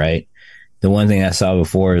black, right? The one thing I saw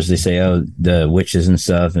before is they say, oh, the witches and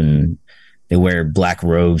stuff, and they wear black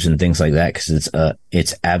robes and things like that because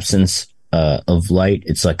it's absence of light.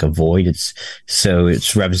 It's like a void. It's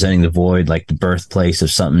representing the void, like the birthplace of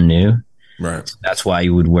something new. Right. That's why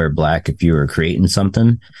you would wear black if you were creating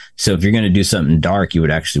something. So if you're going to do something dark, you would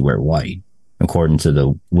actually wear white, according to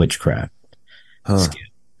the witchcraft. Huh. You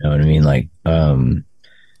know what I mean? Like,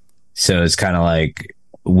 so it's kind of like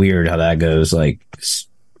weird how that goes. Like,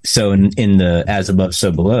 so in the as above,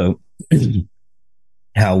 so below,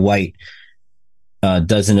 how white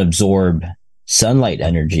doesn't absorb sunlight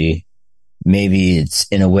energy. Maybe it's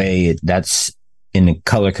in a way that's in the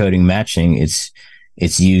color coding matching. It's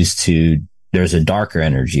used to, there's a darker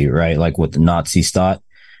energy, right? Like what the Nazis thought.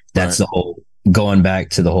 That's the whole, going back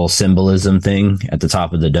to the whole symbolism thing at the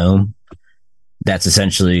top of the dome. That's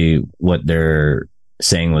essentially what they're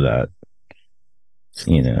saying with that.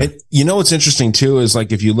 You know, you know, what's interesting too, is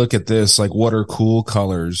like, if you look at this, like what are cool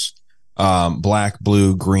colors? Black,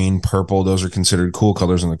 blue, green, purple. Those are considered cool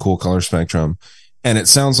colors in the cool color spectrum. And it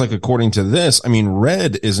sounds like, according to this, I mean,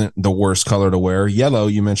 red isn't the worst color to wear. Yellow,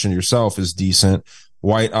 you mentioned yourself, is decent.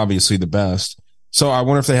 White, obviously the best. So I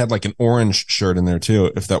wonder if they had like an orange shirt in there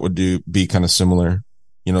too, if that would be kind of similar,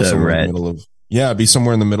 you know, somewhere in the middle of, be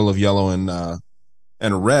somewhere in the middle of yellow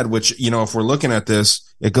and red, which, you know, if we're looking at this,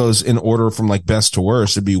 it goes in order from like best to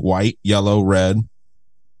worst. It'd be white, yellow, red,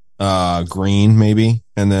 green, maybe,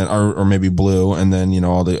 and then, or maybe blue, and then, you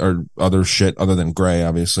know, all the or other shit other than gray,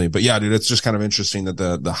 obviously. But yeah, dude, it's just kind of interesting that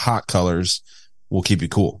the hot colors will keep you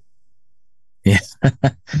cool. Yeah.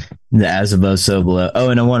 The as above, so below.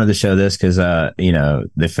 Oh, and I wanted to show this because, you know,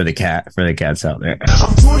 for the cats out there,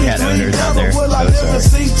 cat owners out there.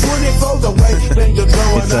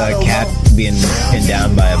 It's a cat being pinned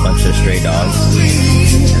down by a bunch of stray dogs.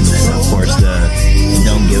 And then, of course, the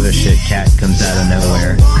don't give a shit cat comes out of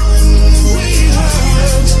nowhere.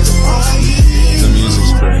 The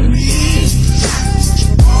music's great.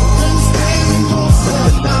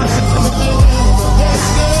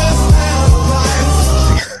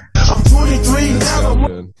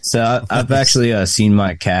 So I've actually seen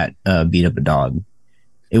my cat beat up a dog.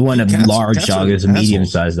 It wasn't a large dog; it was a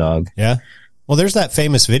medium-sized dog. Yeah. Well, there's that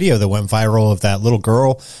famous video that went viral of that little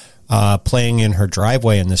girl playing in her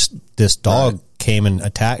driveway, and this dog came and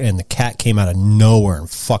attacked, and the cat came out of nowhere and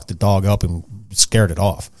fucked the dog up and scared it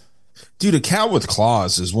off. Dude, a cat with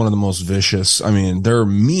claws is one of the most vicious. I mean, they're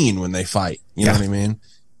mean when they fight. You know what I mean?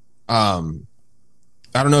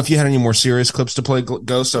 I don't know if you had any more serious clips to play,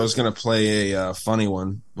 Ghost. I was going to play a funny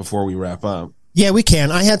one before we wrap up. Yeah, we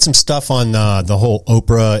can. I had some stuff on the whole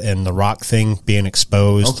Oprah and The Rock thing being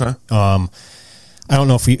exposed. Okay. I don't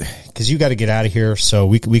know if because you got to get out of here, so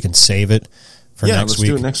we can save it for next week. Let's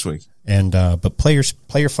do it next week. And but play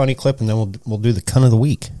your funny clip, and then we'll do the cunt of the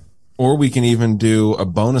week. Or we can even do a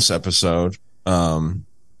bonus episode. You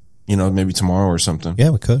know, maybe tomorrow or something. Yeah,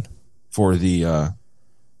 we could for the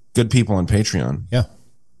good people on Patreon. Yeah.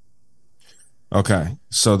 Okay,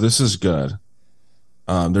 so this is good.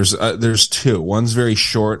 There's two. One's very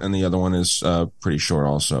short, and the other one is pretty short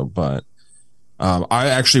also. But I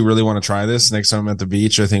actually really want to try this next time I'm at the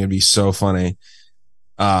beach. I think it'd be so funny.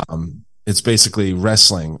 It's basically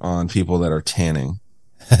wrestling on people that are tanning.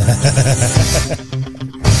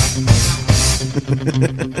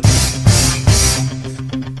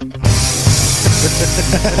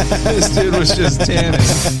 This dude was just tanning.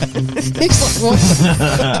 He's like, what?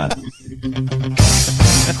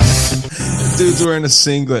 Dude's wearing a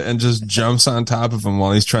singlet and just jumps on top of him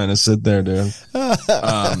while he's trying to sit there, dude.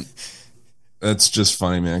 That's just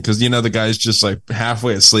funny, man. Because, the guy's just like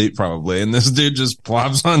halfway asleep probably. And this dude just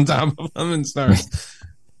plops on top of him and starts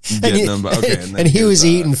getting him. Okay, and he was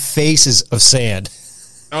eating faces of sand.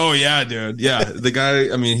 Oh, yeah, dude. Yeah. The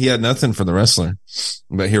guy, he had nothing for the wrestler.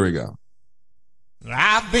 But here we go.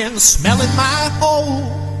 I've been smelling my hole.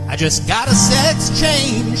 I just got a sex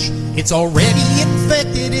change. It's already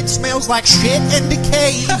infected. It smells like shit and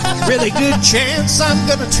decay. Really good chance I'm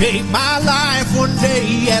gonna take my life one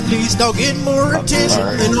day. At least I'll get more attention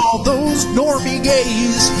than all those normie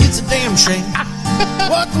gays. It's a damn shame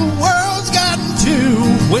what the world's gotten to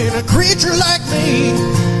when a creature like me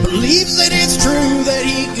believes that it's true that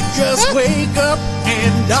he could just wake up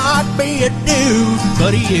and not be a dude.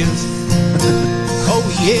 But he is. Oh,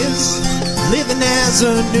 he is living as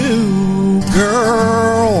a new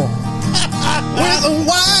girl with a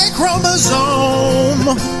Y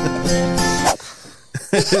chromosome.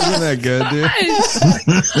 Isn't that good, dude?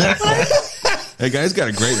 That guy's got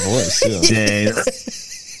a great voice, too.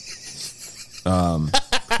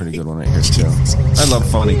 Pretty good one right here, too. I love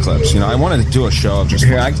funny clips. I wanted to do a show of just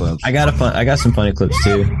funny clips. I got some funny clips,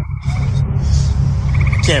 too.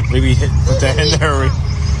 Can't believe you put that in there.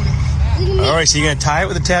 All right, so you're going to tie it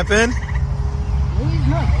with a tap in?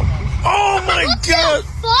 Oh, my God.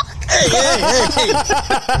 Hey.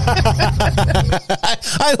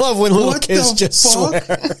 I love when little kids just swear.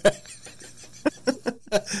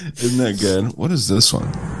 Isn't that good? What is this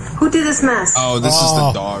one? Who did this mess? Oh, this is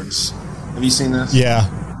the dogs. Have you seen this? Yeah.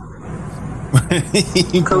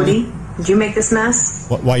 Cody, did you make this mess?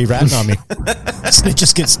 Why are you ratting on me?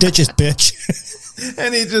 Snitches get stitches, bitch.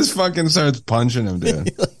 And he just fucking starts punching him,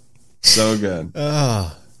 dude. So good.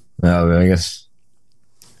 Oh, I guess.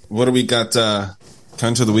 What do we got?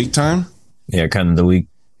 Cunt of the week time? Yeah, cunt of the week.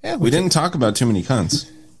 Yeah, we didn't talk about too many cunts.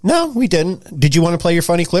 No, we didn't. Did you want to play your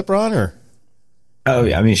funny clip, Ron? Or? Oh,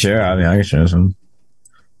 yeah. Sure. I can show some.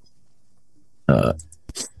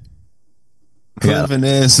 Living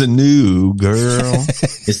as a new girl.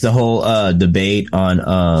 It's the whole debate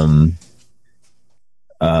on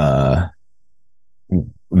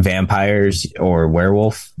vampires or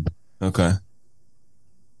werewolf. Okay.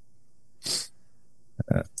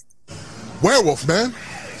 Werewolf, man.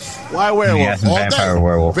 Why werewolf? All vampire day.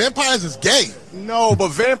 werewolf. Vampires is gay. No, but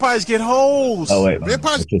vampires get holes. Oh, wait.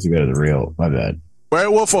 Vampires. I'm supposed to go to the real. My bad.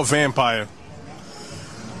 Werewolf or vampire?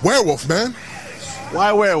 Werewolf, man.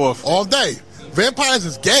 Why werewolf? All day. Vampires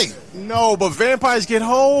is gay. No, but vampires get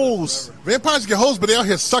holes. Vampires get holes, but they out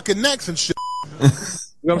here sucking necks and shit. You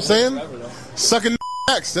know what I'm saying? Sucking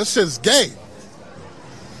necks. That shit's gay.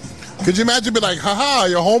 Could you imagine being like, haha,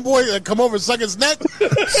 your homeboy come over and suck his neck?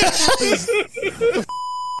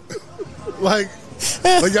 like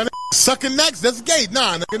y'all sucking necks? That's gay.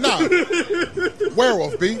 Nah, nigga, nah.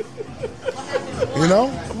 Werewolf, B. You know?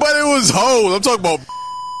 But it was hoes. I'm talking about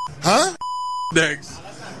huh? Necks.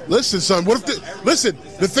 Listen, son,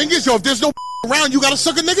 the thing is, if there's no around, you gotta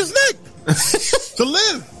suck a nigga's neck to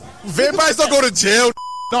live. Vampires don't go to jail.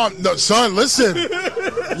 No, son, listen.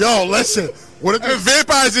 Yo, listen. What if the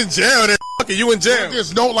vampires in jail? They're fucking you in jail. What if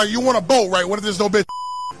there's no, like, you want a boat, right? What if there's no bitch?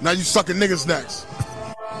 Now you sucking niggas' necks.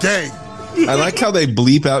 Gay. I like how they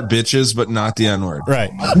bleep out bitches, but not the N-word.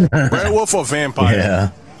 Right. Werewolf or vampire?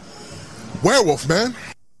 Yeah. Werewolf, man.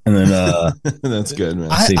 And then, that's good,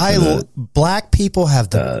 man. Black people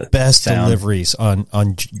have the best deliveries on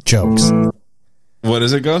jokes. What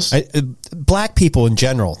is it, Ghost? Black people in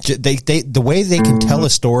general, they the way they can tell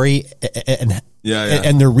a story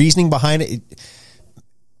and their reasoning behind it,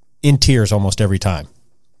 in tears almost every time.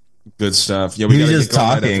 Good stuff. Yeah, he was just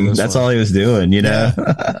talking. That's all he was doing, you know.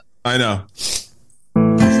 Yeah. I know.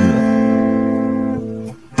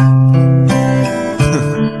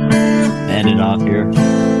 End it off here.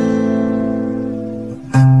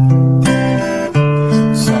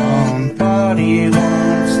 Somebody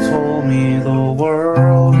once told me the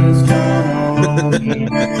world is gonna roll me.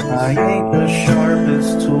 I ain't the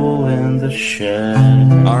sharpest tool in the shed.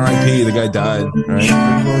 R.I.P. The guy died, right?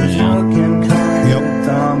 Yep.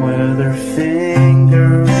 Thumb with her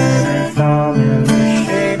finger and her thumb in the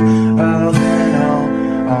shape of an O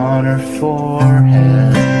on her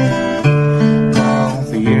forehead. Well,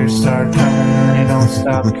 the years start coming and they don't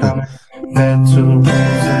stop coming. fed to the wolves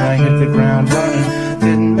and I hit the ground running.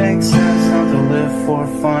 Didn't make sense not to live for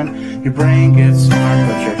fun. Your brain gets smart,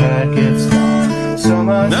 but your head gets dumb. So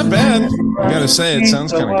much. Not bad. I gotta say, it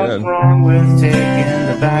sounds kind of good. What's wrong with taking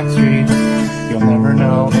the back streets? You'll never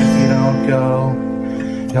know if you don't go.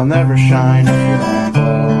 You'll never shine if you don't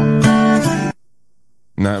glow.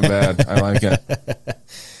 Not bad. I like it.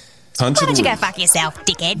 Why don't you go fuck yourself,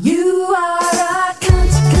 dickhead? You are a cunt.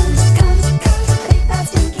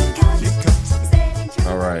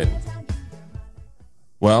 All right.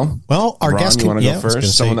 Well, our Ron, guest you want to yeah, go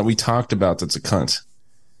first? Someone that we talked about that's a cunt.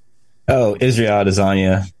 Oh, Israel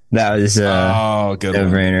Adesanya. That was good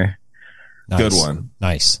no-brainer. Nice. Good one.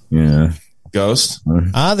 Nice. Yeah. Ghost?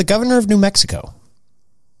 The governor of New Mexico.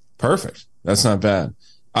 Perfect. That's not bad.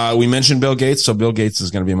 We mentioned Bill Gates, so Bill Gates is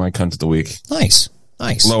going to be my cunt of the week. Nice.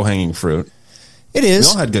 Low-hanging fruit. It is.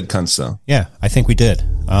 We all had good cunts, though. Yeah, I think we did.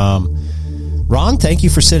 Ron, thank you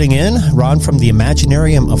for sitting in. Ron from the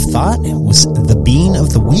Imaginarium of Thought was the bean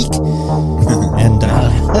of the week. And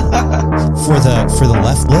for the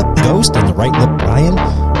left lip, Ghost, and the right lip, Brian,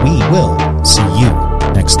 we will see you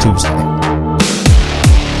next Tuesday.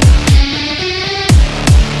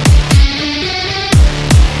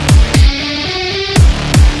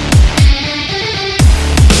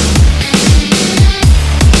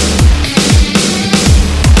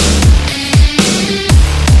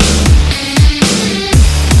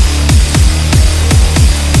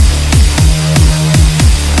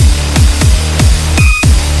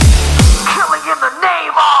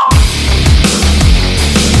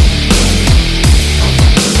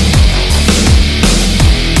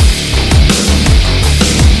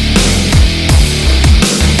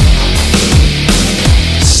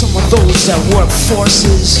 Those that work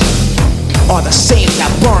forces are the same that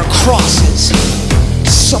burn crosses.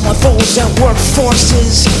 Some of those that work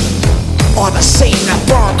forces are the same that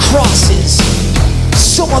burn crosses.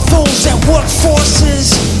 Some of those that work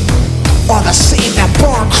forces are the same that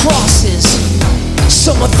burn crosses.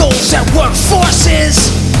 Some of those that work forces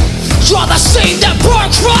are the same that burn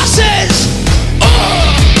crosses.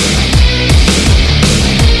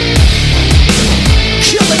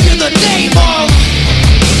 Killing in the name of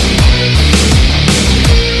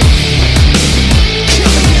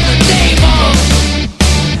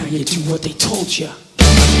you do what they told you.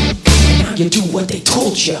 And now you do what they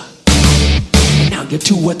told you. And now you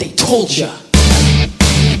do what they told you.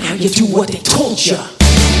 And now you do what they told you.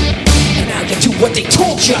 And now you do what they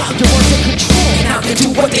told you. You're under control. And now you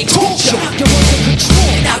do what they told you. You're under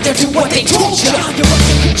control. And now you do what they told you. You're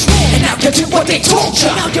under control. And now you do what they told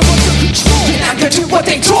you. Now you're under control. And now you do what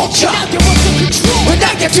they told you. Now you're under control. And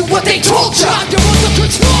now you do what they told you. You're under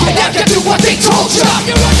control. And now you do what they told you.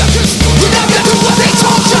 You're under control. And now you do what they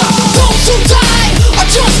told you. Those who die are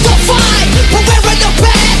justified for wearing the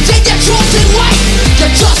badge and your chosen right.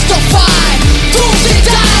 You're justified. Those who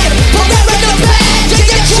died for wearing the badge and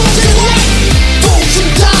your chosen right. Those who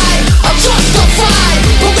died are justified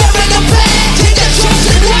for wearing the badge and your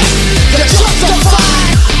chosen right. You're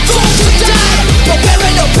justified. Those who died for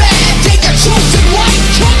wearing the badge and your chosen right.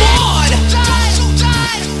 Come on.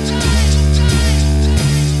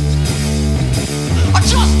 Are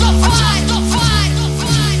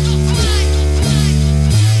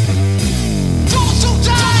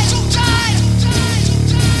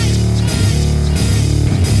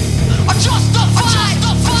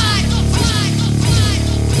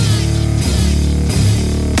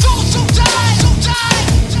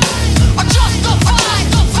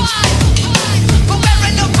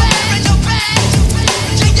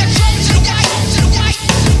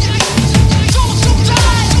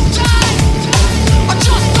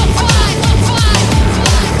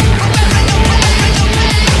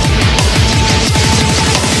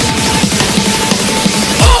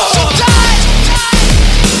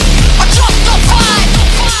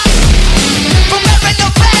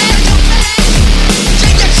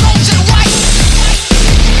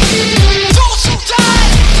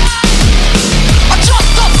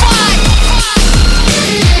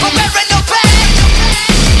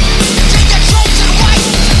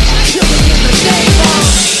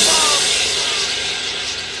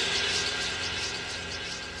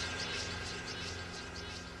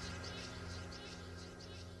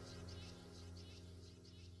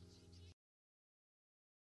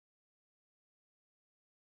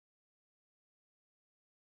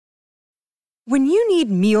When you need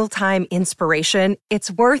mealtime inspiration, it's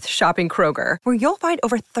worth shopping Kroger, where you'll find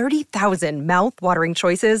over 30,000 mouth-watering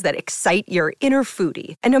choices that excite your inner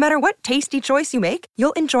foodie. And no matter what tasty choice you make,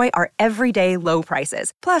 you'll enjoy our everyday low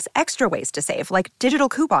prices, plus extra ways to save, like digital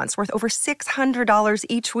coupons worth over $600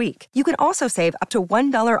 each week. You can also save up to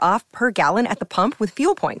 $1 off per gallon at the pump with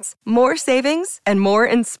fuel points. More savings and more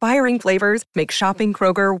inspiring flavors make shopping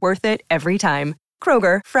Kroger worth it every time.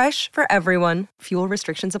 Kroger, fresh for everyone. Fuel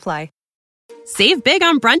restrictions apply. Save big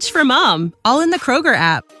on brunch for mom, all in the Kroger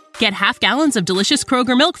app. Get half gallons of delicious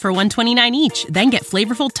Kroger milk for $1.29 each. Then get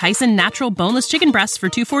flavorful Tyson natural boneless chicken breasts for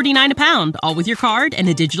 $2.49 a pound, all with your card and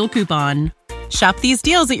a digital coupon. Shop these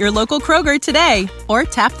deals at your local Kroger today, or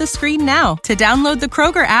tap the screen now to download the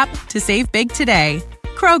Kroger app to save big today.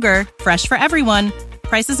 Kroger, fresh for everyone.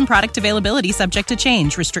 Prices and product availability subject to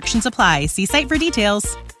change. Restrictions apply. See site for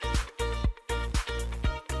details.